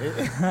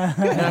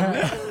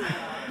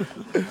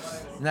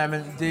 Nej,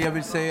 men det jag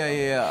vill säga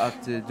är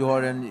att du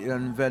har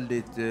en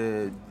väldigt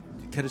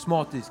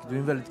karismatisk, du är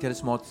en väldigt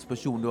karismatisk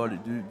person.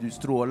 Du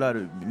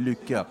strålar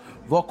lycka.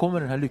 Var kommer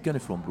den här lyckan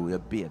ifrån, bror?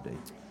 Jag ber dig.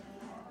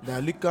 Den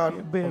här lyckan,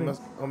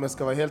 om jag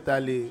ska vara helt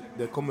ärlig,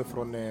 det kommer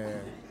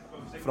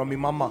från min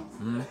mamma.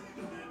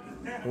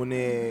 Hon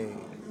är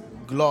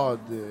glad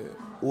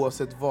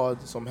oavsett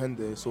vad som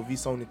händer, så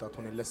visar hon inte att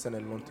hon är ledsen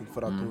eller någonting,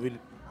 för att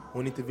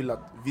hon inte vill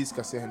att vi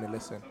ska se henne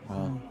ledsen.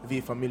 Vi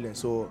är familjen,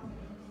 så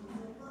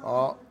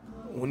ja,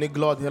 hon är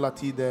glad hela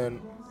tiden,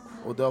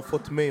 och det har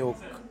fått mig att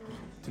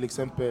till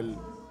exempel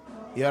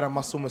göra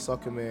massor med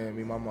saker med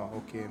min mamma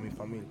och min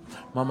familj.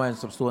 Mamma är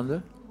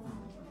ensamstående?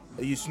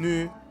 Just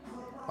nu,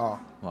 ja.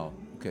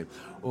 Okej.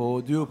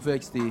 Och du är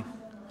uppväxt i?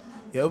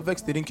 Jag är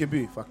uppväxt i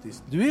Rinkeby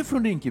faktiskt. Du är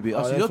från Rinkeby?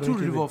 Alltså, jag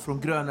trodde du var från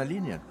gröna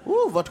linjen.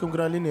 Vart kom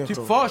gröna linjen typ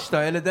från?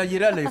 Farsta, eller där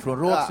Gabriella är från,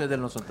 Rågsved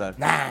eller något sånt där.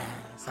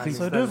 Nej.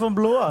 Så du är från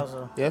Blåa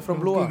alltså? Jag är från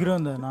Blåa. I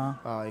grunden, ja.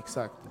 Ja,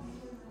 exakt.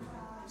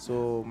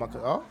 Så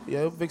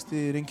jag är uppväxt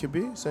i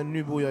Rinkeby, sen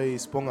nu bor jag i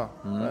Spånga.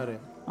 Där är det.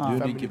 Du är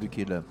en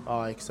Rinkeby-kille?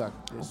 Ja,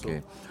 exakt.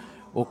 Okej.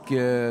 Och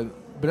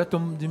berätta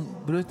om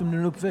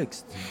din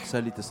uppväxt så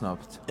här lite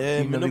snabbt.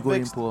 Innan vi går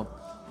in på...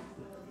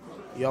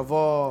 Jag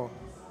var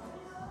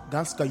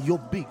ganska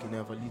jobbig när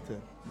jag var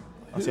liten.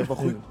 Alltså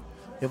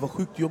jag var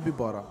sjukt jobbig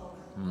bara.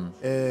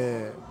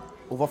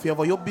 Och varför jag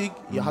var jobbig,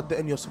 jag hade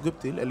en jag såg upp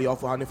till,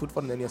 eller han är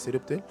fortfarande en jag ser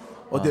upp till.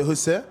 Och det är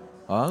Husse.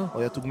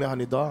 Och jag tog med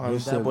han idag, han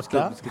är där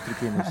borta. Vi ska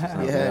trycka in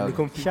Husse. Ni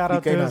kom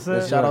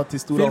shoutout till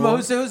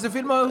stora.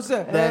 Filma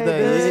Husse!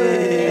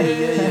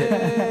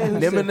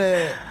 Nej, men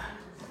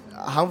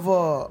han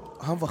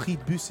var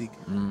skitbusig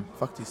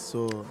faktiskt,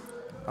 så...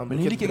 Men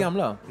ni är lika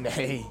gamla?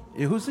 Nej.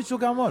 Är Husse så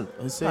gammal?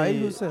 Husse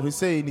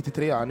är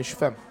 93, han är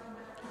 25.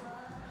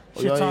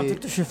 Shit, han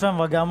tyckte 25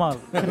 var gammal.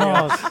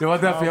 Det var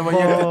därför jag var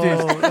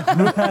jättetyst.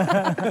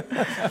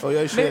 Och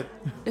jag är 21.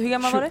 Hur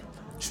gammal var du?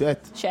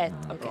 21. 21,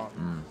 okej.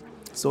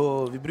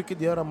 Så vi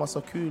brukade göra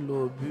massa kul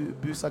och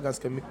busa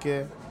ganska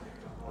mycket.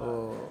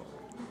 Och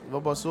det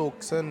var bara så. Och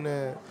sen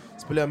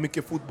spelade jag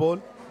mycket fotboll.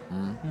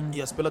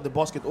 Jag spelade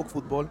basket och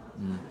fotboll.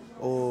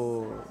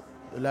 Och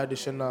jag lärde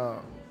känna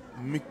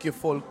mycket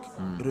folk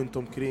runt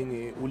omkring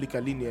i olika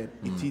linjer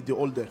i tidig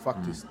ålder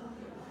faktiskt.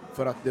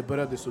 För att det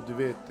började så, du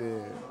vet,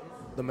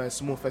 de här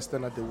små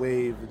festerna, The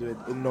Wave, du vet,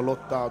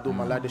 08, då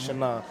man lärde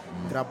känna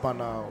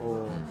grabbarna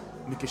och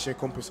mycket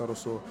tjejkompisar och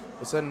så.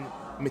 Och sen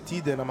med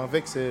tiden när man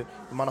växer,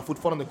 man har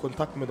fortfarande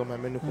kontakt med de här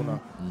människorna.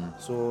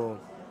 Så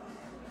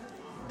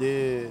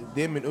det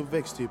är min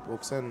uppväxt typ.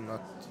 Och sen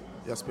att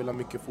jag spelar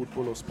mycket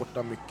fotboll och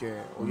sportar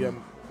mycket och gör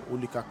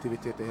olika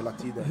aktiviteter hela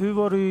tiden. Hur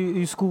var du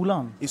i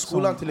skolan? I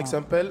skolan till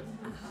exempel,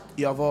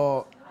 jag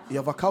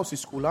var kaos i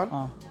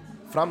skolan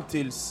fram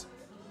tills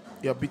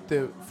jag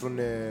bytte från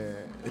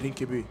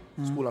Rinkeby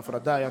skolan. För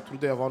att där jag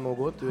trodde jag var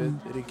något, du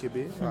vet,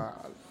 Rinkeby,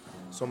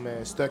 som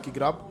stökig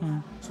grabb.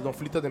 Så de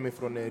flyttade mig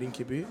från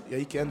Rinkeby. Jag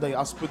gick ända i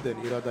Aspudden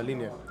i röda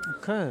linjen.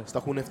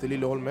 Station efter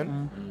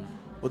Lilleholmen.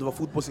 Och det var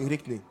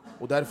fotbollsinriktning.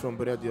 Och därifrån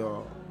började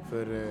jag,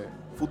 för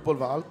fotboll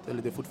var allt,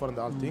 eller det är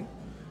fortfarande allting.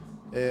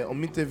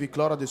 Om inte vi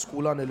klarade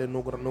skolan eller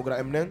några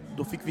ämnen,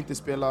 då fick vi inte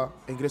spela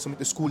en grej som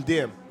heter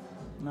skol-DM.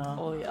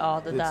 Oj,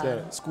 ja, det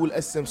där.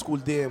 Skol-SM,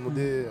 skol-DM.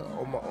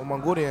 Och om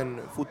man går i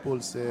en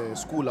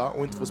fotbollsskola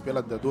och inte får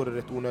spela det, då är det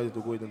rätt onödigt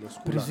att gå i den där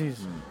skolan. Precis.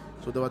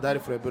 Så det var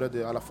därför jag började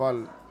i alla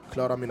fall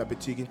klara mina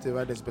betyg. Inte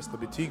världens bästa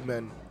betyg,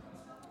 men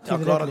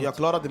jag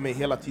klarade mig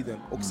hela tiden.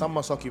 Och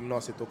samma sak i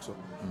gymnasiet också.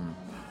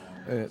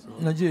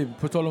 Najib,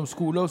 på tal om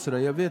skola och sådär,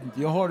 jag vet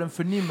inte, jag har en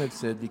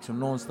förnimmelse liksom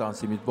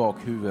någonstans i mitt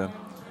bakhuvud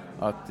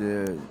att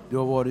du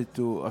har varit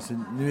och, alltså,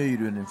 nu är ju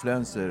du en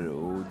influencer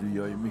och du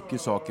gör ju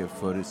mycket saker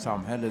för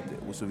samhället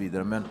och så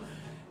vidare, men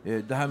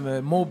det här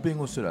med mobbing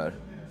och sådär,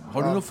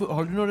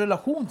 har du någon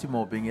relation till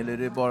mobbing, eller är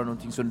det bara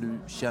någonting som du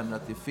känner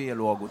att det är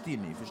fel och har gått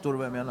in i? Förstår du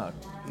vad jag menar?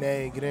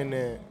 Nej, grejen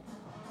är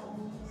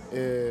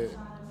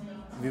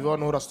vi var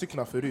några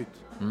stycken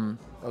förut.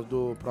 Alltså,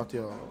 då pratade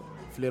jag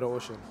flera år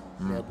sedan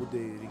när jag bodde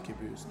i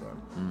Rinkeby just där.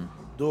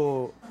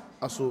 Då,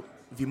 alltså,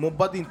 vi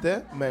mobbade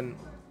inte, men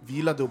vi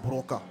gillade att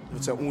bråka. Det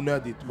vill säga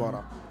onödigt bara.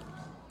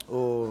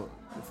 Och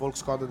folk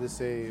skadade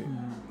sig.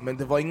 Men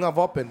det var inga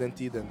vapen den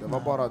tiden. Det var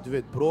bara, du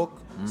vet, bråk.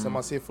 Sen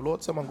man säger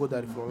förlåt, sen man går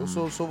därifrån.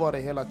 Och så var det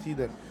hela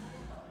tiden.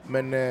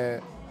 Men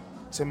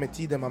sen med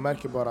tiden man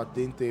märker bara att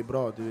det inte är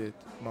bra, du vet.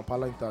 Man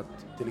pallar inte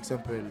att till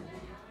exempel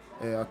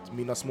att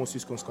mina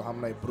småsyskon ska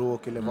hamna i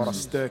bråk eller vara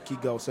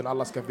stökiga och sen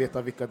alla ska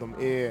veta vilka de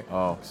är.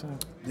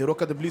 Det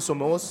råkade bli så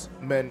med oss,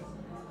 men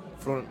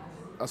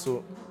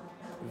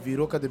vi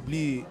råkade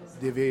bli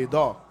det vi är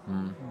idag.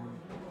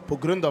 På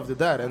grund av det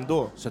där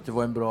ändå. Så att det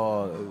var en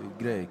bra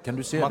grej. Kan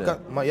du se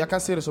det? Jag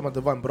kan se det som att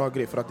det var en bra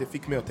grej för att det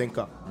fick mig att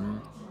tänka.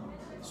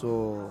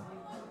 Så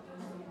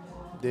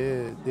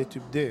det är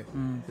typ det.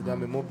 Det där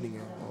med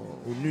mobbningen.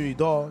 Och nu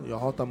idag, jag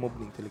hatar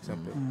mobbning till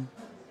exempel.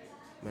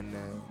 Men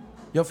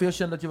ja, för jag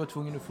kände att jag var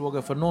tvungen att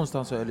fråga, för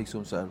någonstans är jag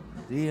liksom så här,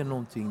 det är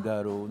någonting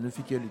där, och nu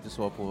fick jag lite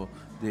svar på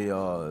det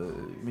jag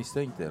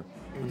misstänkte.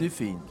 Och det är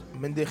fint.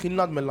 Men det är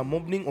skillnad mellan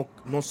mobbning och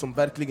någon som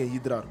verkligen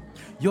jiddrar.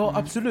 Ja,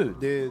 absolut.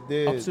 Det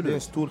är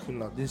en stor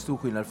skillnad. Det är en stor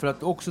skillnad. För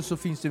att också så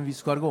finns det en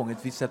viss jargong,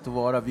 ett visst sätt att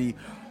vara.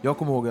 Jag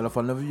kommer ihåg i alla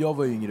fall när jag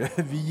var yngre,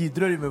 vi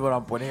jiddrade med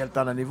varandra på en helt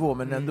annan nivå,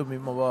 men ändå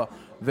man var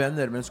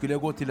vänner. Men skulle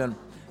jag gå till en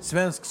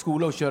svensk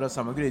skola och köra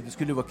samma grej, det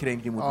skulle vara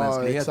kränkning mot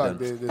mänskligheten.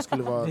 Exakt, det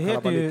skulle vara det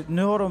heter ju,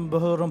 nu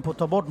hör de på att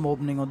ta bort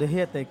mobbning och det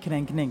heter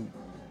kränkning.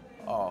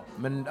 Ja,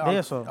 men det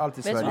är så. Allt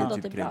i Sverige är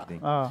typ kränkning.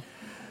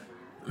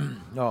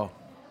 Ja.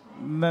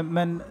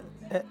 Men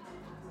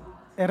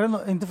är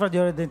det inte för att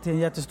göra det till en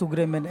jättestor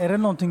grej, men är det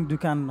någonting du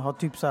kan ha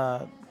typ så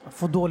här,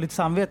 få dåligt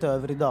samvete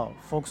över idag?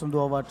 Folk som du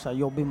har varit så här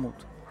jobbig mot?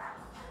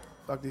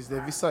 Faktiskt, det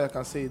är vissa jag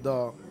kan se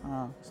idag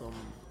som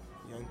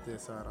jag inte är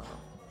så här.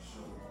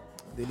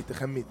 Det är lite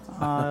skämmigt.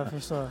 Jag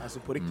förstår. Alltså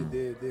på riktigt,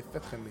 det är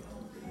fett skämmigt.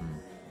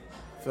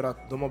 För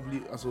att de har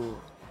blivit,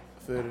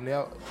 för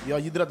när jag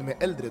jiddrade med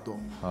äldre då.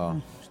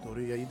 Förstår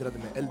du? Jag jiddrade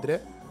med äldre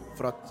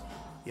för att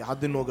jag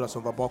hade några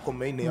som var bakom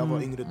mig när jag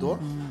var yngre då.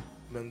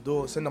 Men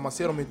då, sen när man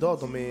ser dem idag,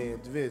 de är,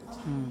 du vet,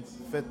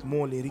 fett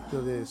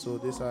målinriktade. Så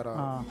det är så här,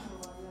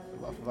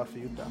 varför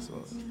gjorde det? Alltså,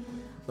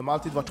 de har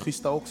alltid varit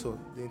schyssta också.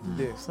 Det är inte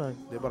det.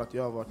 Det är bara att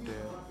jag har varit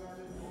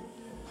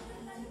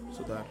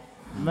sådär.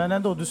 Men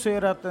ändå, du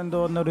ser att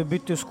ändå när du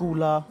bytte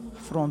skola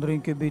från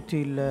Rinkeby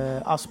till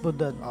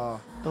Aspudden.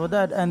 Det var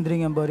där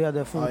ändringen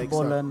började,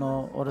 fotbollen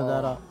och det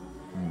där.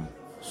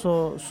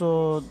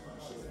 Så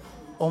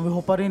om vi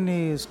hoppar in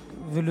i...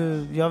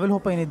 jag vill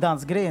hoppa in i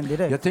dansgrejen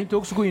direkt. Jag tänkte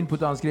också gå in på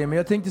dansgrejen, men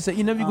jag tänkte så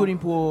innan vi går in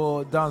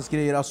på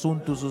dansgrejer,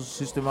 asuntos och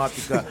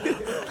systematika.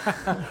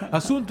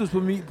 Asuntos på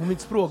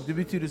mitt språk, det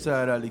betyder så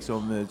här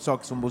liksom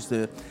saker som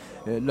måste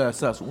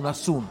lösas. Un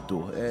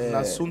asunto. Un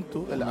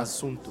asunto eller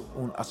asunto?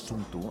 Un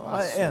asunto.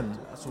 En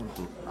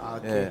asunto.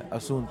 Okay.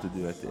 Asunto,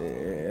 du vet.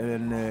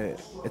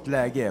 Ett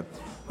läge.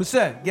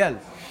 Husse,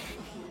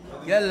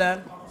 Gällen.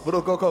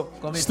 Bro,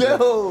 kom.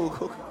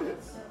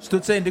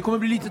 Studsa in, det kommer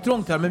bli lite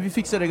trångt här, men vi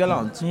fixar det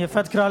galant. Ni är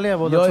fett kralliga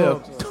båda två.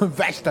 De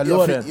värsta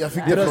låren.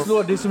 Deras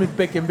lår, det är som ett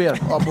bäckenben.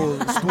 Ja, på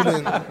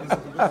stolen.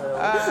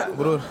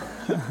 Bror.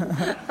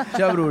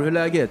 Tja bror, hur är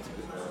läget?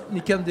 Ni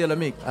kan dela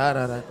mick. Nej.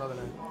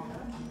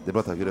 Det är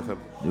bra, tack. Hur är det fem?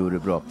 Jo, det är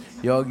bra.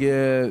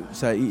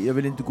 Jag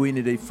vill inte gå in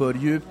i dig för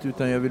djupt,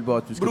 utan jag vill bara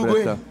att du ska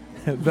berätta.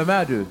 Vem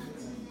är du?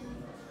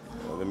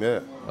 Vem jag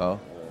är? Ja.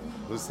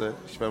 Husse,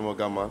 25 år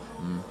gammal.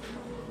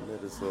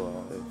 Det är så,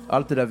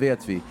 allt det där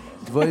vet vi.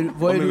 Var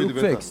är du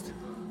uppväxt?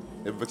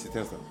 Jag är uppväxt i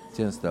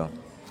Tensta.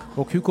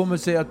 Och hur kommer det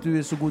sig att du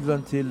är så god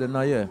vän till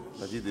Najib?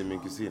 Najib är min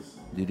kusin.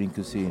 Det är din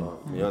kusin? Ja,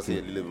 jag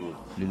säger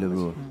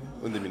lillebror.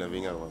 Under mina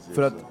vingar, om man säger.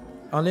 För att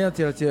anledningen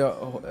till att jag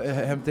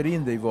hämtade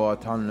in dig var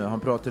att han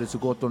pratade så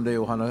gott om dig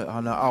och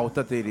han har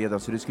outat dig redan,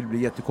 så det skulle bli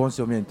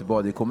jättekonstigt om jag inte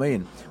bad dig komma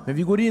in. Men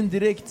vi går in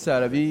direkt så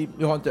här,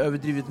 jag har inte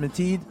överdrivit med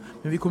tid,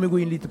 men vi kommer gå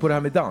in lite på det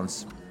här med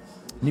dans.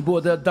 Ni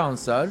båda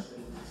dansar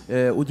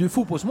och du är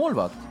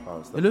fotbollsmålvakt,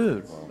 eller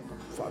hur? Ja.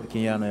 Fan,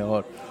 vilken hjärna jag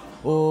har.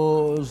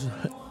 Och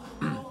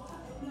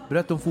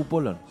berätta om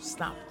fotbollen,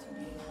 snabbt.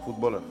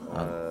 Fotbollen?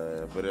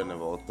 Jag började när jag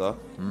var 8.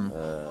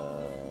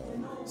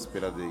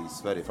 Spelade i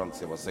Sverige fram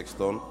tills jag var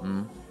 16.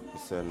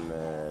 Sen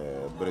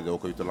började jag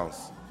åka utomlands.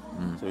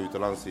 Så jag var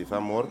utomlands i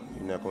 5 år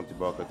innan jag kom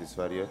tillbaka till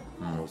Sverige.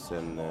 Och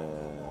sen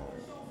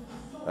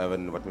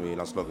även varit med i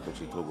landslaget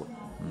också i Togo.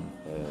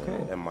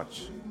 En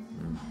match.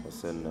 Och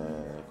sen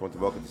kom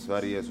tillbaka till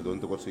Sverige, så det har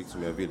inte gått så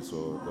som jag vill, så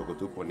det har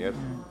gått upp och ner.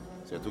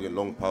 Så jag tog en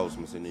lång paus,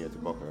 men sen är jag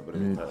tillbaka. Jag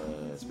började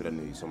spela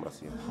nu i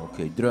somras igen.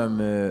 Okej,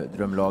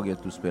 drömlaget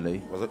du spelar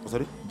i? Vad sa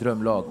du?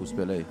 Drömlag du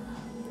spelar i?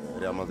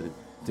 Real Madrid.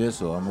 Det är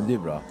så, men det är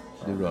bra.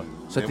 Det är bra.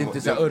 Så att det inte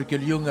är så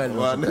örkeljunga eller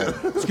något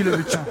sånt där. Skulle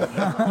vi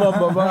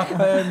vad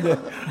händer?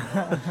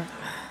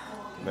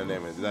 Men nej,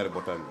 men det där är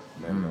borta.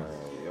 Men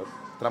jag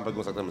trampar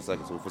igång sakta men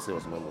säkert, så vi får se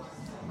vad som händer.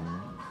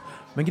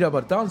 Men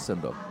grabbar, dansen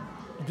då?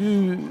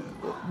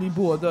 Ni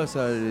båda så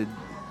här,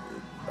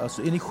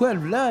 alltså, är ni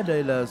självlärda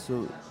eller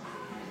så?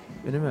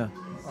 Är ni med?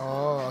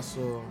 Ja,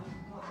 alltså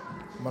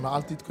man har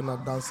alltid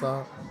kunnat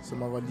dansa som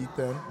man var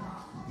liten.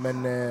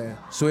 Men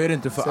så är det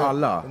inte för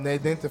alla. Nej,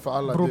 det är inte för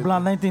alla. Bro,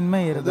 blanda inte in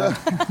mig i det där.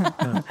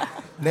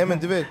 Nej, men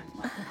du vet,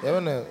 jag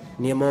vet inte.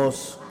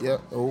 Nemos. Ja,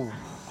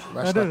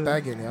 värsta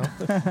taggen, ja.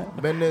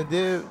 Men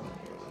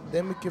det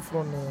är mycket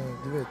från,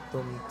 du vet,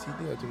 de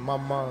tidigare. Typ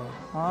mamma,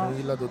 hon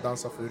gillade att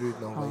dansa förut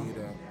när hon var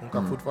yngre. Hon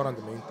kan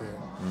fortfarande, men inte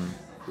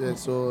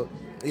Så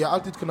jag har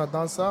alltid kunnat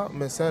dansa,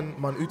 men sen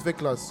man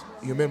utvecklas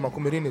ju mer man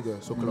kommer in i det,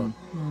 såklart.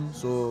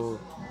 Så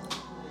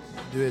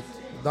du vet,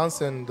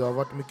 dansen, det har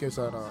varit mycket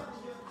så här.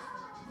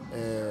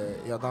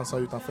 Jag dansar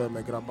utanför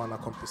med grabbarna,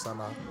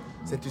 kompisarna.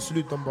 Sen till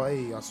slut de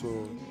bara, alltså,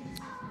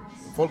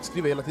 folk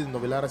skriver hela tiden,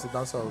 de vill lära sig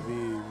dansa och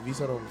vi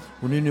visar dem.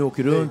 Och nu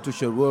åker runt och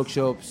kör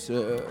workshops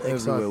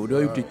everywhere. Och du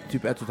har gjort det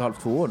typ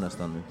 1,5-2 år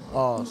nästan nu.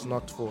 Ja,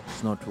 snart 2.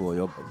 Snart 2,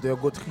 ja. Det har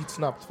gått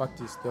skitsnabbt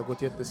faktiskt, det har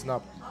gått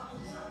jättesnabbt.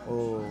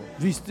 Och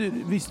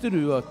Visste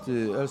du att,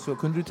 alltså,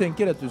 kunde du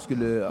tänka dig att du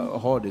skulle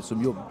ha det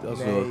som jobb?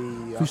 Alltså, nej,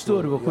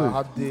 förstår du vad sjukt? Jag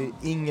hade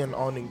ingen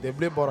aning. Det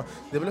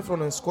blev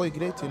från en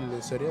skojgrej till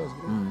en seriös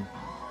grej.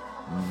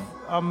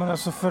 Ja, men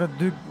alltså för att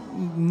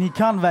ni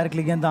kan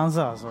verkligen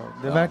dansa alltså.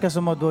 Det verkar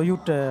som att du har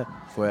gjort det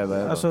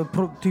alltså,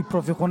 typ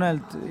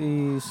professionellt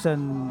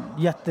sen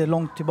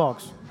jättelångt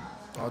tillbaks.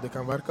 Ja, det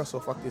kan verka så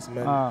faktiskt,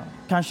 men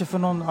kanske för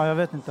någon, jag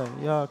vet inte.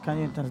 Jag kan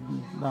ju inte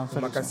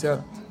dansa. Man kan säga att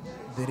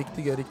det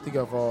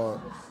riktiga var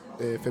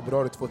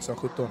februari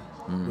 2017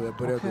 då jag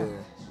började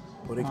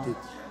på riktigt.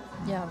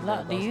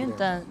 Jävlar, det är ju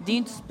inte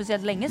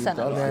speciellt länge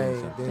sedan. Nej,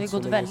 det har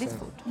gått väldigt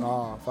fort.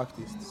 Ja,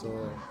 faktiskt.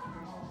 Så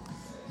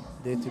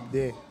det är typ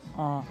det.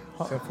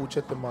 Sen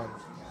fortsätter man.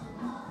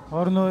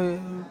 Har du några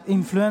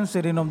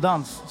influenser inom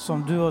dans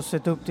som du har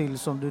sett upp till,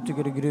 som du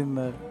tycker är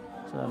grymmer?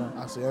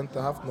 Alltså jag har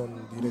inte haft någon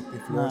direkt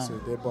influenser.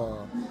 Det är bara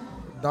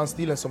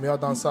dansstilen som jag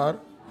dansar.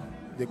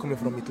 Det kommer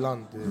från mitt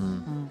land.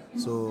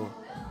 Så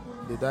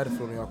det är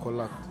därifrån jag har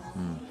kollat.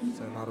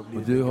 Sen har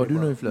det blivit har du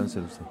några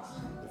influenser också?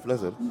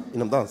 Influenser?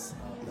 Inom dans?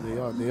 Det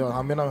är jag.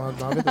 Han vet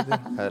det.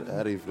 Här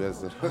är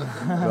influencer.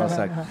 Bra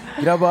sagt.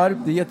 Grabbar,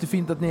 det är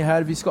jättefint att ni är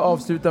här. Vi ska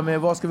avsluta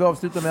med, vad ska vi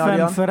avsluta med,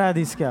 Arjan?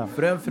 Förrädiska.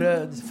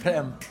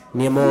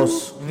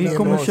 Nemos. Vi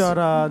kommer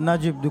köra,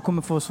 Najib, du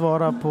kommer få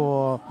svara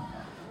på...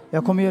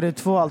 Jag kommer ge dig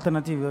 2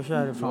 alternativ. Jag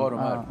kör ifrån. Jag har dem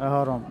här. Jag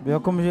har dem.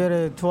 Jag kommer ge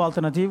dig 2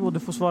 alternativ och du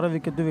får svara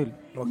vilket du vill.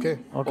 Okej.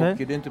 Och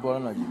det är inte bara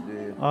Najib.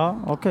 Ja,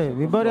 okej.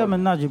 Vi börjar med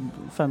Najib,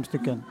 5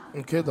 stycken.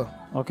 Okej då.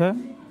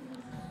 Okej.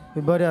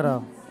 Vi börjar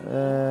då.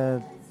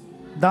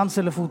 Dans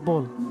eller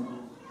fotboll?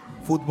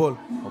 Fotboll.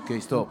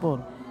 Okej, stopp. Fotboll.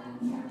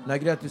 När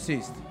grät du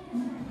sist?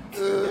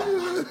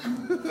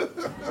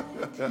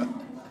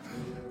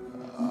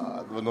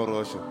 Det var några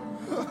år sedan.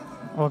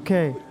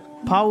 Okej.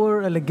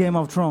 Power eller Game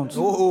of Thrones?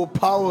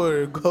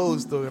 Power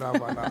goes då,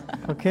 grabbarna.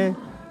 Okej.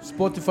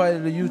 Spotify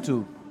eller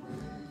YouTube?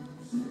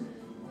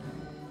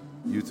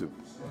 YouTube.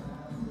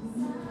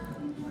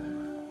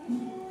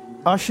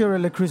 Usher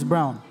eller Chris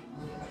Brown?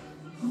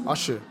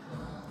 Usher.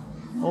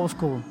 Old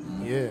school.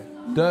 Yeah.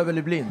 Döv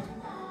eller blind?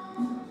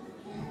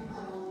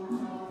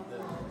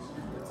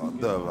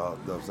 Döv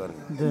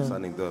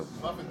sanning. Döv.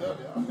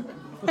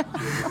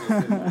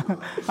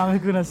 Han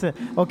vill kunna se.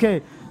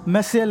 Okej.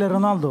 Messi eller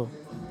Ronaldo?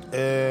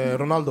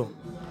 Ronaldo.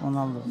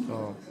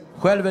 Ja.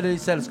 Själv eller i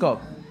sällskap?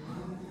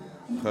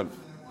 Själv.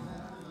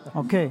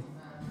 Okej.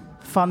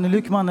 Fanny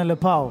Lyckman eller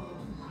Pau?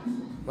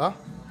 Va?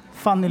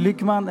 Fanny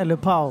Lyckman eller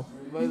Pau?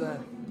 Vad är det här?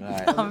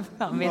 Nej.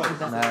 Han vet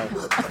inte. Nej.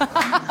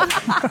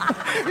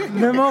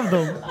 Vem av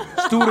dem?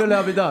 Stor eller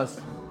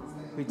Abidas?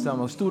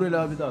 Skitsamma. Stor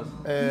eller Abidas?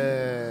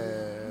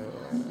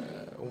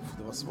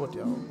 Det var svårt,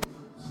 ja.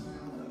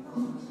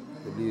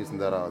 Det blir ju sån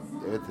där, jag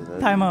vet inte.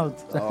 Time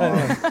out. Ja.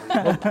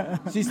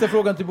 Sista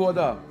frågan till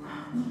båda.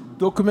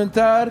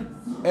 Dokumentär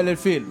eller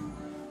film?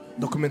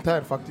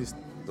 Dokumentär faktiskt.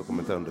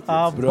 Dokumentär under tid.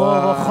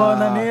 Bra, vad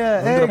sköna ni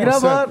är. Hej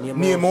grabbar!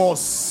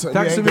 Nemos.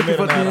 Tack så mycket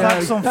för att ni är här.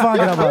 Tack som fan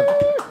grabbar.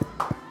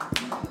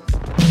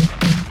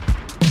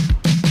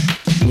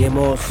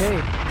 Nemos. Okej,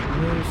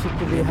 nu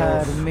sitter vi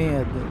här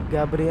med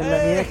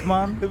Gabriella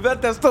Ekman.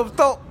 Vänta,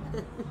 stopp!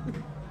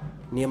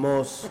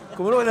 Nemos.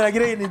 Kommer du ihåg den här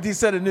grejen ni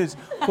dissade nyss?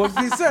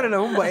 Folk dissade den,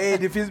 hon bara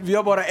vi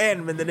har bara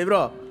en, men den är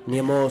bra.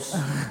 Nemos.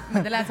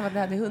 Det lät som att vi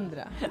hade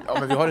 100. Ja,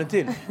 men vi har en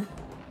till.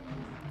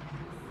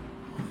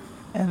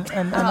 Det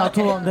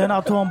är en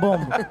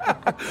atombomb.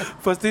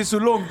 Fast det är så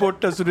långt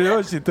borta så det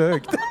hörs inte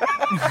högt.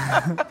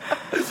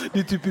 Det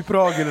är typ i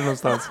Prag eller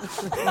någonstans.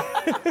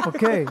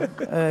 Okej,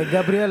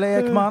 Gabriella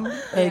Ekman,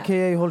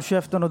 a.k.a. Håll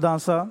käften och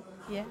dansa.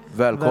 Yeah.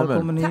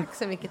 Välkommen hit.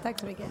 Tack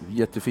så mycket.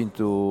 Jättefint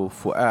att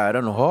få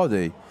äran att ha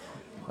dig.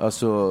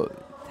 Alltså,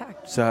 tack.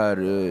 Så här,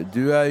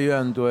 du är ju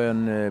ändå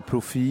en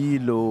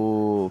profil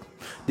och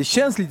det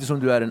känns lite som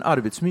du är en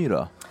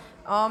arbetsmyra.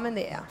 Ja, men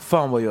det är.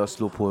 Fan vad jag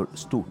slår på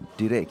stort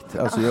direkt.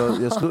 Alltså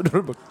jag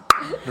slår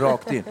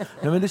rakt in.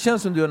 Nej, men det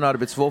känns som du är en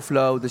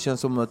arbetsvåffla och det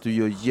känns som att du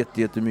gör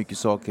jättemycket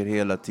saker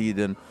hela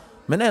tiden.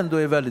 Men ändå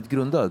är väldigt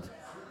grundad.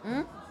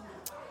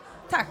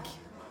 Tack.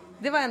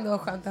 Det var ändå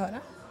skönt att höra.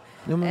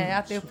 Ja,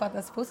 att det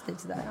uppfattas positivt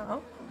sådär. Ja.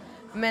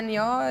 Men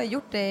jag har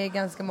gjort det i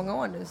ganska många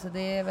år nu, så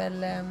det är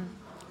väl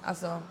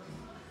alltså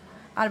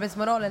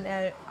arbetsmoralen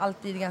är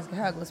alltid ganska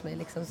hög hos mig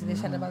liksom, så det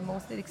känner man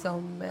måste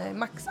liksom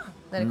maxa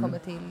när det kommer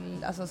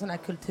till alltså sådana här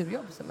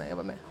kulturjobb som jag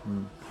jobbar med.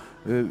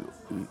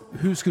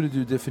 Hur skulle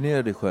du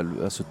definiera dig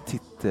själv, alltså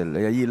titel?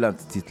 Jag gillar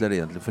inte titlar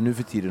egentligen, för nu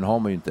för tiden har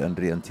man ju inte en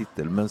ren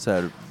titel, men så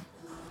här,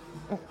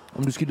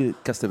 om du skulle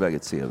kasta iväg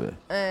ett CV.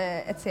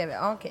 Ett CV,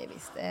 okej,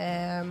 visst.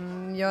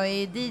 Jag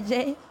är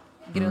DJ,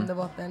 grund och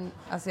botten.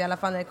 Alltså i alla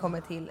fall när det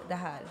kommer till det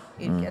här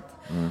yrket.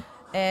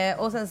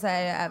 Och sen så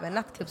är jag även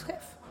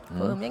nattklubbschef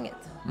på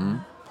Umgänget.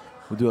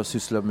 Och du har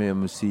sysslat med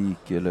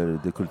musik eller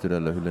det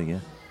kulturella hur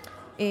länge?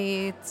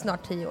 I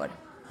snart 10 år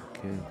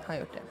har jag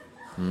gjort det.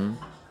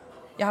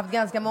 Jag har haft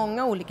ganska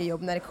många olika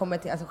jobb när det kommer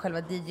till alltså själva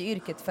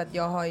DJ-yrket. För att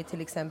jag har ju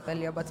till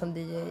exempel jobbat som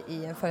DJ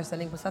i en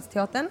föreställning på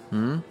Stadsteatern.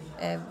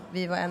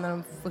 Vi var en av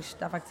de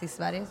första faktiskt i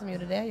Sverige som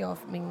gjorde det. Jag och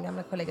min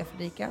gamla kollega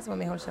Fredrika som var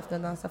med i Håll käften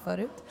och dansa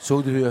förut.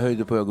 Såg du hur jag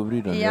höjde på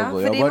ögonbrynen? Ja,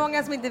 för det är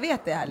många som inte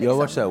vet det här. Liksom. Jag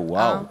var såhär, wow.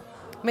 Ja.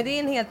 Men det är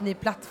en helt ny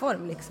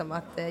plattform liksom,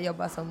 att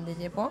jobba som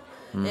DJ på.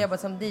 Jag jobbar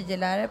som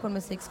DJ-lärare på en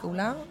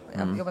musikskola.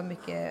 Jag jobbar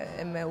mycket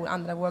med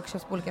andra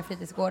workshops på olika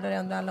fritidsgårdar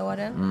under alla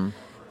åren.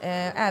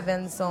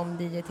 Även som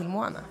DJ till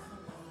Moana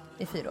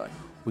i 4 år.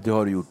 Och det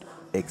har du gjort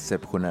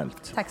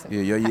exceptionellt. Tack så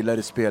mycket. Jag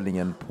gillade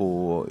spelningen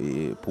på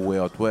Way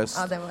Out West.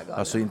 Ja, den var galen.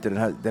 Alltså inte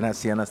den här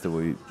senaste var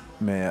ju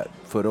med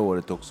förra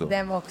året också.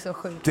 Den var också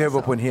sjuk. Det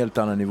var på en helt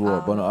annan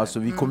nivå. Ja, alltså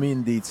vi kom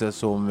in dit så här,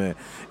 som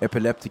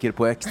epileptiker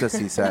på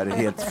ecstasy så här,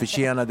 helt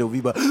försenade och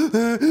vi bara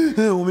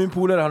och min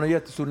polare han har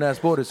jättestor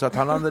näsborre så att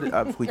han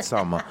andade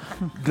skitsamma.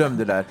 Glöm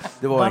det där.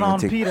 Det var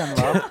Bananpiren,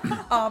 va?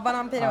 Ja,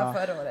 Bananpiren var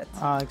förra året.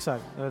 Ja,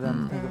 exakt. Det var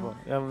den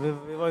ja,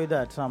 vi var ju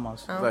där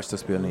tillsammans. Värsta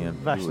spelningen.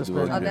 Ja,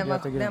 den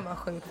var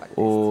sjuk faktiskt.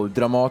 Och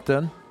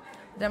Dramaten?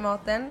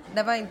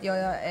 Där var inte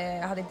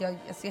jag hade inte jag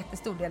så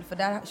jättestor del för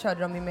där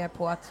körde de ju med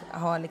på att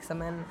ha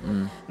liksom en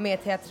mer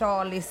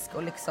teatralisk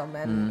och liksom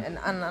en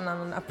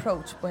annan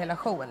approach på hela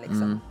showen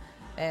liksom.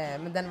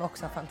 Men den var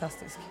också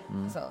fantastisk.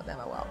 Så den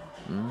var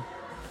wow.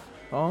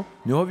 Ja,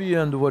 nu har vi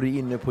ju ändå varit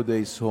inne på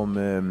dig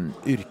som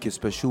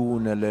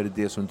yrkesperson eller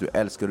det som du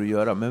älskar att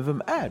göra. Men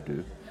vem är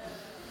du?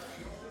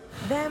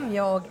 Vem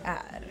jag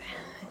är?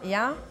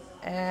 Ja,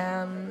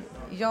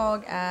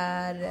 jag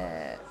är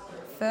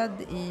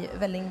född i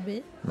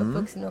Vällingby,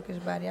 uppvuxen i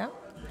Åkersberga.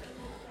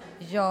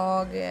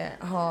 Jag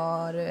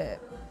har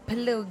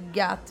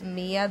pluggat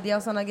media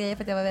och sådana grejer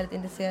för att jag var väldigt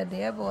intresserad av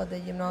det, både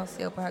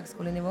gymnasie- och på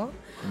högskolenivå.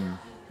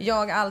 Jag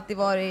har alltid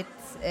varit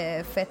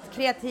fett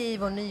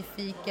kreativ och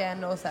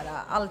nyfiken och såhär,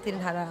 alltid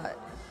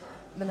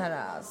den här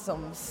som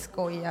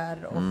skojar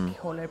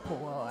och håller på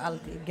och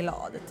alltid är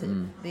glad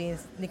typ.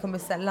 Ni kommer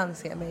sällan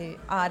se mig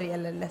arg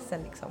eller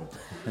ledsen liksom.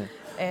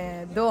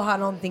 Då har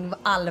någonting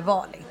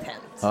allvarligt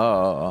hänt.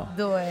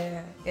 Då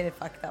är det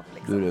fucked up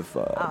liksom. Då är det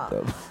fucked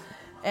up.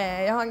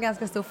 Jag har en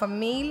ganska stor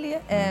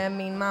familj.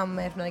 Min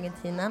mamma är från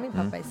Argentina, min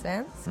pappa är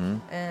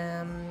svensk.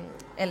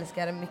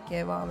 Älskar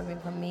mycket att vara med min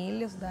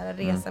familj och sådär,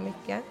 resa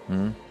mycket.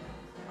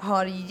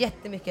 Har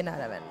jättemycket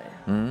nära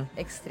vänner.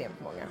 Extremt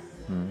många.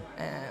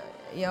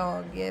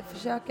 Jag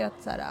försöker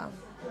att såhär,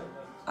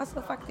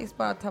 alltså faktiskt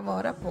bara ta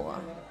vara på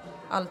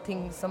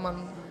allting som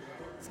man,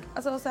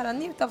 alltså såhär,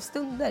 njuta av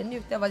stunder,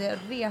 njuta av att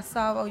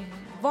resa och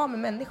vara med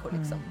människor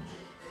liksom.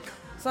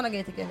 Sådana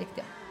grejer tycker jag är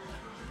viktiga.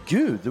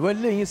 Gud, det var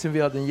länge sedan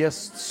vi hade en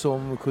gäst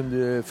som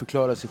kunde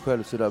förklara sig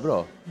själv så där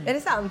bra. Är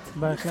det sant?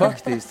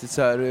 Faktiskt,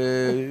 så här,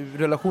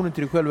 relationen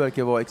till dig själv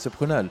verkar vara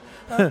exceptionell.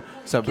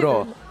 Så här,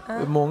 bra.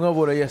 Många av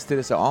våra gäster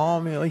är så här,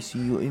 men jag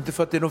ser inte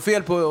för att det är något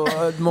fel på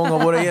många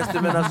av våra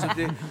gäster, men alltså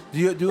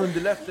du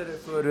underlättar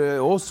det för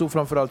oss och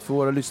framförallt för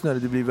våra lyssnare.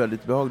 Det blir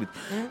väldigt behagligt.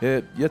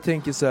 Jag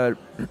tänker så här,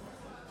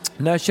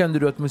 när kände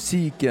du att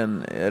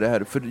musiken är det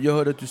här? För jag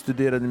hörde att du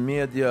studerade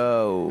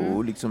media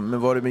och liksom,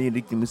 men var det med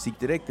inriktning musik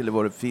direkt eller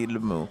var det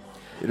film? Och,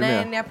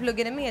 nej, när jag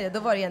pluggade media då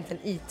var det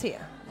egentligen IT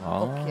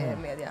och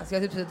media. Så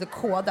jag har typ suttit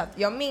och kodat.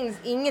 Jag minns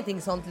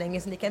ingenting sånt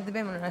länge så ni kan inte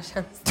be mig några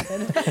tjänster.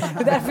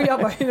 Det är därför jag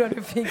bara, hur har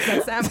du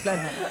fixat samplen?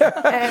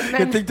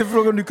 Jag tänkte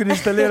fråga om du kunde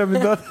installera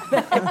min dator.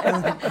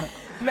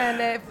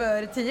 Men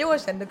för 10 år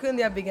sedan då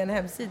kunde jag bygga en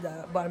hemsida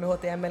bara med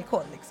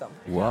HTML-kod liksom.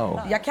 Wow.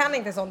 Jag kan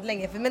inte sånt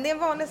länge, men det är en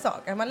vanlig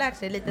sak. Man lär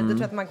sig lite, då tror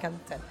jag att man kan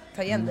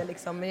ta igen det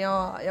liksom. Men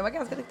jag var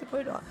ganska duktig på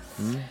det då.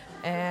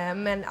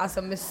 Men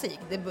alltså musik,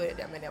 det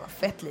började jag med när jag var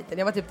fett liten.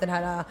 Jag var typ den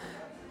här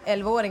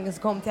 11-åringen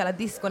som kom till alla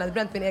diskon, hade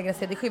bränt min egna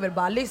CD-skivor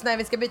bara, lyssna,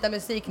 vi ska byta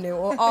musik nu,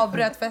 och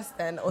avbröt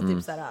festen och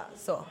typ såhär,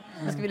 så.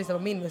 Nu ska vi lyssna på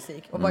min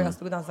musik och bara jag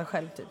stod och dansade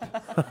själv typ.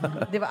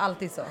 Det var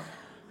alltid så.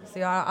 Så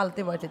jag har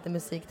alltid varit lite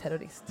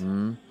musikterrorist.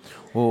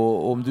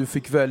 Och om du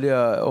fick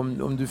välja,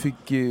 om du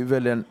fick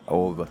välja en,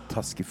 vad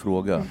taskig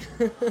fråga.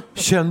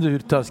 Kände hur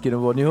taskig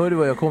den var? Ni hörde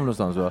var jag kom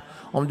någonstans, va?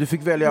 Om du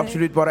fick välja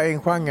absolut bara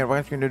en genre,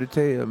 vad skulle du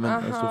säga? Men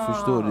alltså,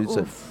 förstår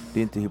du, det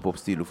är inte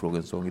hiphop-stil att fråga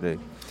en sån grej.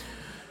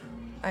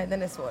 Nej,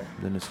 den är svår.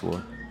 Den är svår.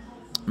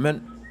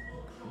 Men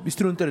vi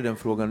struntar i den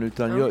frågan,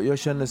 utan jag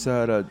känner så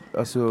här,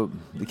 alltså,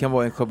 det kan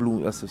vara en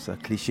schablon, alltså så här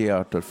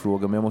klichéartad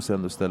fråga, men jag måste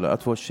ändå ställa,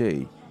 att vara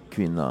tjej,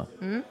 kvinna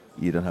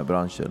i den här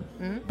branschen.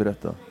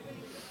 Berätta.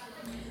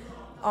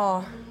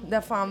 Ja, det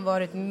har fan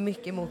varit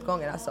mycket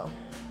motgångar alltså.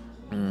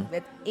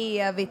 Ett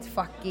evigt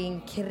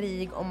fucking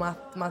krig om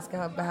att man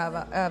ska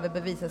behöva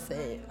överbevisa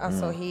sig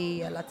alltså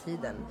hela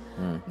tiden.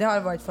 Det har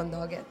varit från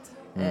dag ett.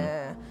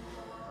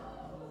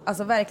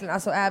 Alltså verkligen,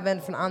 alltså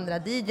även från andra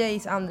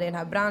DJs, andra i den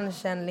här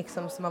branschen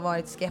liksom, som har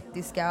varit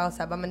skeptiska och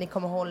så här, men ni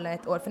kommer hålla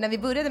ett år. För när vi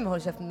började med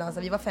Håll käften dansa,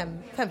 vi var fem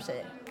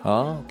tjejer.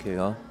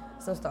 Okej.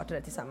 som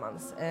startade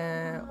tillsammans.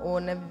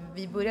 Och när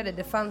vi började,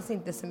 det fanns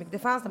inte så mycket. Det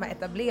fanns de här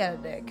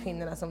etablerade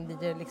kvinnorna som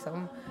DJ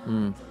liksom,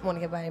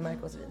 Monica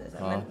Bergmark och så vidare.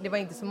 Ja. Men det var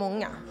inte så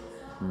många.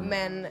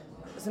 Men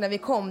så när vi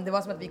kom, det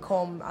var som att vi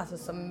kom alltså,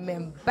 som med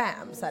en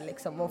bam så här,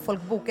 liksom. Och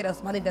folk bokade oss,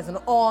 de hade inte ens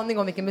en aning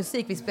om vilken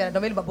musik vi spelade. De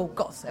ville bara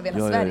boka oss över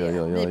hela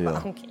Sverige. Vi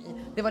bara, okej.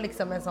 Det var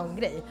liksom en sån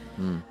grej.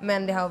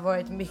 Men det har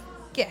varit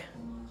mycket,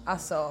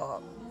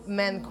 alltså,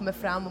 män kommer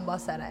fram och bara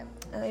så här,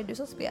 är det du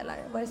som spelar?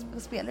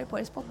 Vad spelar du på? Är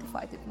det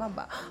Spotify? Typ. Man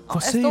bara,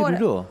 vad säger du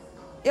då?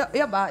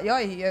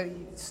 Jag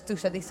är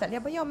största dissen.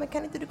 Jag bara, ja men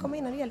kan inte du komma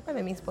in och hjälpa mig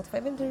med min Spotify?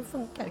 Jag vet inte hur det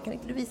funkar. Kan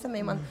inte du visa mig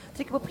hur man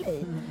trycker på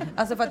play?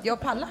 Alltså för att jag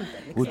pallar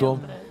inte. Liksom. Och de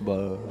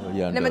bara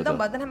nej men de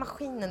bara, den här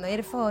maskinen, är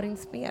det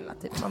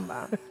förinspelat? Typ. Man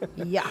bara,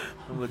 ja.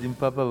 Din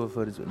pappa var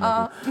förinspelat.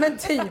 Ja, men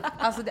typ.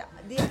 Alltså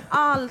det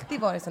har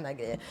alltid varit såna här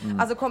grejer.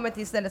 Alltså kommer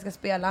till stället ska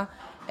spela.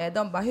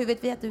 De bara, hur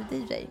vet vi att du är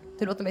DJ?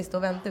 Du låter mig stå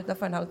och vänta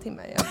utanför en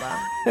halvtimme. Jag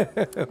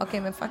bara,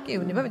 okej men fuck you.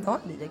 Ni behöver inte ha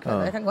en DJ ikväll.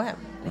 Jag kan gå hem.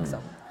 Liksom.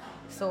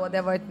 Så det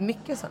har varit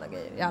mycket sådana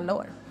grejer i alla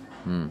år.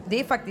 Det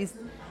är faktiskt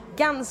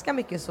ganska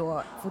mycket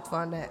så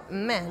fortfarande.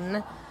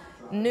 Men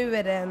nu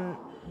är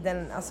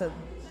den alltså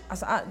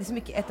det är så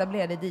mycket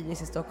etablerade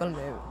DJs i Stockholm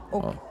nu.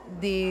 Och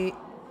det är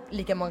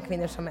lika många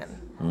kvinnor som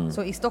män.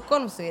 Så i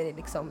Stockholm så är det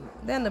liksom,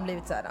 det har ändå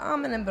blivit så här,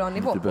 men en bra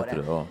nivå på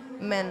det. Ja.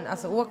 Men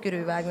alltså åker du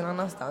iväg någon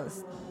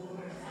annanstans,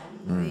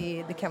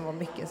 det kan vara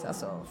mycket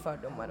alltså,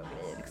 fördomar och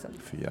grejer liksom.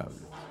 För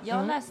jävligt.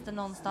 Jag läste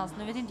någonstans,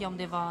 nu vet inte om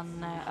det var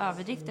en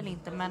överdrift eller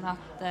inte, men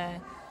att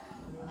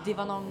det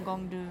var någon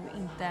gång du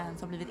inte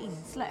ens har blivit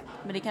insläppt.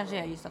 Men det kanske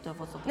är just att du har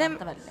fått stå och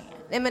vänta väldigt länge.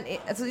 Nej men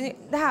alltså,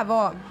 det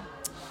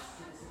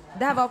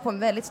här var på en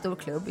väldigt stor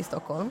klubb i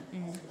Stockholm.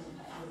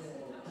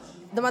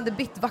 De hade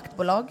bytt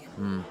vaktbolag.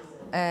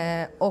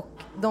 Och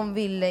de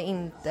ville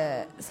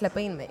inte släppa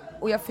in mig.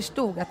 Och jag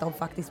förstod att de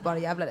faktiskt bara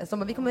jävlades. De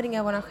bara, vi kommer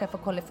ringa våran chef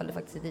och kolla ifall det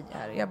faktiskt är DJ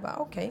här. Jag bara,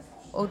 okej.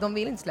 Och de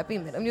ville inte släppa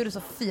in mig. De gjorde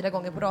så 4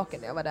 gånger på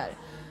raken när jag var där.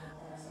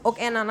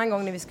 Och en annan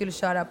gång när vi skulle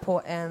köra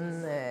på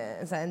en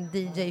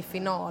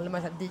DJ-final,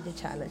 med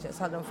DJ-challenges,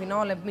 så hade de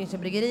finalen på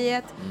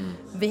Münchenbryggeriet.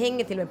 Vi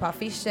hänger till och med på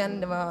affischen,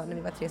 det var när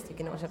vi var 3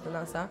 stycken och köpte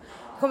dansa.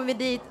 Kommer vi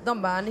dit,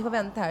 de bara, ni får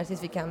vänta här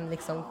tills vi kan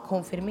liksom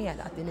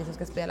konfirmera att det är ni som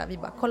ska spela. Vi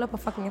bara, kolla på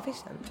fucking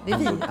affischen. Det är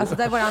vi, alltså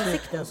där är våra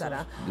ansikten såhär.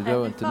 Det där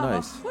var inte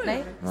nice.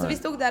 Nej, så vi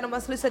stod där, de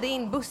bara slussade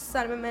in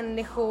bussar med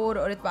människor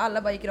och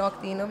alla bara gick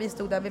rakt in och vi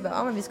stod där, vi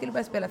bara, men vi skulle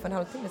börja spela för en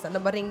halvtimme sedan. De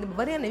bara ringde,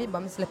 vad är det? Vi bara,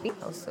 men släpp in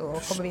oss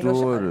och kommer vi in och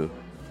kör.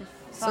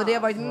 Så det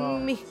har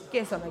varit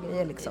mycket sådana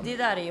grejer liksom. Det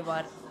där är ju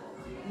bara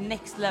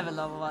next level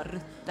av att vara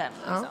rutten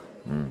liksom.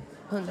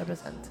 100%.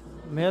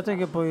 Men jag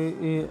tänker på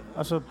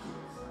alltså,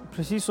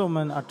 precis som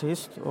en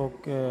artist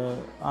och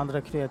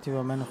andra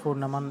kreativa människor,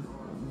 när man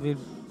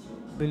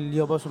vill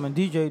jobba som en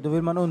DJ, då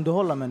vill man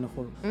underhålla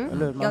människor.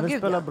 Eller man vill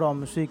spela bra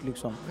musik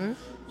liksom.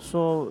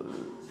 Så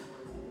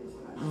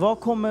var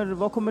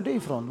kommer det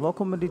ifrån? Var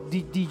kommer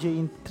ditt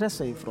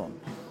DJ-intresse ifrån?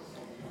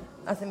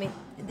 Alltså mitt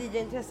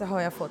DJ-intresse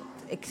har jag fått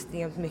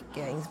extremt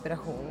mycket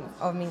inspiration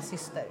av min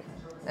syster.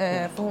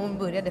 För hon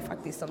började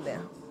faktiskt som det.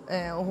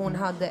 Och hon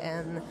hade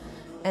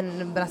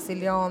en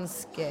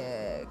brasiliansk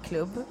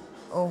klubb.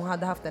 Och hon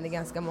hade haft den i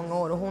ganska många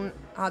år. Och hon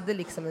hade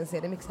liksom en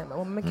CD-mix hemma.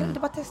 Hon men kan du inte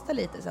bara testa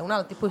lite? Så hon har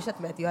alltid pushat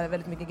mig att göra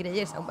väldigt mycket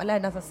grejer. Så hon bara lärde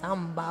dansa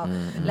samba. Och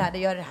lärde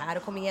göra det här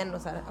och kom igen.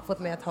 Och så här, fått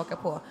mig att haka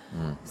på.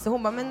 Så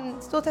hon bara,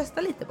 men stå och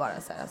testa lite bara.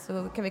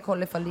 Så kan vi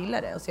kolla ifall du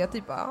gillar det. Och så jag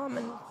typ bara,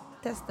 men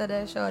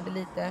testade, körde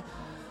lite.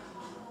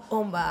 Och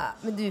hon bara,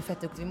 men du är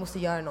fett duktig, vi måste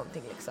göra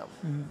någonting liksom.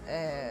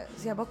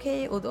 Så jag bara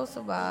okej. Och då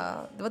så bara,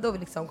 det var då vi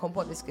liksom kom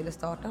på att vi skulle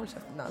starta Håll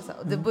käften dansa.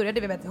 Och då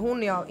började vi med att hon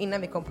och jag,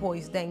 innan vi kom på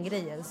just den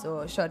grejen,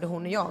 så körde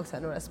hon och jag så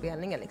här, några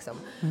spelningar liksom.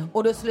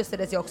 Och då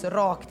slussades jag också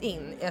rakt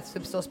in att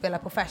typ så spela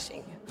på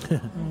Fasching.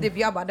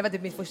 Jag bara, det var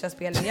typ min första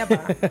spelning. Jag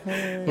bara,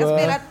 jag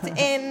spelat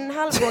en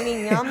halv gång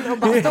innan och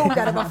bara stod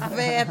där och var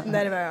fett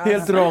nervös.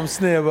 Helt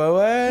ramsnäv.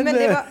 Men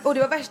det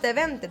var värsta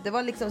eventet. Det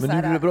var liksom men så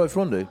här, du gjorde det bra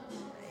ifrån dig?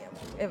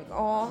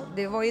 Ja,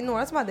 det var ju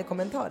några som hade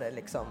kommentarer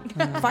liksom.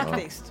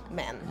 Faktiskt,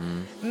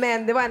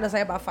 men det var ändå så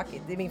jag bara fuck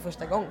it, det är min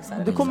första gång så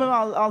här. Det kommer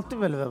alltid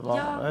väl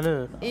vara, eller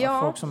hur?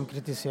 Ja. Folk som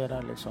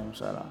kritiserar liksom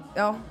så här.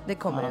 Ja, det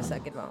kommer det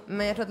säkert vara.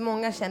 Men jag tror att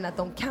många känner att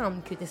de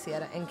kan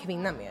kritisera en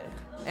kvinna mer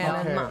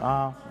än en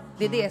man.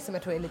 Det är det som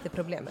jag tror är lite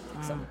problemet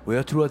liksom. Och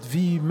jag tror att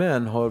vi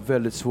män har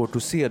väldigt svårt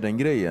att se den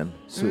grejen.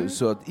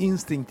 Så att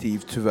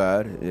instinktivt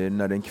tyvärr,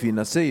 när en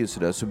kvinna säger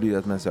sådär, så blir det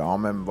att man säger, ja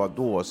men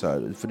vadå? Så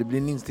här, för det blir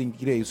en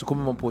instinktgrej, så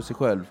kommer man på sig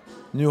själv.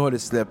 Nu har det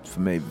släppt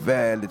för mig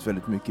väldigt,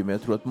 väldigt mycket. Men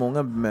jag tror att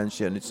många män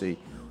känner sig,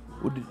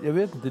 och jag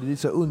vet inte, det är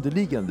så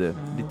underliggande.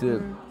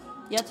 Lite...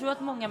 Jag tror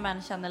att många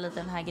män känner lite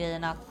den här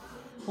grejen att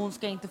hon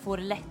ska inte få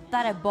det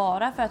lättare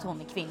bara för att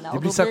hon är kvinna. Det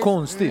blir så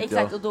konstigt.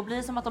 Exakt, och då blir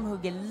det som att de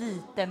hugger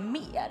lite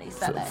mer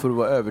istället. För att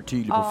vara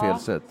övertydlig på fel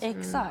sätt.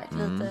 Exakt,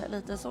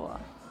 lite så.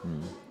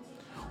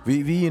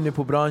 Vi är inne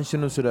på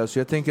branschen och sådär, så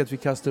jag tänker att vi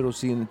kastar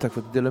oss in, tack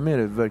för att du delar med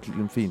dig,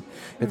 verkligen fint.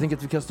 Jag tänker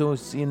att vi kastar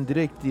oss in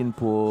direkt in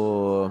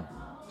på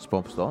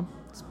Span på stan.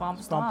 Span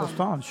på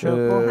stan,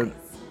 kör på.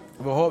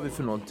 Vad har vi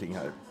för någonting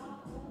här?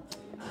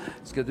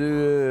 Ska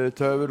du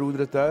ta över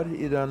rodret där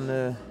i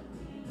den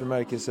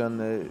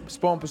bemärkelsen.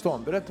 Span på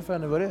stan. Berätta för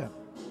henne vad det är,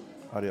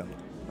 Arjan.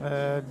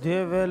 Det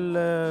är väl...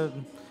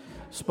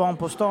 Span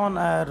på stan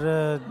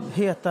är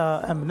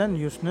heta ämnen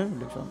just nu.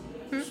 Liksom.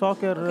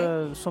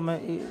 Saker som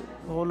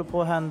håller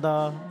på att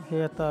hända,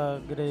 heta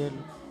grejer.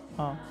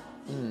 Ja.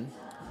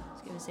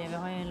 Ska vi se, vi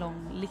har ju en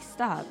lång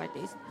lista här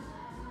faktiskt.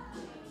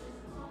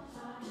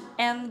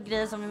 En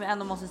grej som vi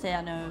ändå måste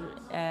säga nu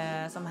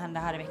som hände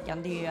här i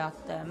veckan, det är ju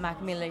att Mac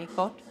Miller gick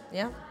bort.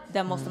 Ja.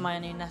 Den måste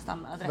man ju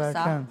nästan adressa.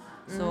 Verkligen.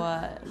 Så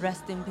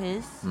rest in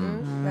peace.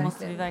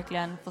 Måste vi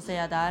verkligen få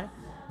säga där.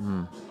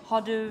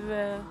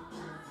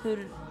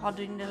 Hur har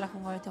din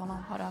relation varit till honom?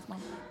 Har du haft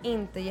någon?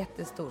 Inte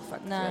jättestor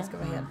faktiskt, Nej. jag ska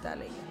vara helt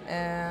ärlig.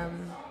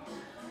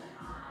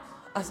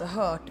 Alltså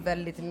hört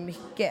väldigt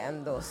mycket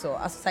ändå så.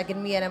 Alltså säkert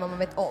mer än vad man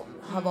vet om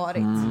har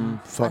varit.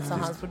 Alltså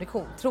hans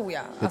produktion, tror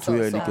jag. Det alltså,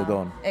 tror jag är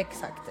likadan.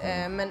 Exakt.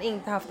 Men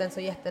inte haft en så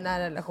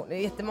jättenära relation. Det är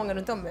jättemånga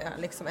runt om mig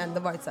har liksom ändå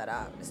varit såhär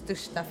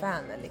största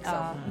fanen liksom.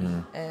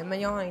 Men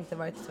jag har inte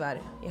varit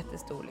tyvärr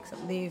jättestor liksom.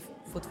 Det är ju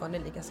fortfarande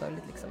lika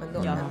sorgligt liksom ändå.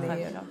 Men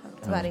det är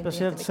tyvärr inte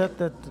Speciellt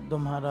sättet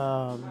de här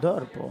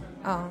dör på.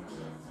 Ja.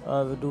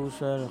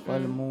 Överdoser,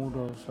 självmord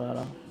och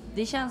sådär.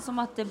 Det känns som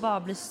att det bara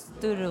blir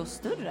större och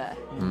större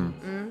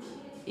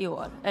i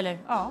år. Eller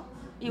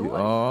i år.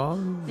 Ja,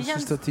 det känns,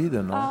 sista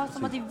tiden. Ja,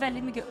 som att det är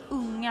väldigt mycket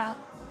unga,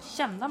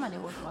 kända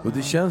människor. Och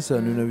det känns så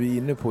här, nu när vi är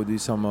inne på det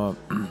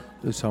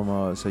är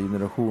samma så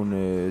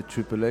generation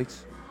Triple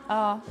X.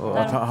 Ja, och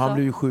att han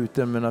blev ju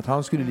skjuten, men att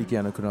han skulle lika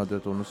gärna kunna ha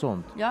dött om något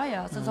sånt.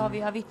 Ja, sen så har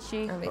vi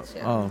Avicii.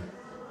 Ja,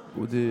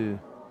 och det...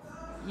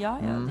 Ja,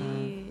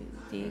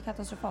 det är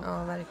katastrofalt.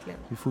 Ja, verkligen.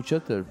 Vi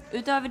fortsätter.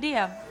 Utöver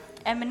det,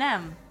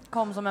 Eminem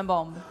kom som en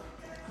bomb.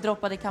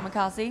 Droppade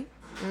Kamikaze.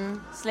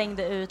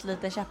 Slängde ut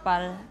lite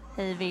käppar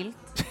hej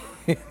vilt.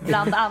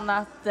 Bland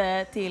annat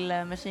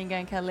till Machine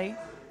Gun Kelly.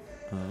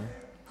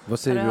 Vad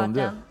säger du om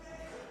det?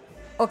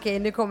 Okej,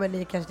 nu kommer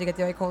ni kanske tycka att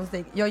jag är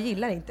konstig. Jag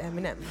gillar inte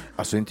Eminem.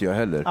 Alltså inte jag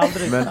heller.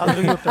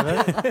 Aldrig gjort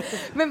det.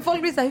 Men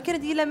folk blir så här, hur kan du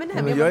inte gilla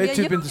Eminem? Men jag är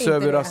typ inte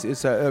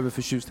så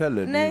överförtjust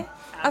heller. Nej,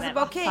 alltså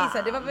bara okej,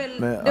 det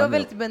var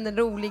väl typ en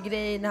rolig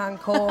grej när han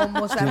kom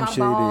och så här,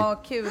 man bara,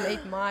 kul, 8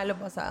 Mile och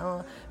bara så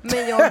här,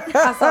 men jag,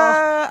 alltså...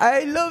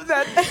 I love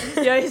that!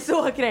 Jag är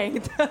så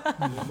kränkt.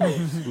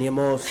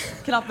 Nemos.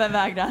 Knappen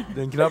vägrar.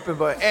 Den knappen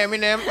var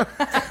Eminem.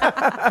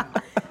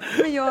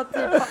 Men jag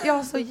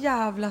har så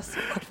jävla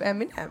svårt för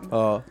Eminem.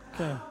 Ja.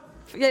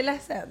 Jag är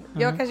ledsen.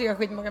 Jag kanske gör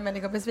skitmånga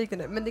människor besvikna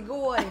nu, men det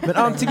går inte. Men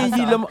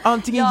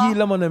antingen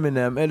gillar man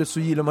Eminem eller så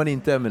gillar man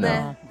inte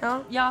Eminem.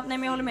 Nej,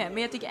 men jag håller med.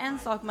 Men jag tycker en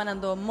sak man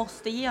ändå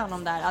måste ge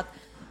honom där, att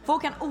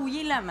folk kan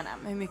ogilla Eminem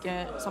hur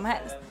mycket som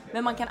helst,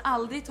 men man kan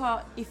aldrig ta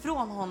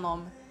ifrån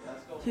honom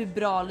hur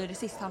bra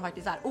lyricist han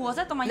faktiskt är.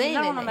 Oavsett om man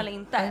gillar honom eller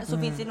inte, så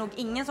finns det nog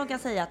ingen som kan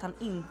säga att han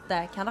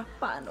inte kan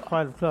rappa ändå.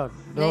 Självklart.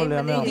 Det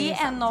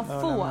är en av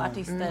få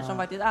artister som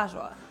faktiskt är så.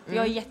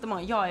 Jag är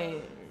jättemånga. Jag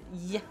är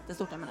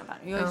jättestort Eminem-fan.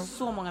 Jag har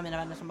så många av mina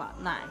vänner som bara,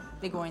 nej,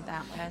 det går inte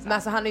hem. Men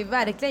alltså han har ju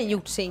verkligen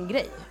gjort sin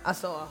grej.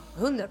 Alltså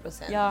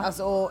 100%. Ja.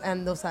 Alltså och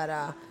ändå så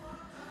här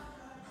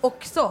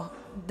också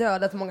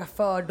dödat många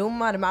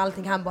fördomar med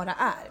allting han bara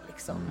är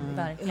liksom.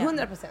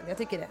 100%, jag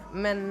tycker det.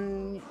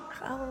 Men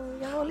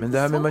jag har lite men det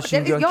här med svårt.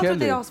 Machine Gun jag Kelly.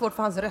 tror jag har svårt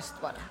för hans röst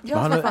bara.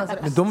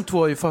 Men de två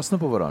har ju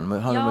fastnat på varandra.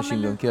 Han och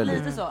Machine Gun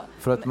Kelly.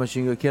 För att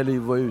Machine Gun Kelly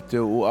var ute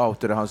och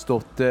outade hans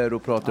dotter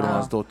och pratade om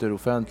hans dotter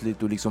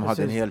offentligt och liksom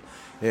hade en hel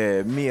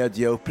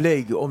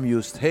mediaupplägg om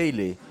just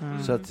Hailey.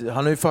 Så att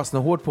han har ju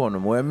fastnat hårt på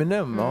honom. Och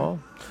Eminem,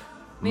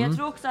 Men jag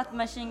tror också att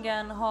Machine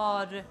Gun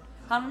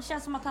han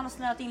känns som att han har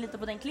snöat in lite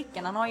på den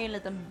klicken. Han har ju en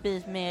liten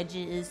bit med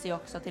G-Eazy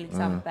också till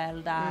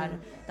exempel. Där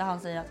han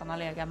säger att han har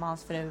legat med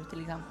hans fru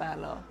till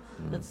exempel. Och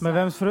med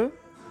vems fru?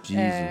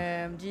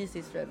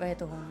 G-Eazys fru. Vad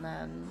heter hon?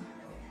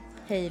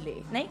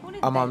 Hailey. Nej, hon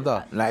heter Amanda?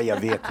 Hailey. Nej, jag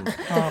vet inte.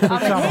 Men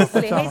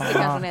Hailey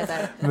kanske hon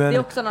heter. Men det är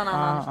också någon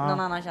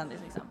annan kändis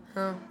liksom.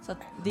 Så att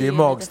det är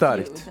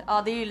magstarkt.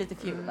 Ja, det är ju lite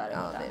feud där.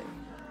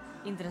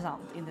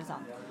 Intressant.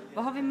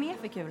 Vad har vi mer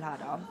för kul här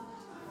då?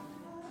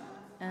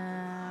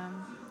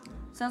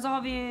 Sen så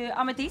har vi ju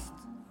Ametist,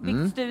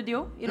 byggt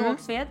studio i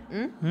Rågsved.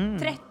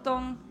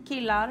 13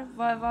 killar,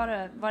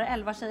 var det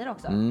 11 tjejer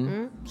också?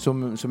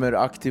 Som är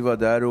aktiva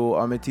där,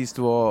 och Ametist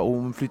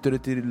hon flyttade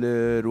till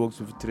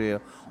Rågsved för 3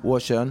 år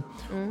sedan.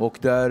 Och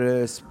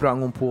där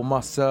sprang hon på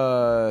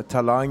massa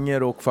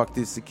talanger och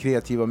faktiskt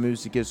kreativa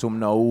musiker som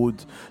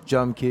Naud,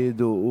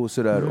 Jamkid och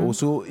sådär. Och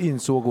så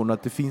insåg hon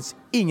att det finns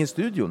ingen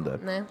studion där.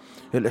 Nej.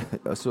 Eller,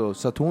 alltså,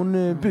 så att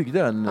hon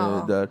byggde en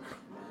där.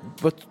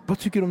 Vad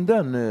tycker du om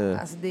den?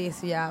 Alltså det är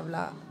så jävla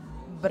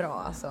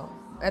bra alltså.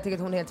 Jag tycker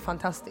att hon är helt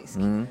fantastisk.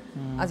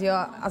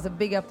 Alltså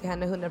big up till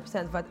henne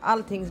 100% för att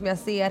allting som jag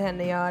ser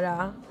henne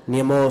göra.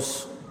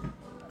 Nemos.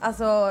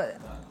 Alltså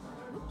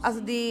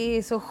det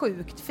är så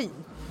sjukt fint.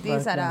 Det är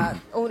så här,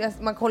 och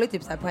man kollar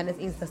typ så här på hennes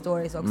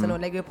Insta-stories också och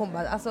lägger upp hon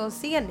bara, alltså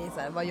ser ni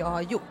så här vad jag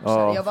har gjort? Så här,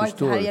 jag har varit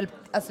här hjälpt,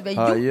 alltså vi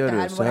har gjort det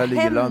här med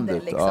våra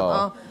händer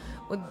liksom.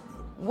 Och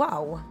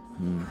wow.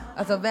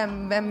 Alltså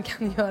vem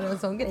kan göra en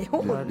sån grej?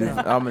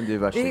 Ja, men det är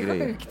värsta grejen. Det är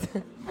grejen. sjukt.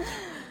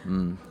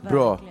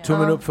 Bra.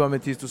 Tummen upp för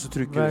ametist och så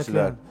trycker du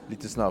sådär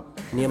lite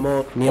snabbt.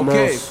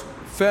 Okej.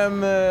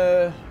 5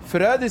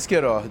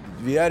 förrädiska då.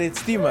 Vi är i ett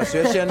stimma så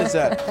jag känner så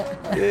här.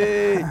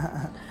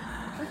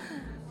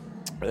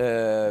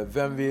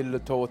 Vem vill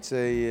ta åt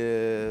sig?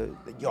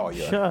 Jag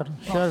gör.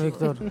 Kör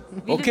Viktor.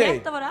 Vill du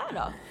berätta vad det är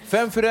då?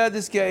 5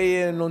 förrädiska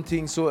är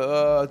någonting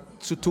så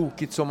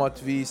tokigt som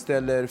att vi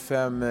ställer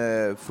 5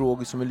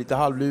 frågor som är lite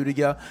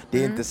halvluriga.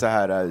 Det är inte så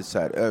här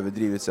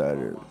överdrivet så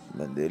här,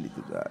 men det är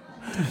lite där.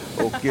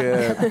 Och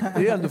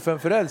det är ändå 5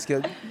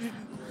 förrädiska.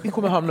 Vi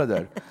kommer hamna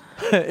där.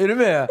 Är du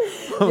med?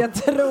 Jag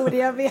tror det,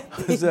 jag vet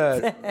inte. Så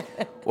här.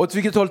 Åt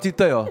vilket håll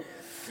tittar jag?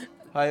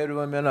 Hajar du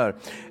vad jag menar?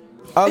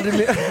 Aldrig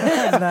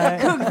mer...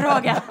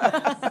 Kuggfråga.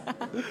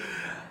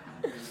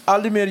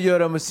 Aldrig mer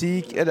göra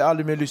musik eller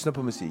aldrig mer lyssna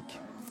på musik?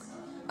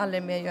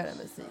 Aldrig mer göra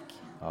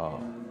musik. Ja.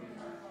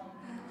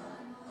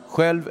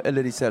 Själv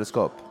eller i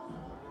sällskap?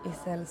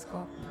 I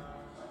sällskap.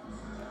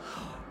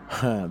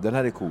 Den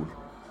här är cool.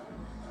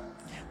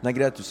 När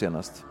grät du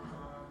senast?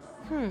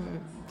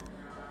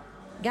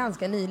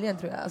 Ganska nyligen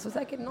tror jag. Alltså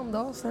säkert någon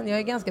dag sedan. Jag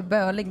är ganska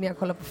bölig när jag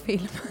kollar på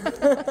film.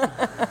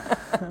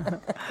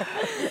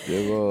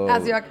 Det var...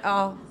 Alltså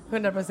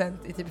 100%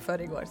 i typ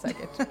förrgår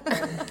säkert.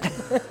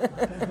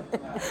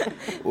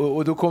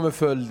 och då kommer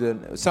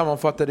följden.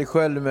 Sammanfatta dig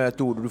själv med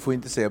ett ord och du får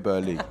inte säga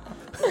bölig.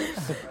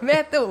 Med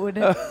ett ord?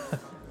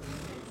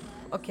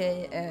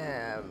 Okej,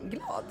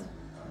 glad.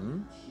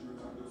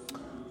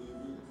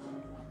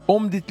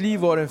 Om ditt liv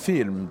var en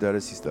film, det är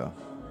det sista.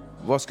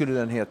 Vad skulle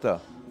den heta?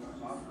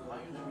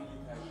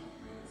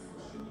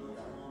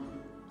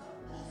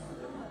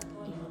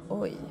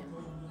 Oj.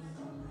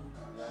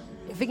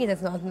 Jag fick inte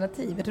ens något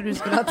alternativ. Jag trodde du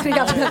skulle ha 3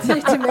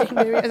 alternativ till mig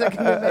nu. Jag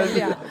kunde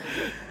välja.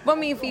 Vad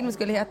min film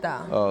skulle heta?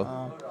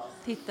 Ja.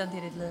 Titeln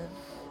till ditt liv.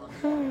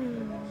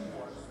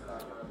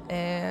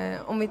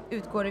 Om vi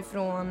utgår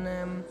ifrån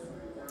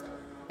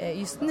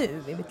just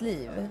nu i mitt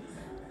liv,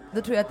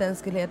 då tror jag att den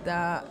skulle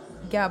heta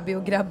Gabi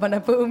och grabbarna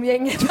på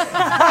umgänget.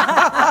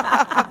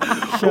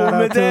 Och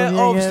med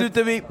det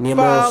avslutar vi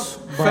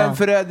 5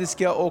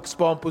 förrädiska och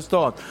span på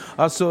stan.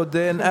 Alltså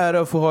det är en ära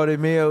att få ha dig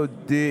med och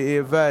det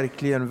är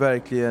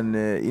verkligen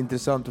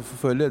intressant att få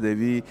följa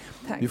dig.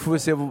 Vi får väl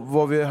se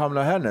var vi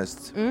hamnar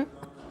härnäst.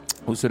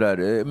 Och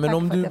sådär. Men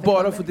om du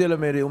bara får dela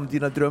med dig om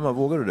dina drömmar,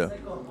 vågar du det?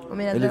 Om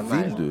mina eller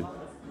drömmar? vill du?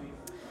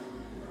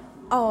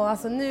 Ja,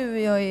 alltså nu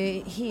är jag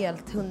ju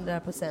helt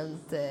 100%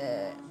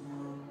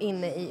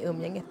 inne i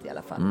umgänget i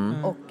alla fall.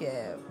 Och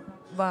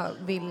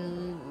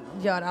vill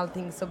göra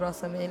allting så bra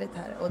som möjligt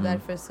här. Och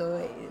därför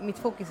så, mitt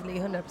fokus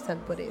ligger 100%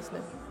 på det just nu.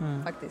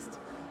 Faktiskt.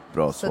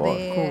 Bra så svar.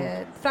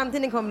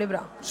 Framtiden kommer bli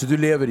bra. Så du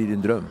lever i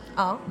din dröm?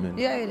 Ja,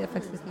 det gör jag det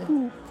faktiskt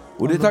nu.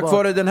 Och det är tack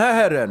vare den här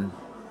herren.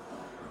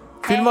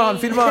 Filma han.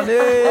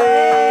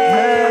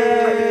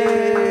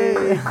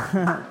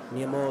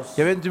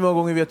 Jag vet inte hur många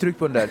gånger vi har tryckt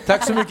på den där.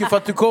 Tack så mycket för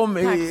att du kom.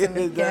 Tack så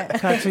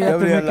mycket. Tack så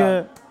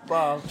jättemycket.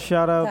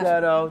 Shout out.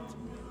 Shout out.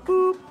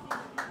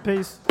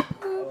 Peace.